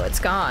 there we go. It's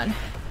gone.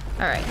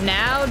 Alright,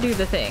 now do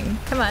the thing.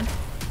 Come on.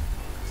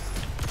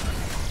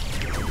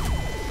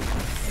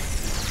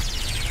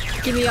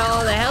 Give me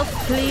all the health,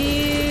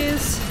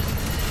 please.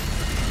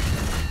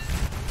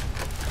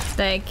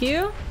 Thank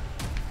you.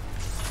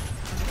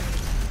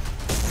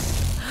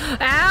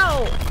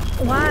 Ow!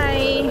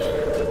 Why?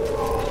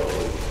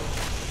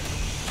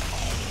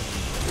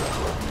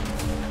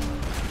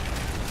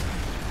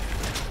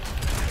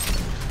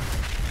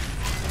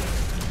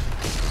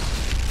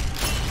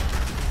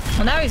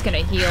 Well, now he's gonna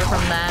heal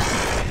from that.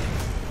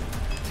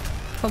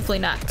 Hopefully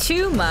not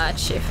too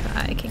much if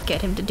I can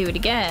get him to do it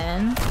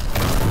again.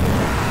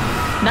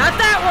 Not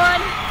that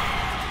one!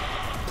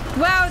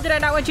 Wow, did I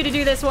not want you to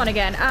do this one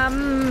again?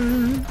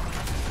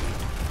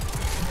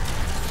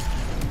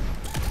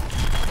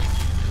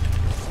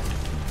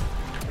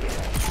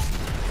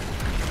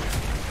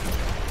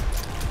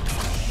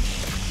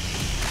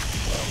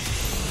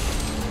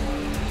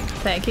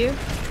 Thank you.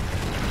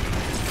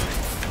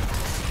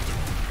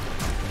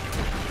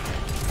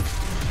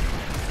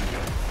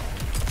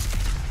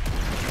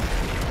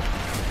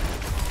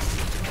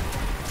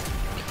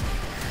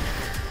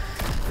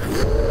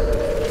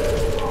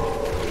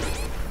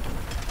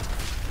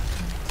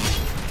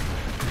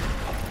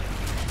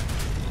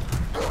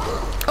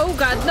 Oh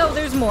god, no,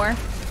 there's more.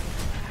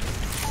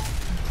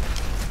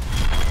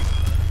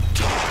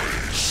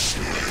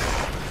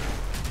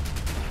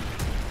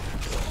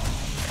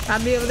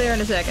 I'll be over there in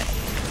a second.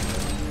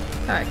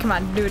 Alright, come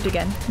on, do it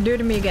again. Do it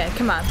to me again,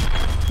 come on.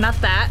 Not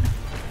that.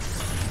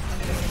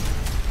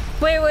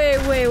 Wait.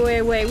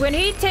 When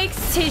he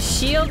takes his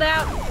shield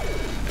out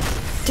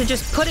to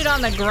just put it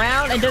on the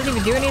ground and doesn't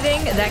even do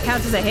anything, that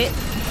counts as a hit?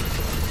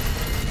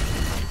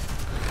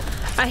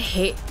 I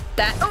hate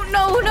that. Oh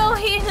no,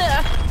 he's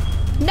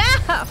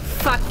nah,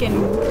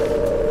 fucking.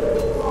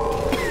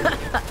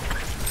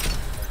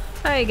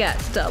 I got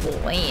double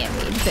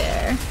whammied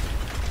there.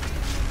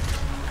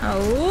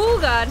 Oh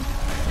god.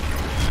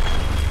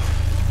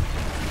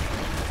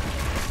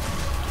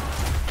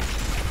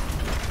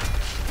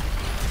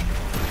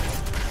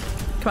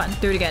 Come on,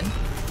 do it again.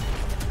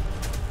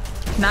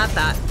 Not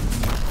that.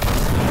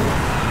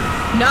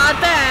 Not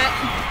that!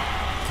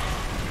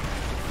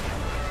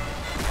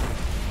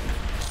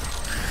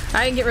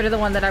 I didn't get rid of the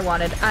one that I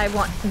wanted. I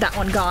want that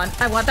one gone.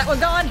 I want that one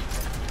gone!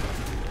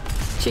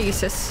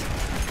 Jesus.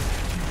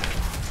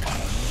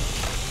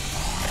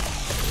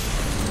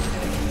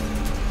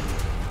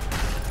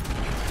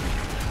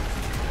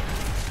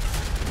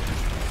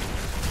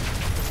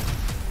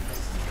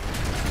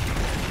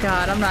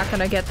 God, I'm not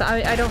gonna get that.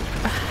 I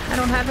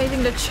don't have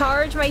anything to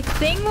charge my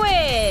thing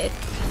with.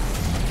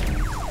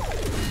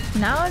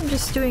 Now I'm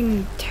just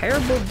doing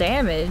terrible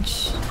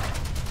damage.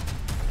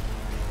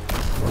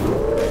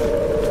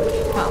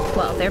 Oh,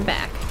 well, they're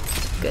back.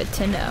 Good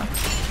to know.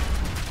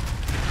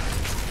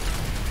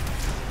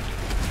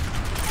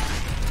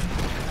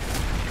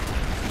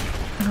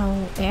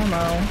 Oh,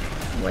 ammo.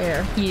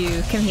 Where?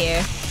 You, come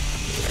here.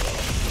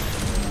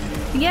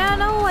 Yeah,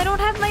 no, I don't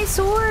have my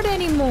sword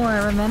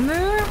anymore,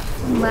 remember?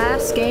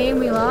 Last game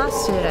we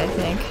lost it, I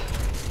think.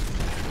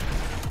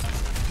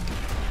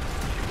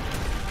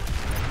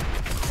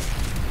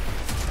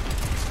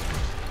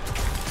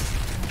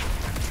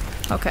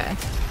 Okay.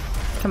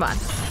 Come on.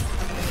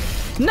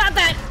 Not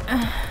that!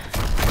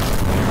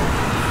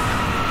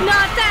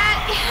 Not that!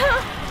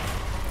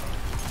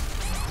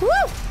 Woo!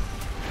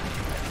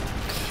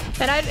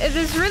 And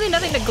there's really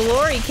nothing to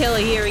glory kill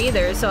here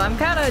either, so I'm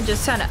kind of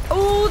just trying to...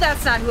 Oh,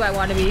 that's not who I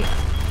want to be.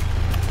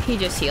 He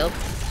just healed.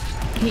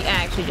 He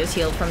actually just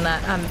healed from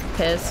that. I'm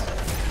pissed.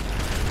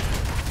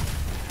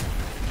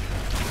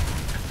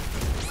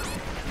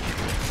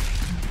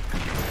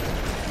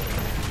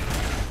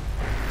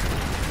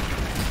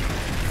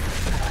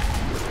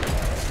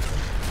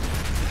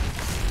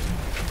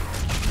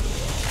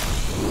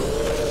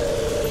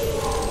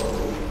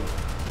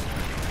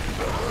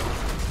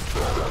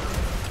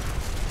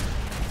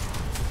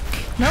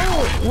 No,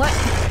 what?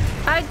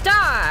 I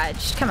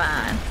dodged. Come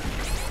on.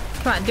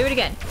 Come on, do it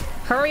again.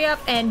 Hurry up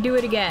and do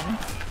it again.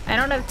 I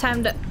don't have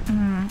time to...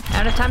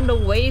 I don't have time to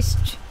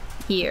waste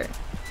here.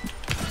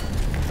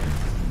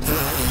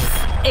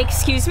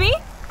 Excuse me?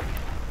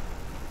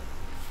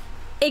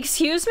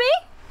 Excuse me?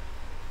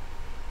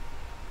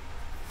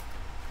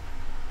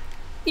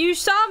 You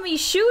saw me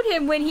shoot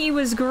him when he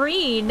was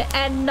green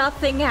and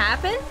nothing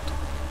happened?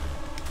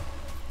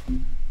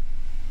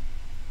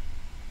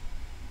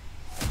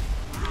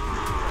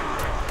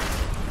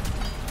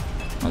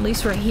 At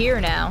least we're here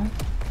now.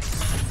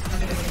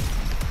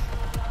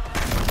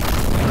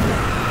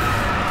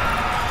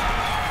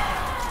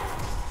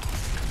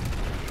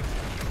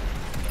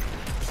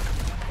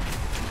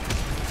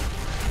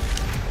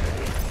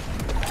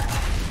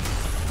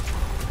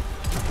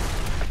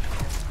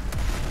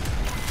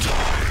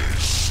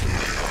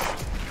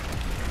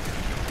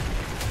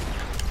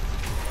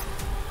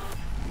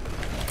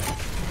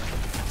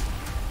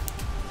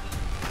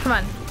 Come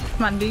on.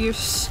 Come on, do your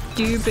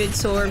stupid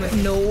sword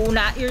move. No,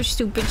 not your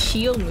stupid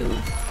shield move.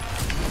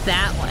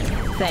 That one.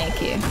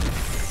 Thank you.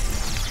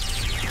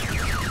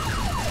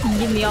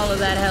 Give me all of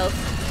that health.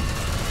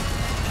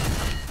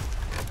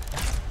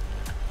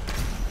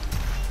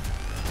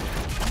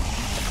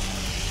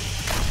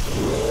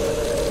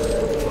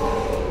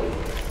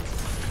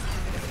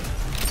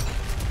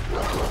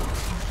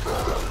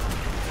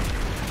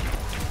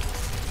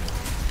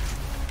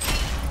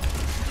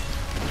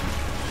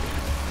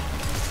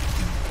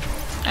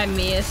 I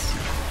missed.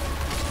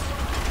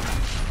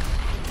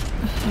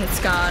 It's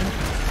gone.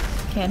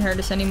 Can't hurt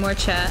us anymore,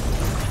 chat.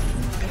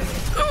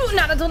 Ooh,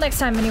 not until next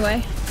time,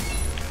 anyway.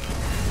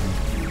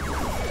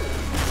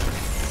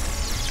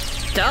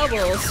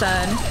 Double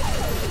stun.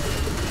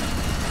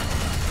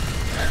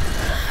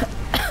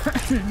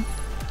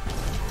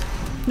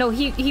 No,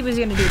 he was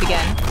gonna do it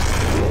again.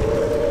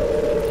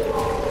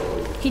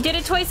 He did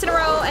it twice in a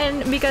row,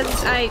 and because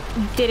I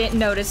didn't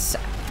notice,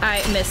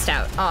 I missed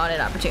out on an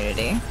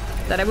opportunity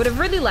that I would have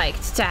really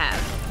liked to have.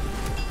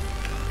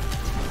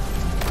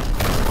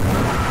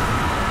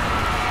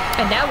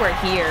 And now we're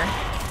here.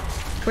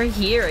 We're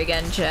here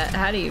again, chat.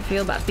 How do you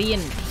feel about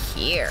being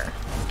here?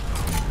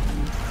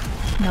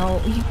 No,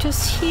 you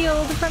just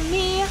healed from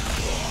me.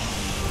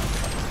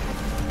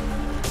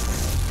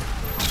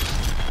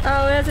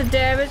 Oh, that's a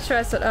damage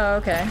trust. Oh,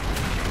 okay.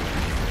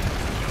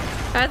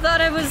 I thought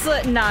it was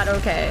not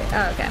okay.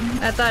 Oh, okay.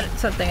 I thought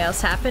something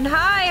else happened.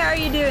 Hi, how are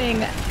you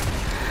doing?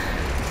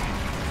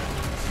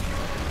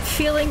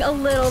 Feeling a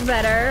little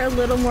better, a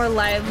little more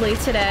lively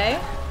today.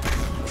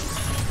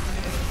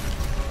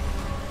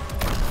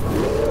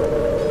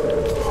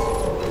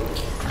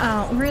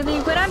 Oh, really?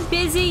 When I'm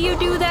busy, you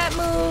do that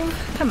move?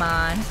 Come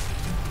on.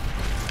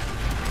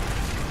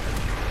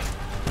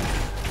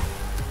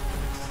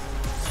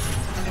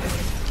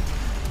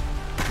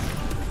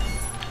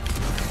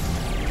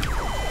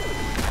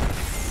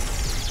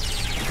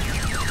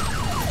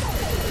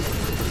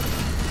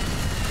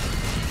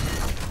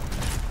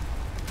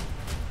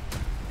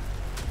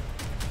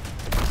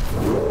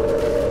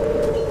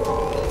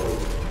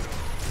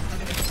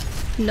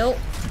 Nope.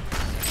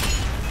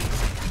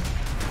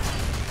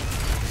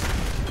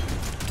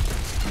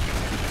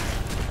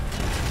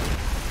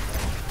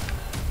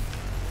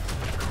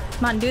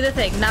 Come on, do the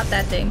thing, not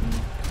that thing.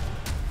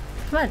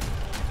 Come on.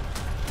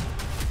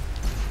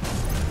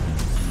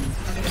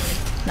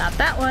 Not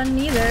that one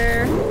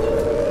either.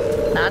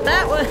 Not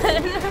that one.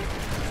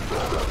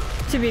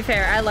 To be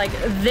fair, I like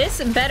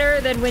this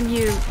better than when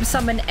you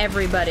summon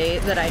everybody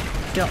that I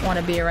don't want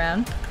to be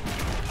around.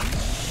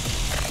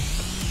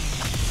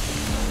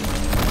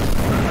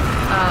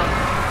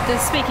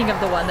 Just speaking of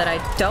the one that I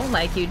don't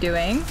like you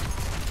doing.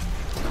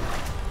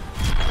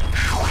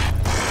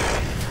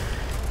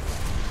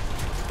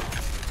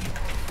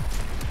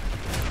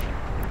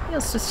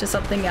 It's just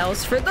something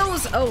else for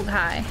those. Oh,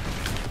 hi.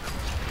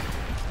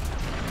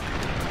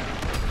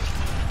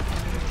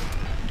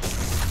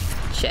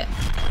 Shit.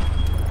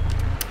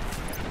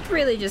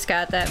 Really just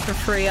got that for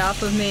free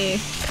off of me.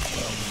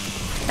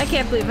 I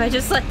can't believe I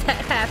just let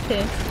that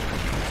happen.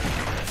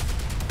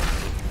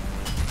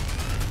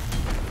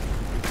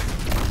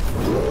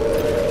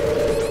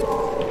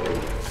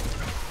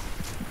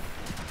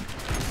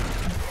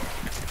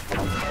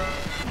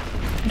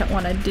 I don't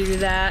want to do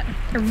that.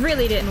 I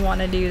really didn't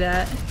want to do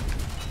that.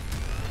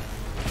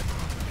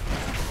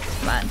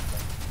 Come on.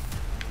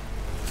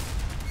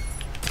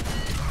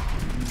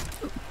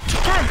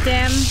 God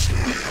damn.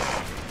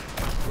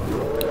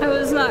 I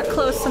was not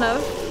close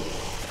enough.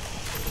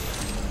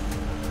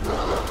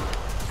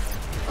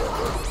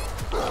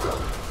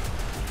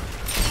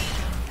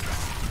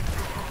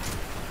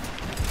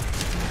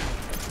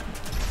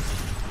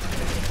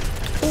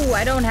 Ooh,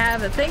 I don't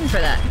have a thing for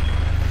that.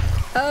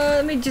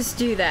 Let me just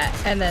do that,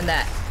 and then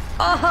that.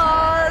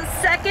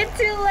 Oh, second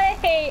too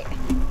late!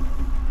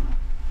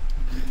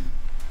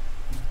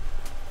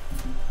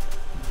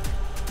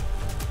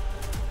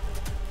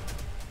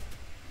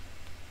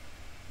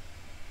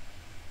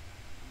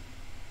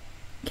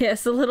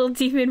 Yes, the little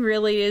demon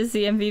really is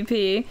the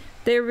MVP.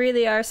 They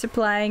really are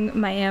supplying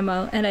my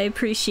ammo, and I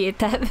appreciate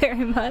that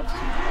very much.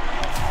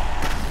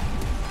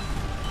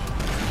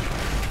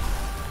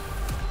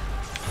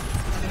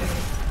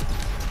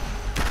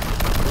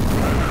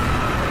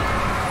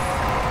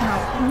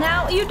 Oh,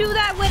 now you do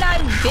that when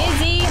I'm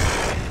busy.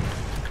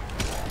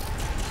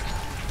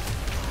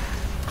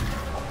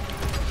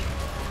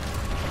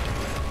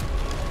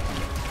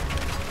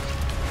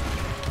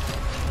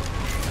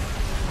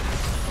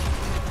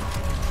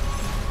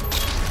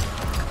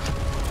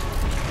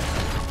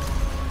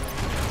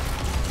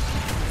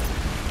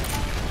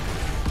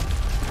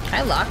 Can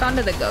I lock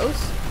onto the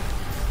ghost?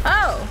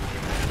 Oh!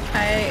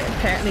 I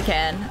apparently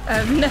can.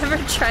 I've never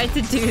tried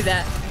to do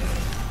that.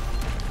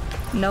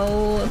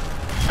 No.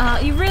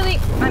 You really...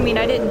 I mean,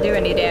 I didn't do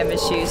any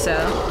damage to you, so...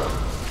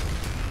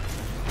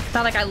 It's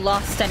not like I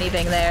lost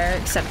anything there,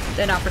 except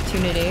an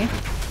opportunity.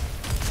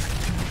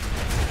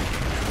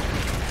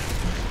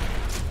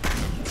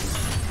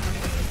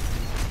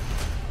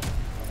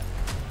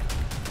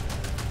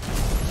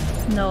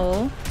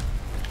 No.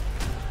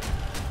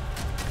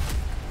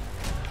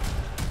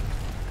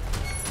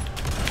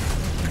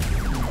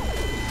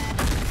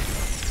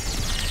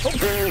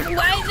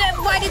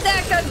 Why did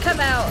that gun come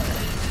out?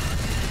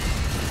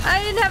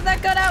 I didn't have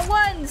that gun out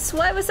once!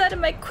 Why was that in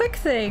my quick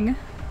thing?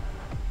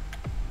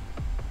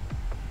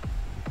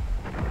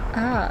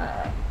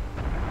 Ah.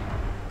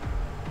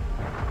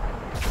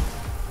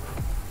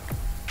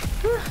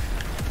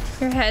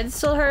 Your head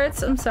still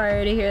hurts? I'm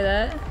sorry to hear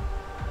that.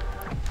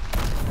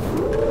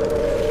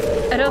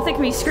 I don't think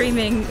me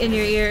screaming in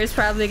your ear is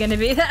probably gonna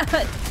be that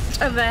much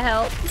of a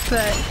help,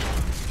 but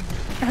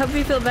I hope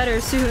you feel better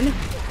soon.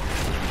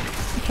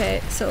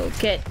 Okay, so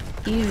get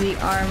easy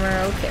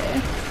armor,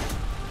 okay.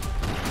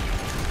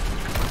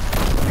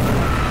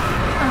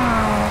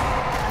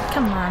 Oh,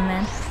 come on,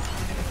 man.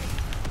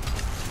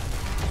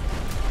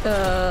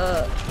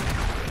 Oh,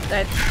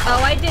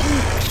 I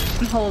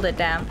didn't hold it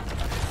down.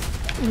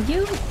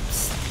 You...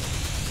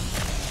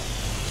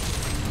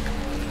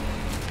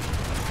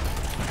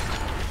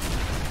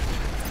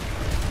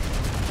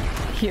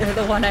 You're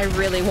the one I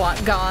really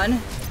want gone.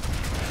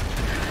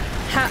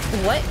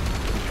 What?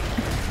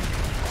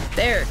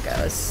 There it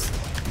goes.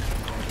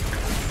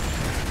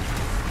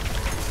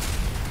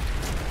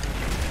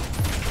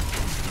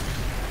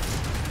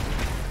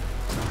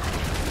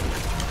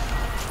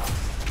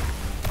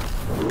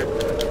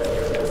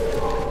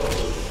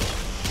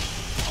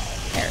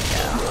 There we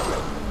go.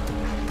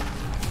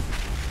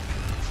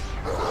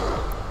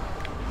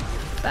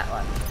 That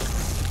one.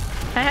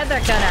 I had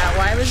that gun out.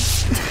 Why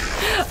was...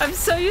 I'm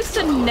so used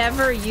to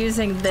never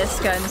using this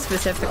gun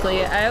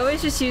specifically. I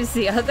always just use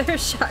the other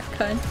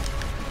shotgun.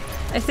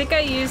 I think I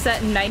used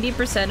that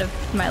 90% of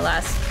my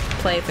last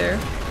playthrough.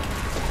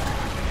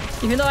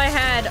 Even though I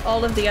had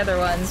all of the other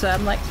ones, but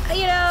I'm like,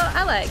 you know,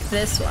 I like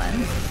this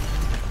one.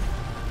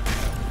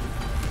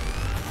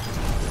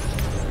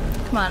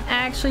 Come on,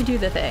 actually do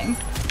the thing.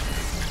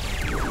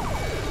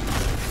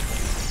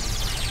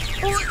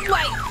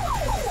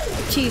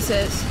 Wait!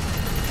 Jesus.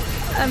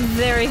 I'm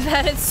very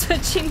bad at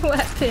switching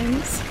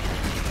weapons.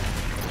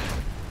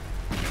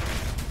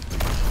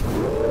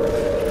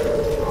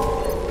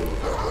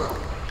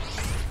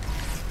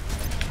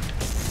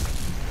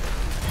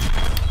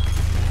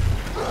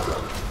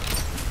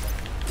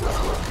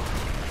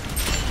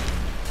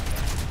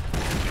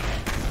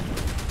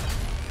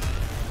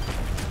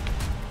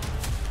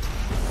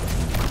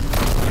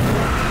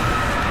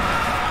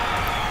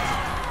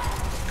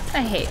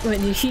 I hate when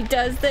he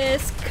does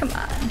this. Come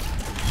on.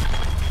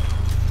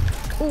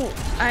 Ooh,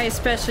 I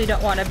especially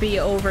don't want to be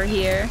over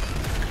here.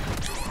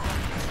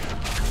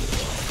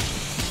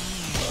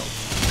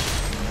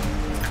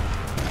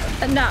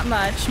 Not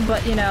much,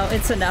 but you know,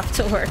 it's enough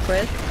to work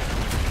with.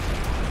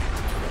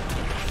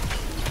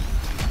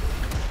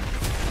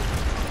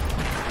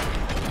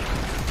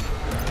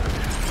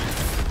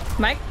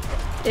 Mike,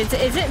 is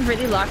it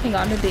really locking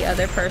onto the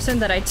other person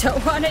that I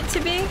don't want it to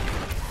be?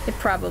 It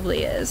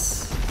probably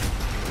is.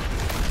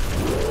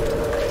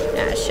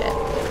 Ah, shit.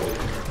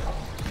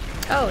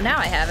 Oh, now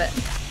I have it.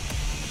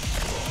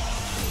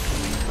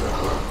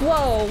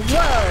 Whoa,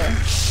 whoa!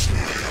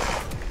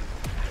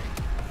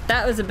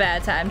 That was a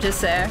bad time,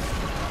 just there.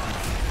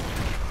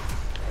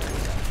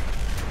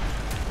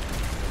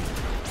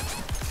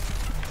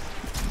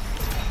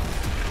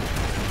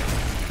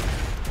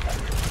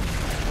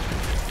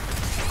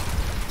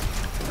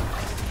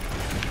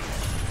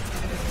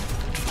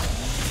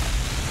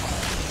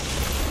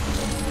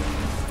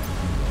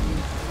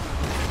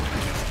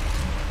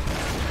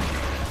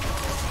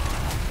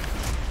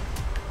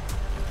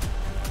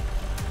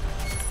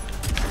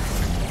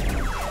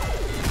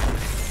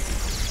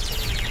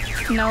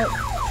 No,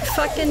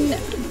 fucking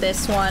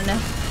this one.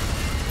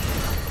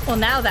 Well,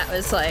 now that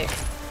was like...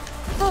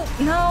 Oh,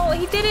 no,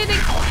 he did it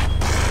again.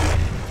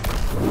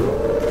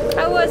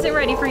 I wasn't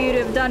ready for you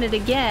to have done it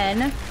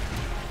again.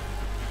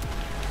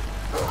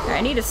 I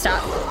need to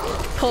stop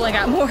pulling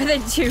out more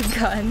than 2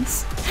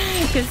 guns.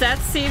 Because that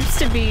seems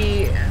to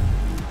be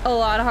a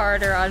lot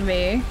harder on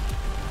me.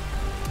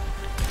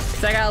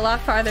 Because I got a lot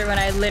farther when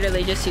I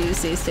literally just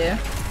used these 2.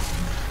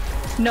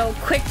 No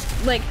quick,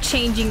 like,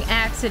 changing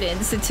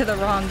accidents into the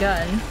wrong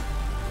gun.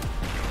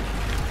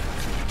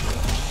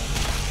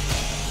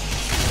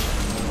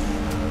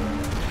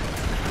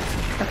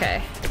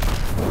 Okay.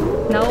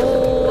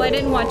 No, I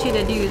didn't want you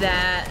to do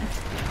that.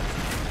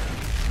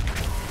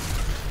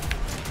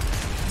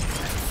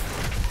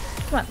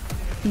 Come on.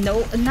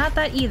 No, not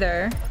that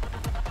either.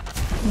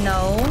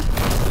 No.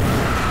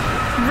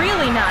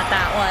 Really not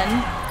that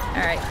one.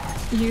 Alright,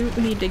 you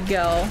need to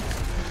go.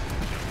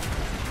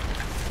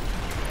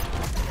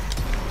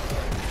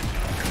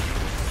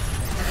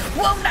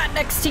 Whoa, not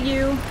next to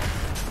you!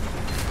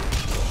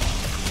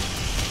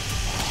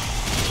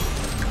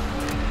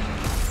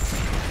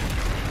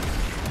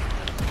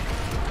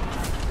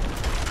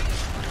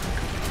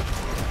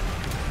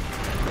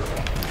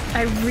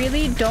 I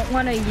really don't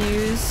want to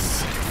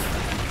use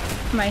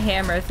my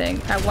hammer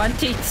thing. I want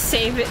to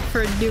save it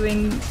for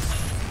doing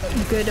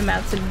good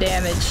amounts of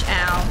damage.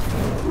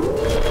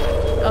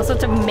 Ow. Also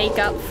to make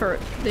up for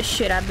the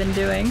shit I've been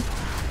doing.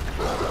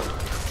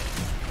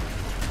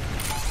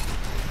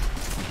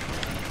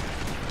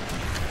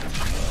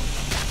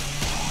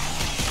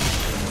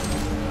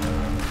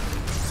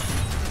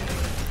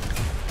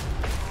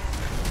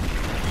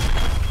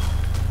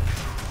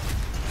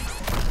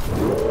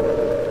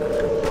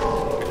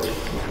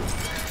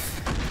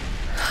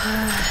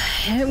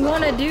 I didn't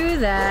want to do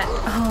that.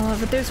 Oh,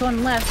 but there's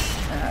one left.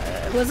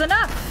 It was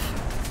enough.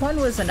 One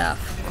was enough.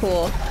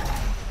 Cool.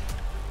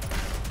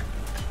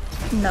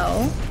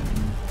 No.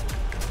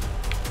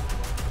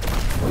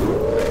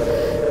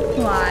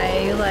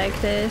 Why you like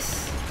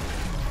this?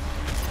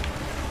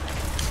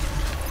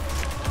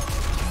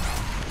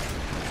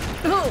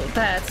 Oh,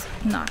 that's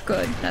not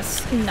good.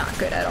 That's not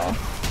good at all.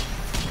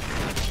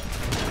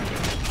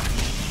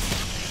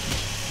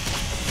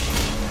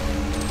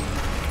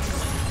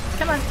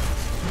 Come on.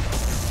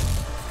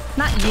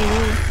 Not you.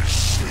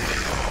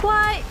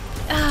 What?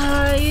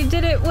 You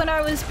did it when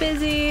I was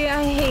busy.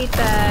 I hate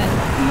that.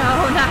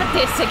 No, not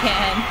this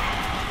again.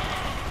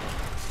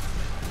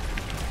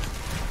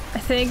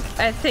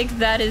 I think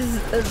that is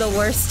the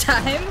worst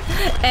time.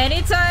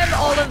 Anytime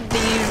all of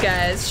these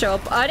guys show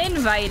up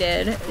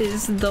uninvited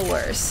is the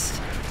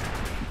worst.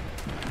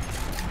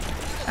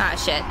 Ah,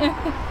 shit.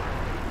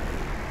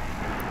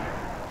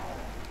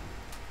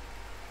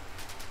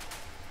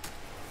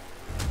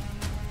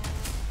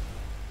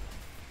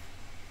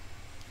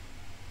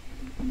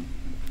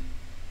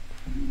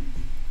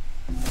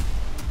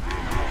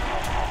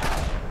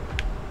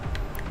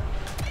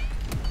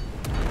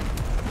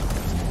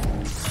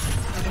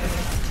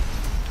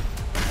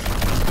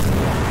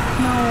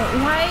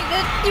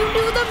 You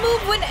do the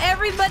move when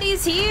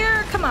everybody's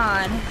here? Come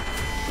on.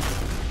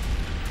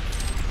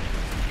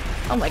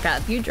 Oh my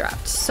god, you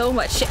dropped so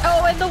much shit.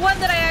 Oh, and the one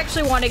that I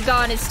actually wanted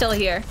gone is still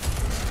here.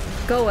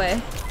 Go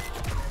away.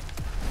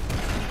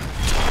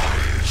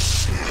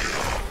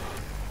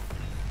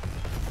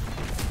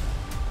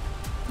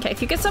 Okay,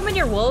 if you could summon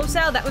your wolves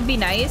now, that would be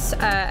nice.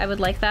 I would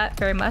like that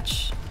very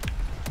much.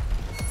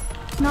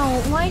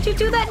 No, why'd you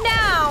do that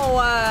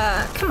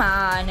now? Come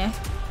on.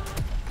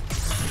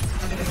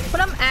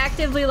 When I'm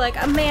actively like,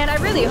 oh, man, I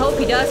really hope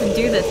he doesn't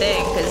do the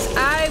thing, because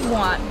I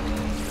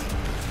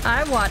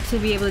want to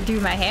be able to do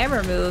my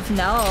hammer move.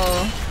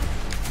 No.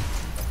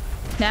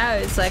 Now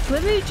it's like,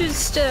 let me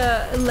just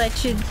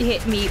let you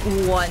hit me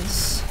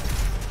once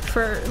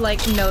for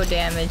like no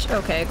damage.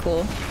 Okay,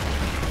 cool.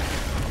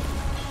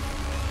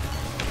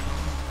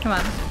 Come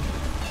on.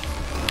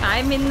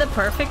 I'm in the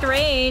perfect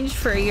range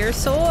for your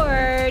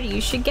sword.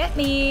 You should get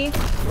me.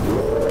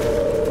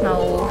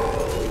 No.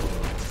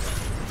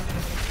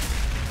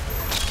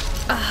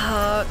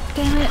 Oh,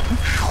 damn it.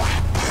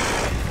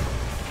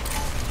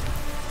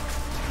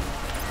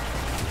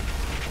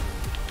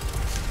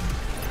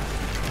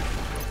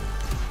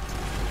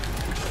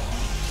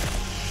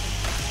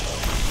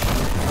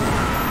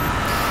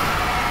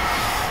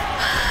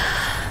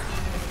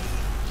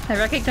 I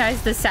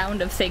recognize the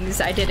sound of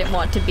things I didn't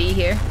want to be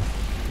here.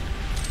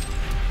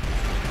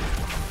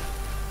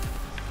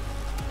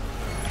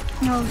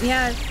 Oh,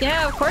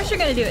 yeah, of course you're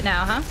gonna do it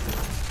now, huh?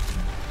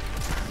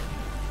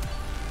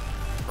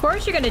 Of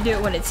course you're gonna do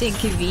it when it's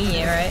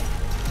inconvenient, right?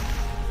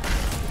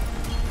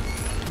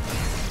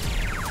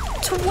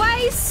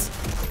 Twice?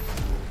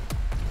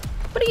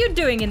 What are you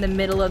doing in the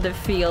middle of the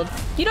field?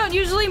 You don't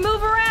usually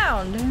move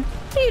around.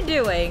 What are you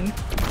doing?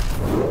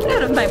 Get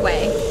out of my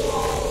way.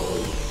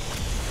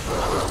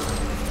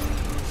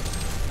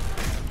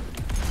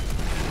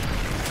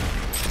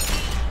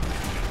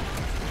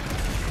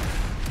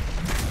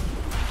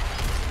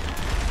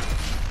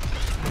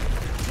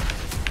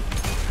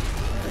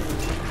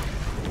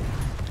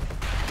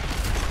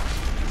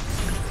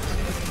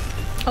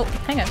 Oh,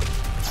 hang on.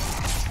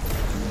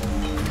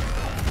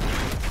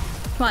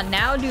 Come on,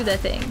 now do the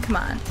thing. Come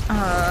on.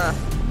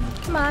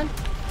 Come on.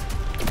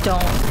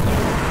 Don't.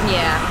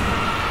 Yeah.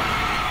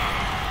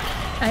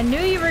 I knew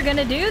you were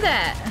gonna do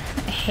that.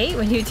 I hate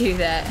when you do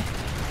that.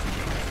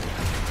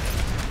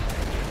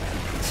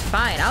 It's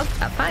fine.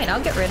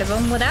 I'll get rid of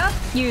him without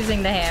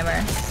using the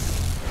hammer.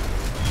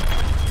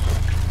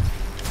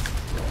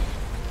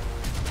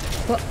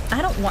 Well,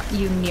 I don't want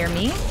you near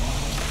me.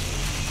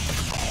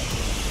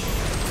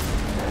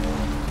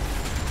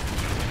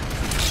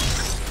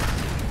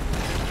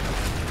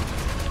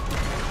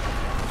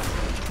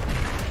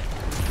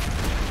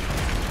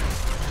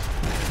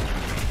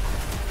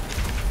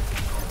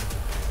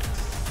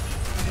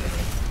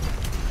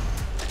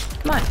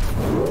 Come on.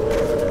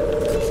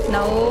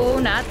 No,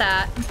 not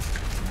that.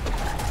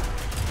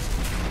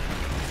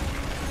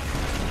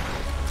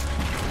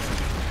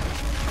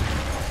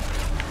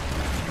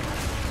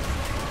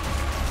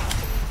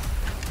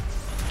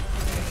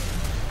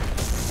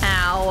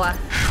 Ow.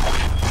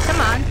 Come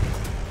on.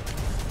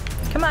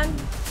 Come on.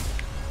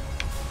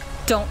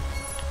 Don't.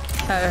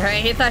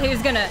 Alright, he thought he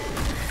was gonna...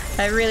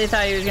 I really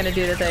thought he was gonna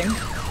do the thing.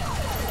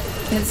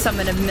 And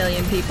summon a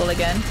million people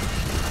again.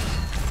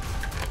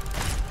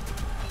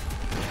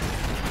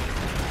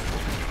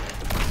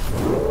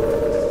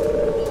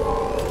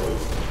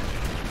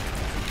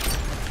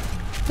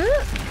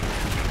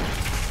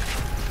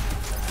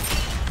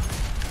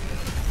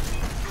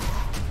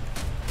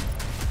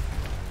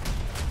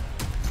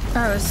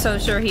 I was so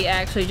sure he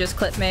actually just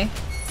clipped me.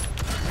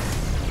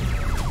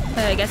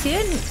 I guess he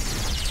didn't.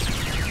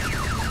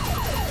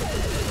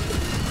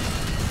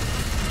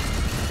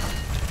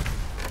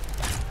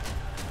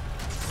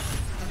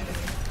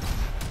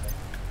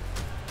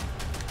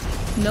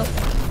 Nope.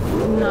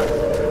 No.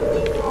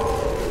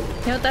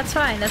 No, that's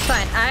fine. That's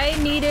fine. I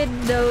needed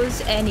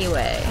those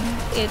anyway.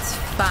 It's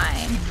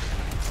fine.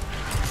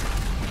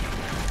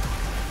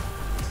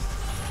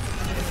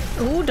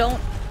 Ooh,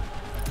 don't.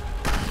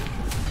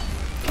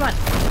 Come on.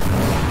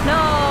 No!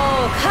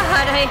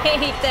 God, I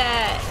hate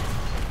that!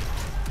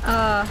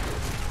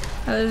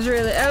 I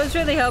was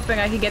really hoping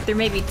I could get through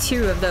maybe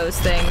 2 of those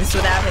things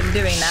without him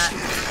doing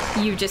that.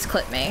 You just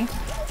clipped me.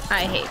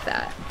 I hate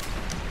that.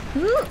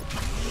 Ooh.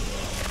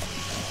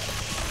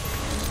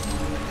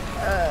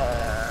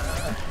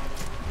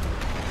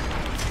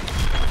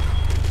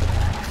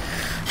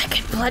 I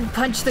could blood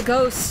punch the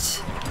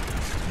ghost.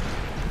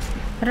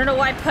 I don't know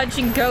why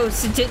punching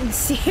ghosts didn't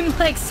seem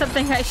like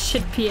something I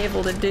should be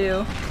able to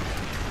do.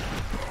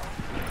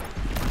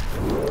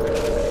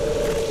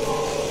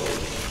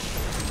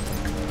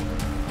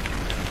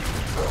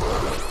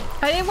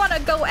 I didn't want to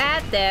go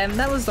at them.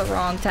 That was the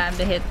wrong time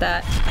to hit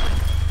that.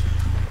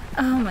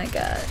 Oh my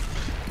god.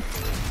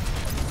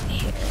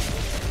 Here.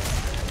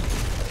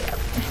 Yep.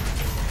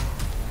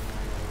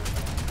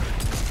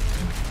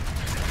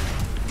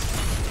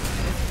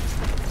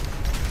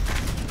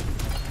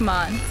 Come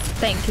on.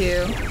 Thank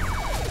you.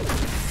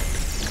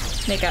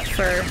 Make up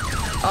for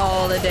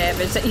all the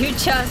damage that you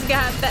just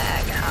got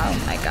back. Oh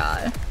my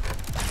god.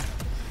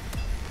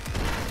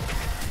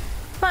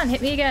 Come on,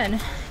 hit me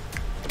again.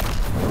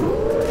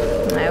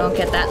 I won't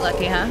get that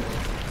lucky, huh?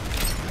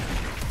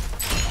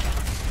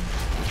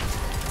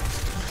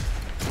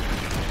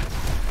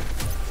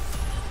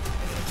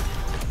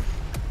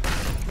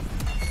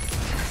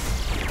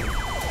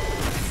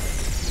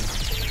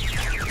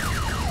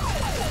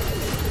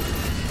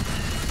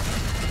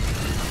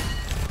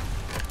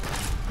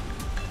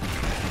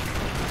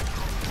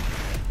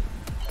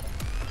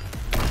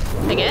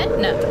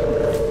 Again? No.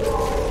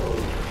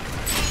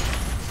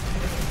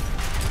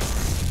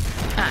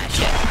 Ah,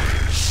 shit.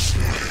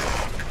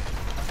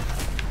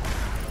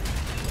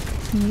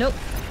 Nope.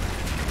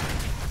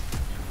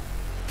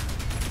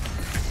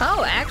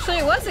 Oh, actually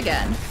it was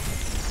again.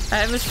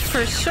 I was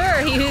for sure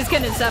he was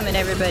gonna summon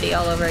everybody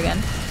all over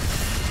again.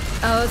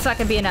 Oh, it's not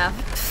gonna be enough.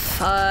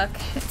 Fuck.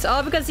 It's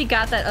all because he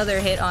got that other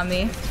hit on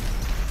me.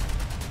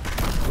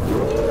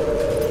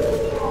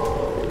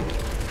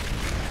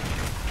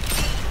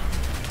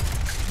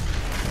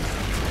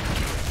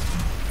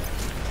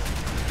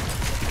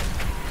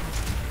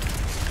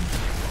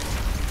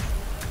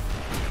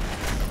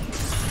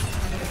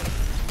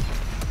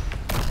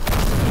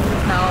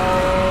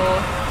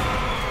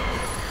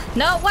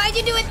 No, why'd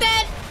you do it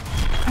then?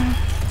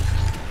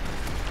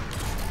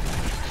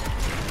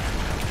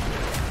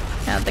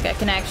 I don't think I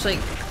can actually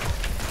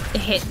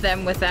hit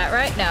them with that,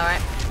 right? No,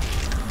 right?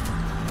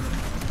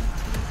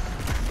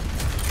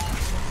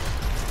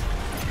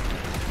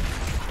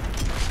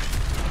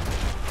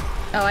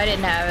 Oh, I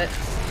didn't have it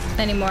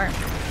anymore.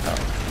 Oh,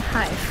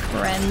 hi,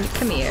 friend.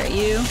 Come here,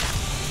 you.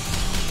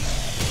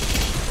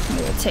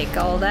 We'll take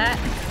all that.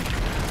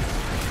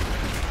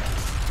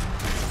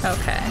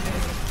 Okay.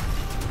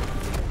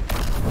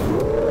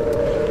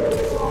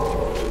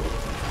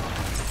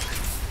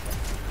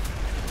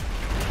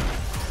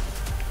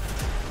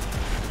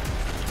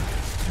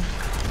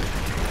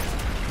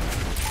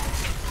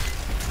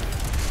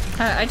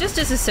 I just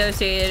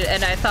disassociated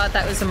and I thought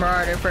that was a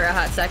Marauder for a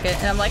hot second.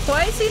 And I'm like,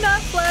 why is he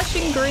not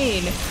flashing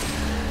green?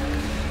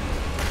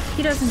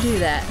 He doesn't do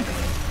that.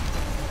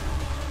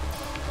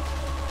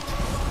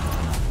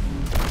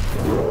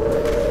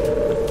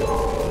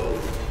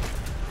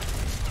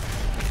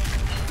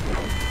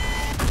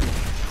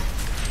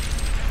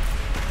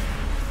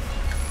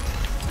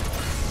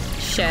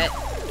 shit.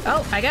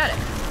 Oh, I got it.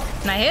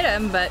 And I hit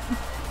him, but...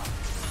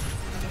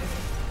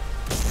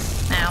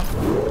 Ow.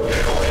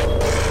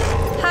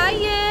 Hi,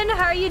 Yin!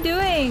 How are you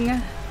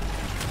doing?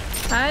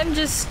 I'm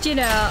just, you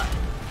know,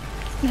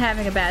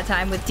 having a bad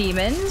time with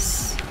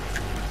demons.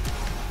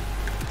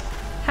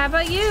 How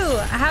about you?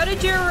 How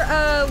did your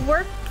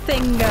work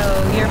thing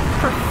go? Your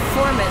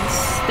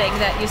performance thing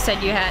that you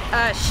said you had?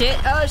 Ah, shit.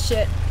 Oh,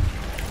 shit.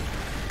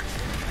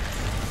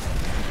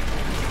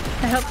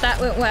 I hope that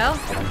went well.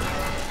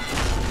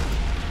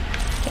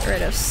 Get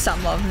rid of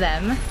some of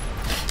them.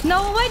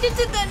 No, why did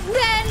you then?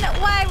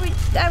 Why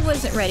I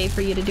wasn't ready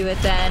for you to do it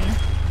then.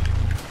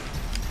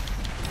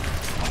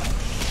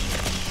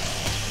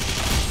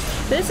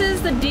 This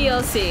is the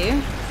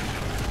DLC.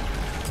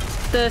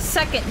 The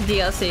second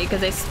DLC,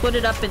 because they split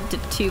it up into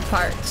 2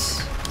 parts.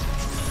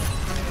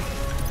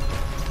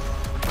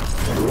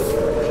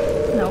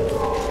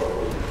 Nope.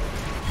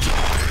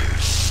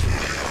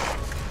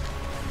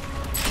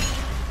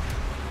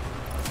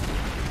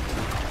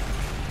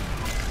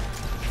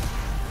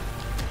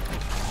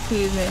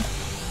 Excuse me.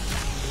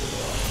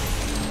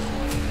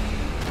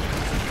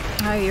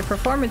 Oh, your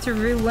performance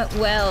review went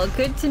well.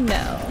 Good to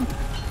know.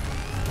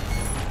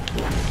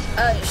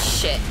 Oh,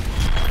 shit.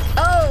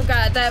 Oh,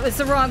 God, that was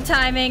the wrong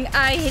timing.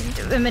 I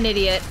am an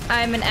idiot.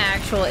 I'm an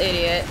actual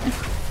idiot.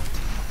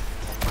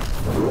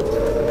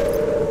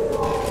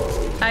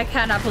 I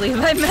cannot believe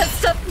I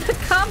messed up the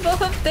combo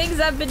of things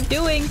I've been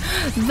doing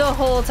the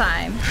whole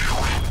time.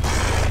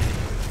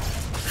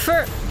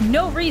 For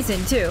no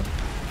reason, too.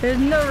 There's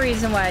no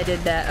reason why I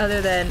did that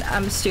other than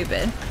I'm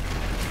stupid.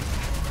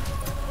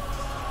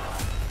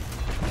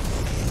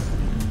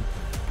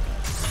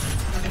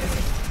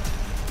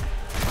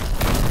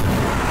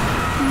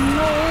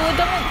 No,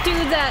 don't do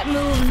that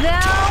move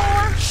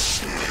now.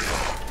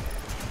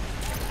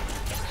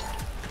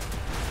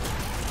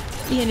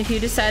 Ian, if you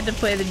decide to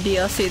play the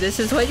DLC, this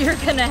is what you're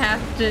gonna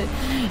have to.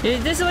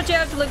 This is what you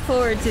have to look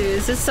forward to.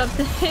 Is this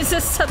something? Is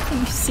this something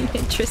you seem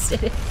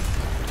interested in?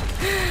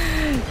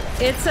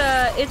 It's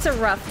a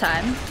rough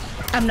time.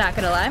 I'm not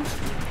gonna lie.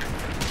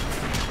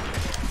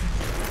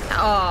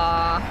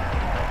 Aww.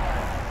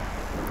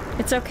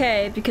 It's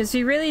okay because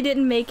we really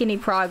didn't make any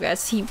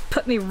progress. He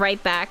put me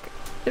right back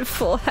at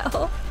full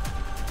health.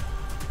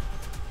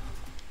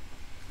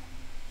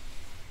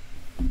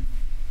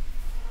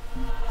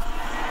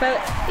 But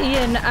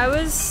Ian, I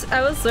was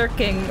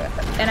lurking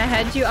and I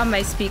had you on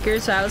my speaker,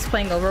 so I was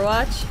playing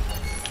Overwatch,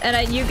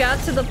 and you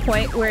got to the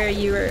point where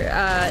you were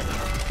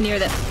near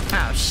the.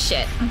 Oh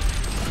shit!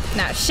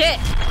 No shit!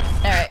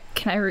 All right,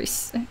 can I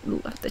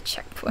love the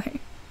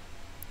checkpoint?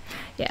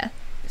 Yeah,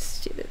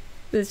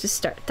 let's just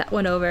start that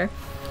one over.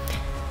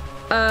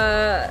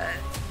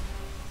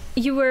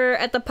 You were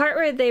at the part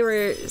where they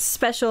were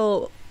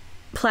special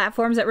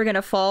platforms that were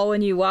gonna fall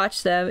when you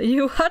watch them.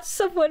 You watch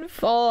someone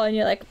fall and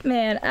you're like,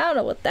 man, I don't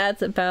know what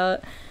that's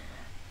about.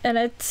 And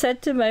I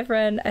said to my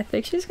friend, I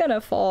think she's gonna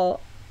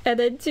fall. And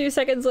then 2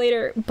 seconds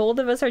later, both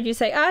of us heard you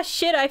say, ah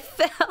shit, I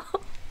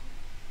fell.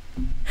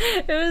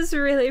 It was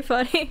really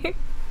funny.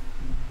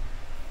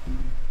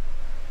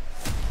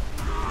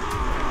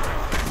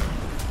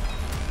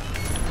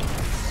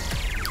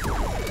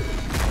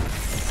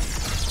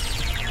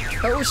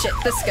 Oh shit,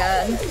 this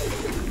gun.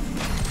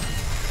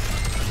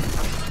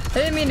 I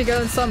didn't mean to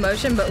go in slow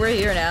motion, but we're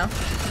here now.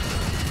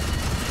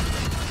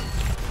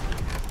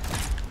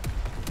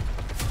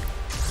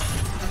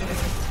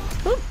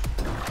 Oop.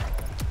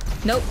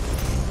 Nope.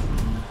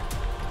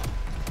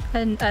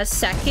 And a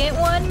second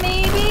one,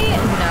 maybe?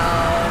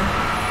 No.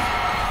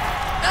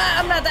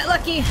 I'm not that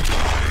lucky.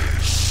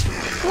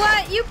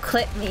 What? You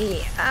clipped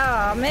me.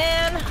 Oh,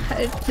 man.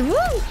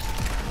 Woo!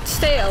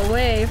 Stay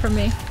away from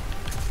me.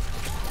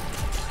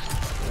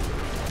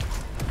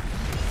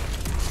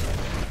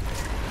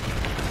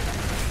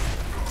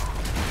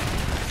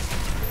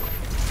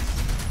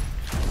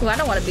 Ooh, I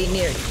don't want to be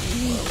near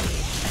you.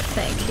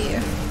 Thank you.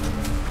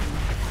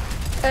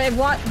 I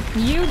want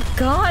you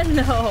gone,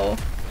 though.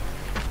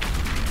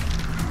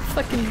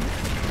 Fucking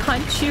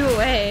punch you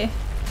away.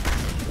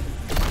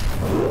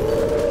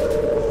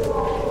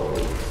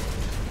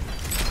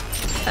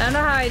 I don't know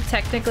how I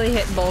technically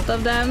hit both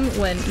of them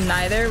when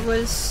neither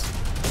was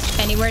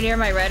anywhere near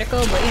my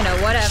reticle, but you know,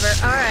 whatever.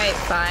 Alright,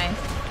 fine.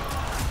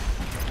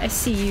 I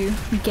see you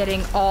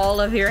getting all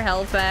of your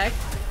health back.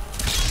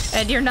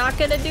 And you're not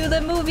gonna do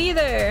the move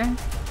either.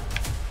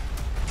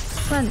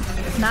 Come on,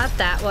 not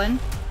that one.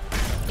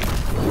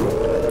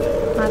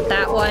 Not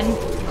that one.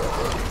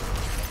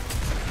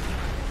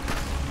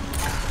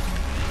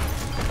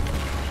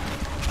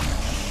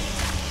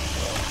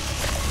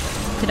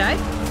 Did I?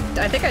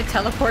 I think I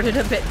teleported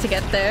a bit to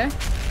get there.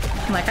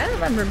 I'm like, I don't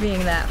remember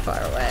being that far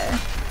away.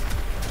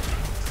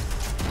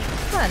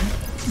 Come on,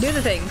 do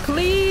the thing.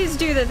 Please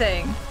do the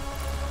thing.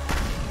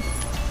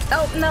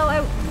 Oh, no,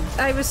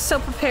 I was so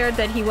prepared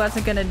that he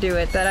wasn't gonna do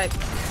it that I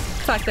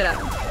fucked it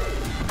up.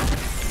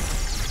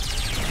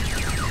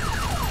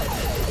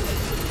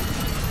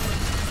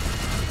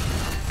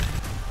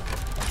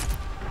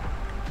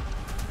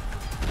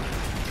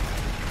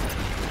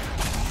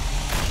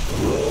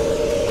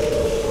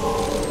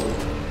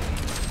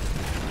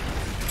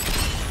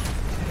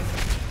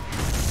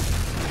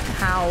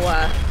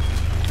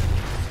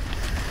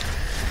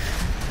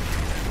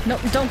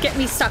 get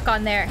me stuck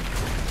on there.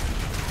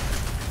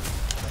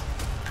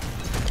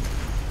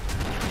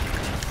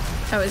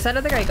 Oh, is that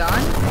other guy gone?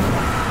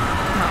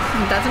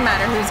 No, it doesn't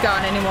matter who's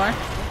gone anymore.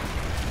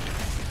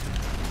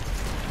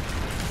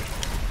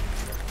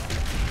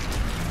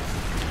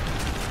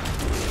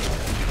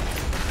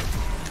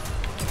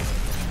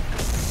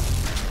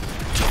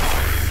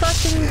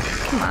 Fucking,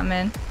 come on,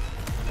 man.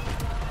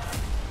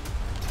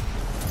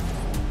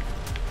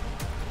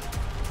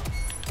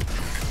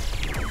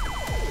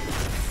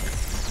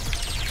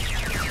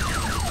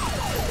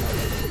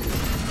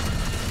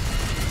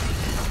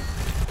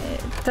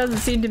 Doesn't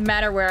seem to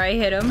matter where I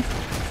hit him.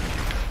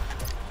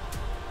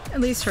 At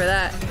least for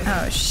that.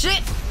 Oh,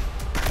 shit!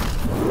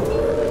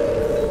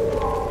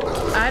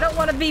 I don't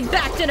want to be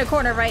backed in a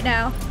corner right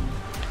now.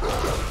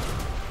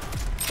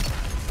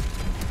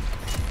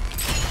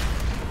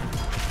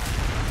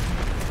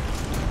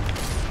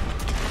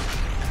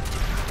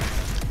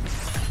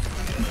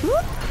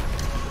 Whoop.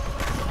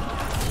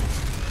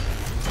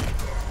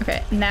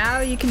 Okay,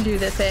 now you can do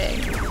the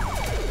thing.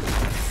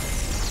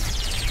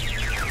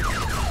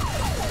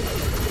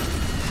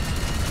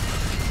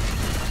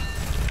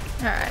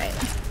 Alright.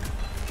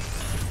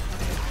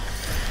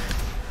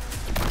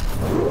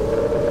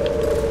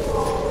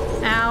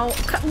 Ow.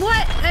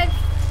 What?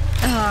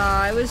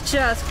 I was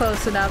just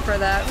close enough for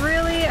that.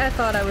 Really? I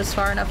thought I was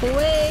far enough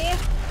away.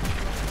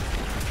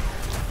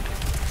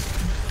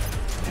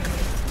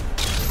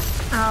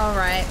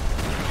 Alright.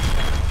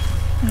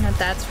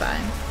 That's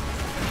fine.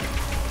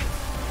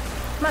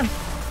 Come on.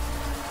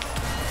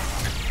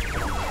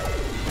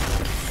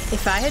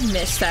 If I had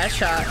missed that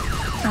shot,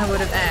 I would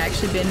have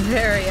actually been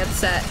very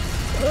upset.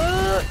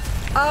 Ooh.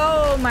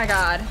 Oh my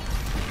god.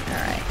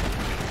 Alright.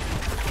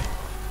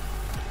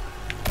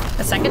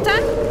 A second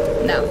time?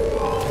 No.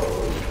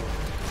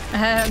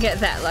 I don't get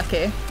that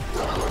lucky.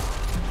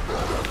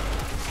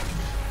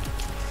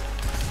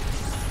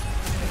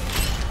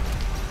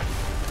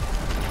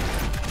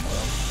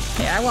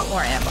 Yeah, I want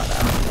more ammo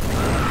though.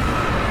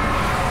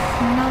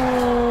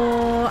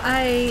 No,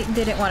 I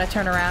didn't want to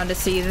turn around to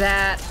see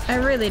that. I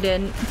really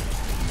didn't.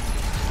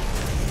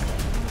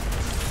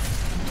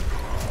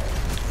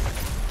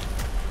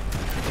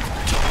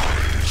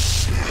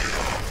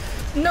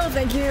 No,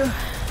 thank you.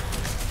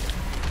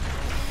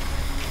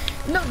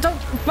 No, don't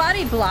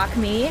body block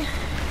me.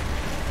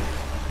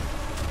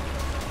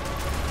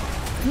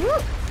 Woo.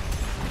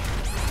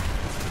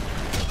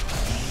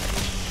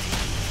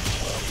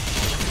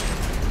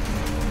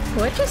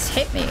 What just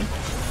hit me?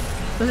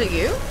 Was it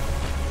you?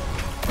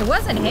 It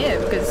wasn't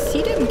him, because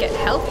he didn't get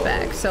health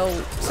back, so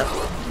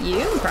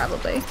you,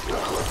 probably.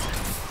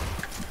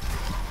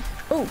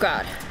 Oh,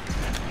 God.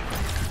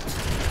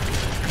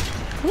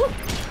 Woo.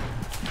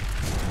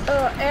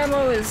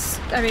 Ammo is,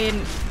 I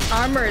mean,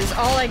 armor is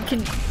all I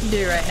can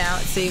do right now,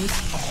 it seems.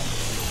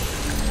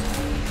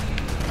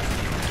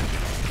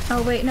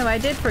 Oh, wait, no, I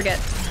did forget.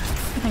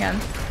 Hang on.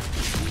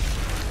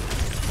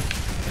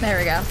 There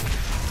we go.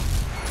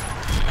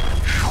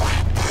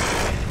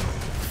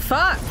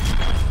 Fuck!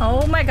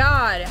 Oh my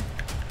god!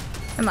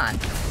 Come on.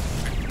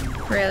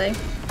 Really?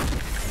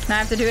 I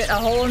have to do it a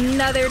whole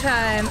nother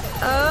time.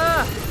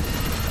 Ugh!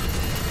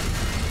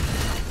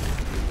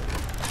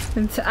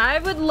 I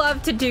would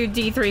love to do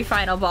D3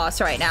 final boss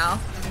right now.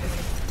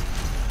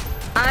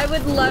 I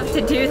would love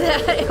to do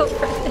that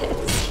over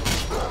this.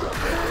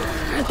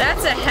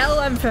 That's a hell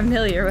I'm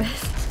familiar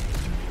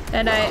with.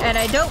 And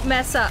I don't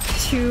mess up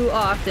too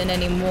often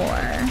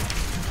anymore.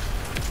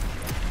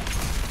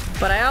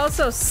 But I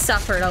also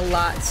suffered a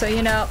lot, so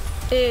you know,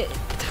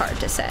 it's hard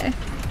to say.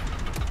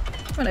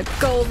 I'm gonna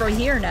go over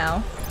here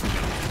now.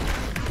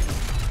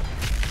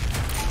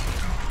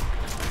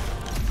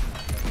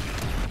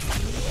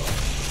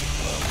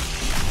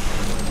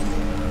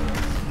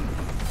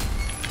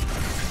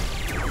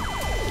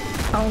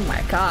 Oh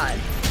my god.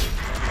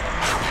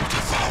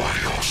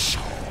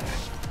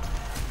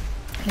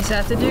 I just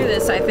have to do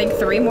this, I think,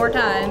 3 more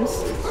times.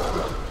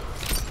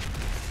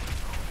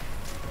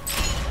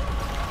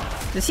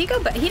 Does he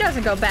go back? He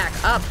doesn't go back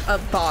up a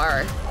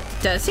bar,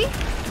 does he?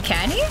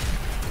 Can he?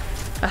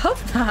 I hope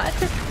not.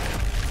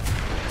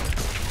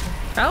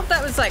 I hope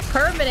that was like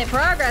permanent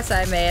progress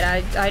I made.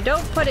 I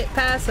don't put it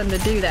past him to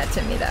do that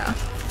to me though.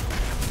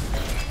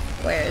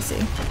 Where is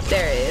he?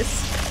 There he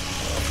is.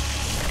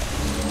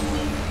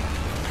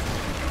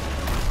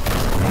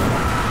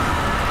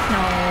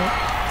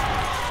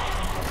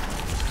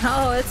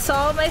 Oh, it's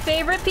all my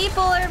favorite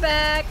people are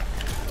back.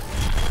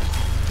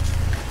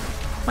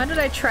 Why did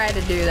I try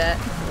to do that?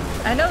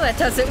 I know that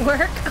doesn't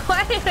work.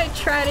 Why did I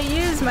try to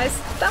use my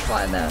stuff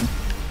on them?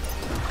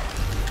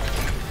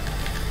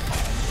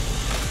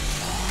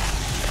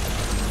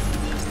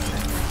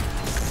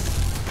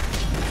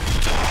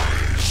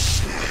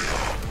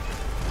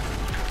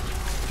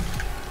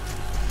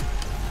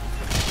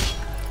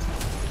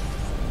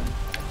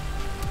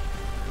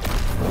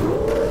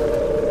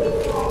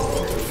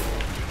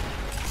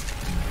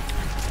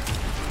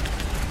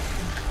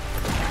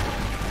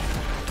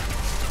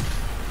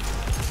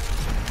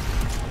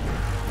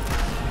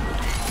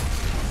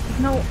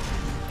 No.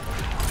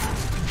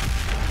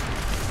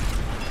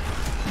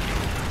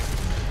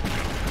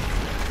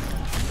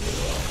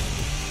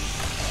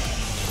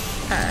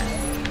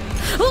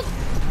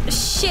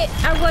 shit,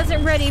 I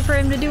wasn't ready for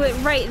him to do it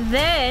right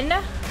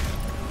then.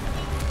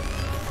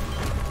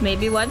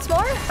 Maybe once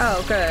more?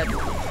 Oh, good.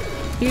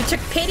 You took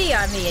pity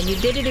on me and you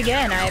did it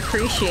again. I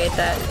appreciate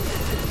that.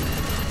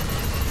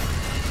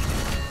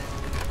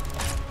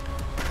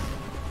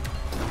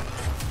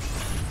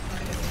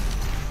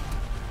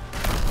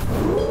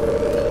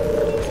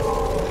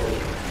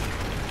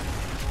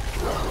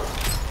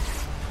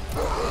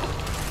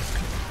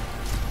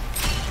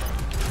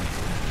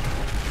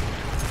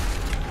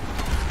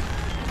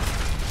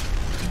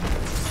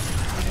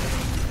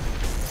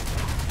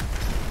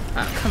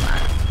 Oh, come on.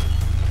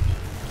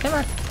 Come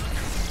on.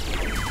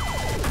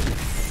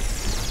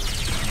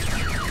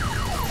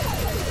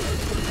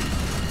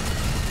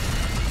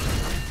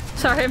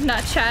 Sorry, I'm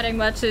not chatting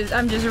much.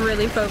 I'm just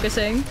really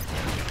focusing.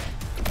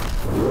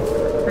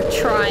 Or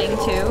trying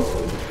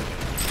to.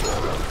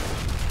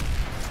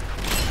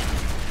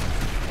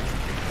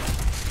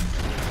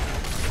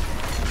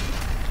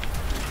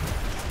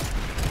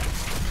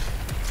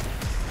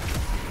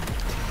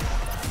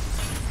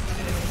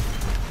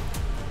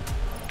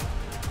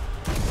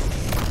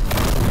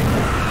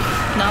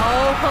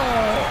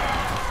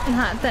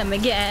 Not them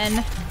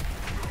again.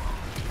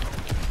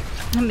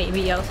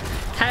 Maybe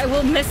I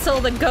will missile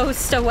the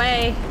ghost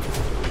away.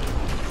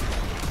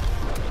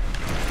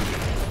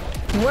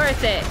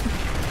 Worth it.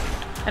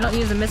 I don't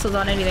use the missiles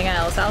on anything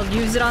else. I'll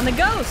use it on the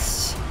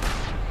ghost.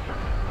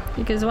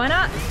 Because why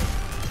not?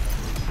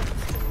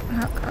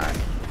 Oh god.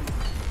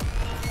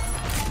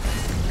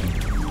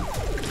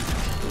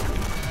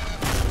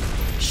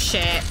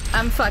 Shit.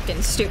 I'm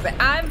fucking stupid.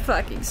 I'm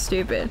fucking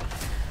stupid.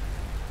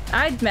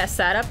 I'd mess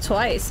that up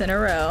twice in a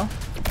row.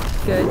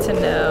 Good to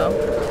know.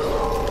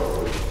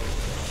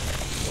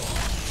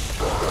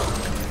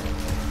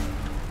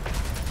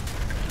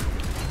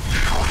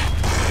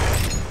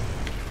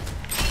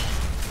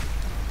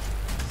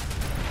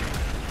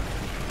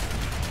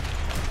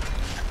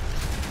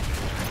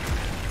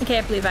 I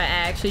can't believe I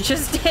actually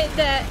just did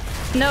that.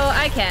 No,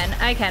 I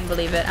can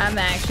believe it. I'm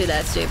actually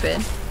that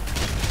stupid.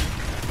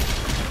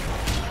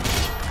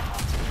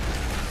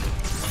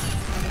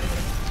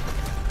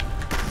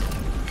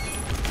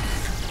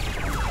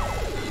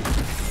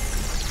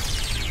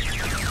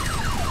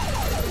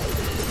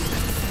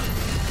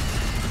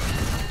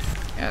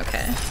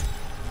 Okay.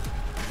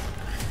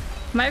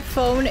 My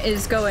phone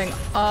is going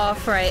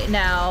off right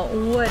now.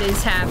 What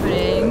is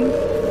happening?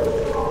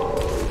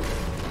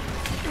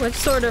 What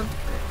sort of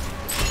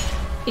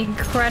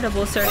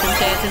incredible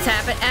circumstances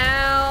happen?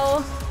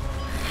 Ow!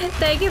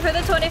 Thank you for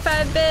the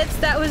 25 bits.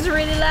 That was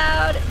really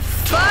loud.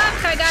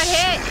 Fuck! I got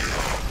hit!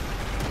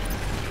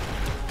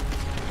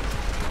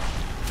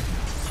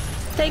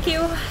 Thank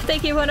you.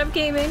 Thank you, One Up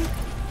Gaming.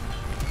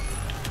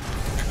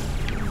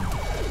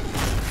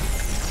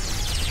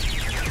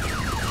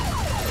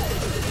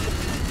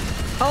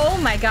 Oh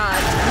my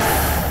god.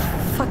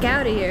 Fuck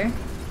out of here.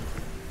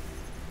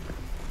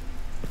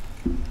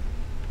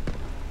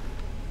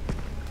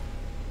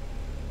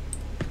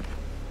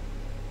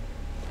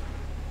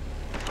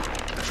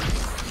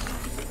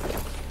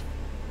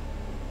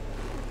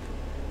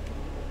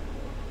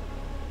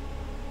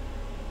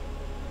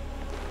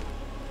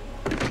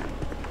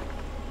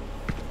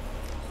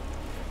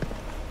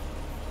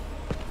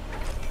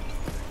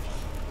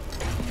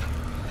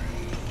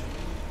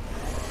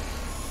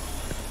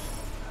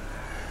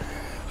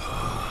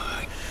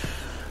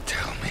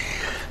 Tell me,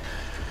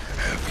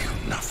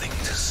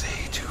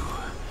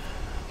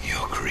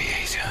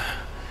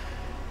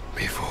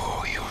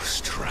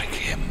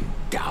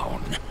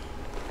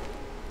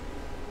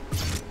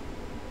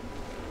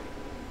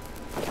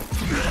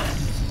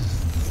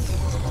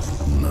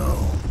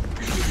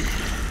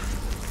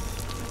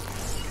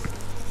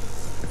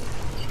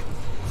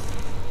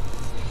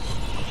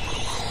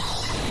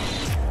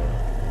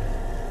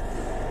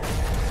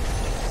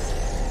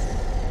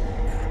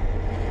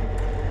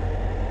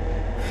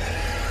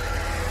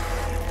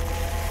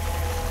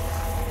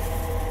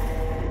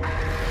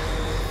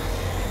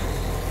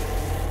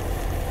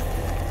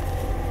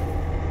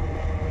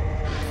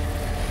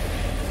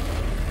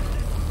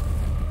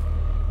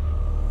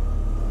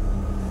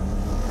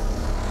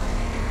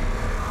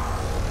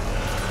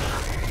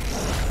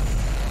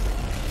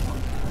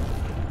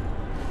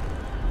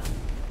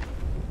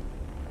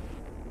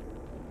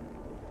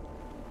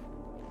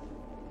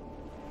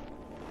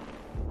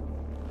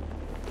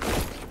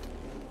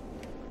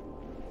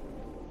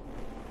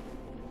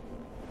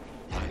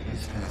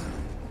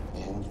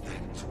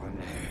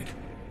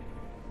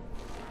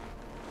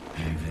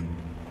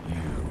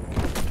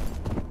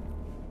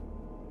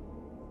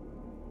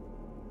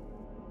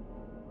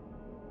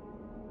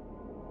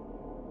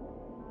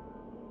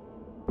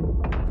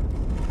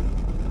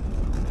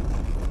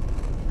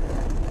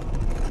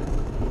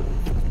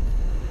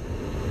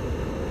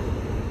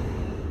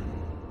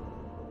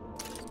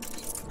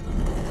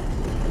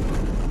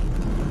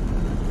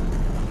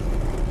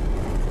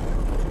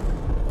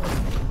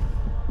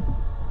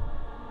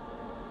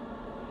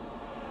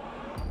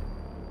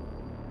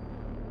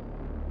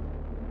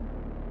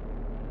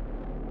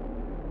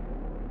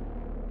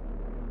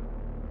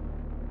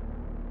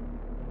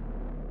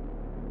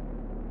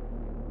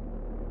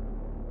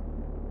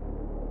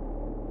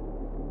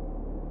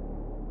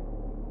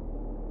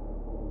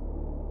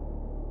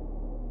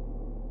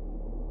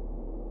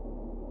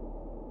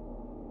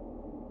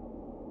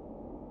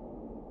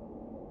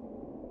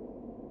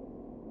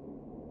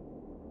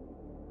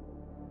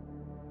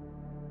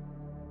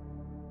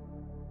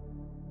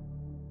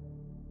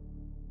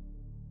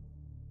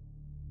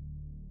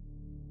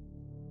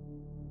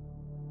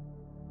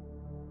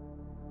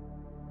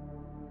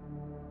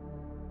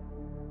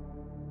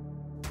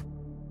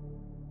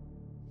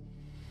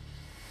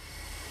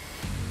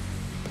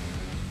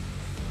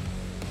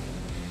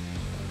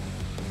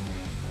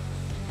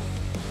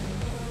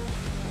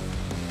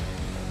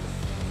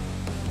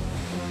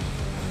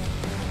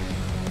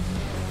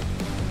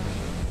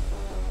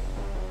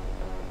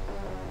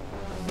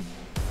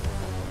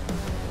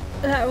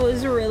 That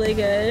was really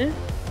good.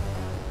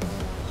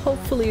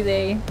 Hopefully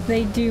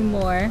they do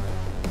more.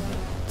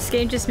 This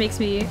game just makes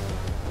me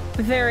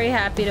very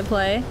happy to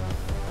play.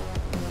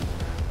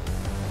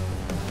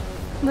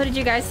 What did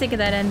you guys think of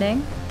that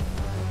ending?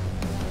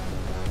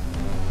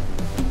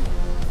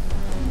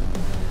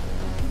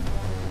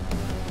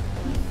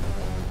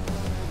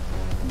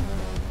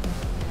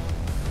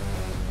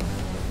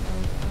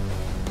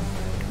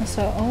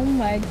 So, oh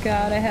my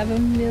god, I have a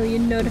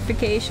million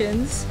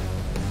notifications.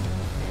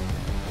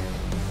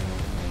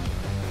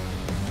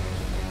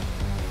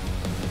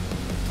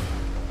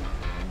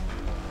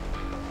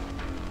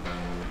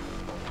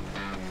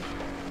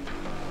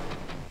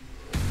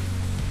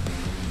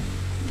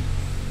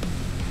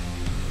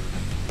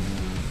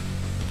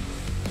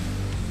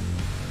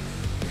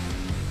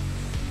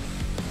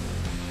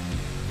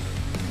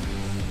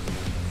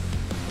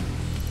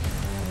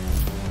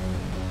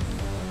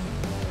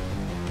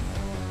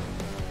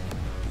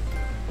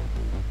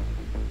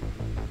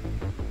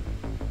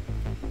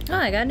 Oh,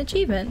 I got an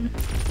achievement.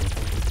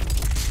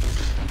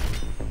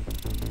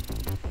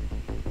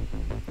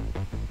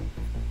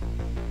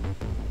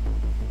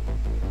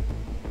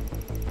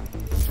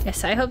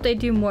 Yes, I hope they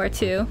do more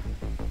too.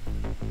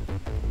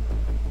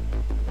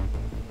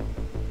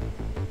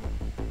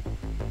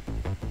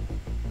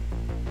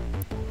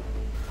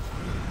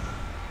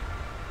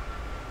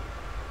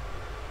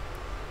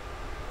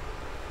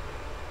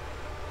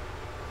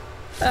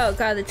 Oh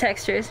god, the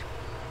textures.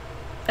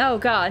 Oh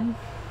god.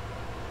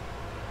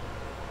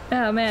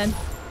 Oh man.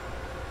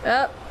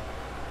 Up.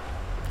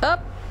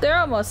 Up. They're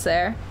almost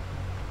there.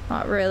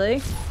 Not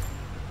really.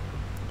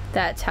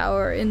 That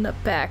tower in the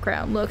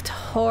background looked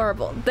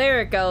horrible. There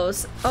it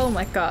goes. Oh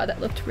my god,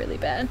 that looked really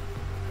bad.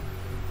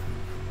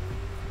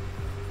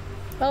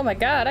 Oh my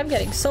god, I'm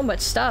getting so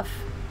much stuff.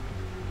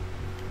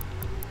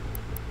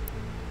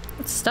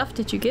 What stuff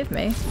did you give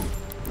me?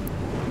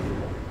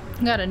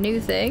 Got a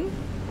new thing.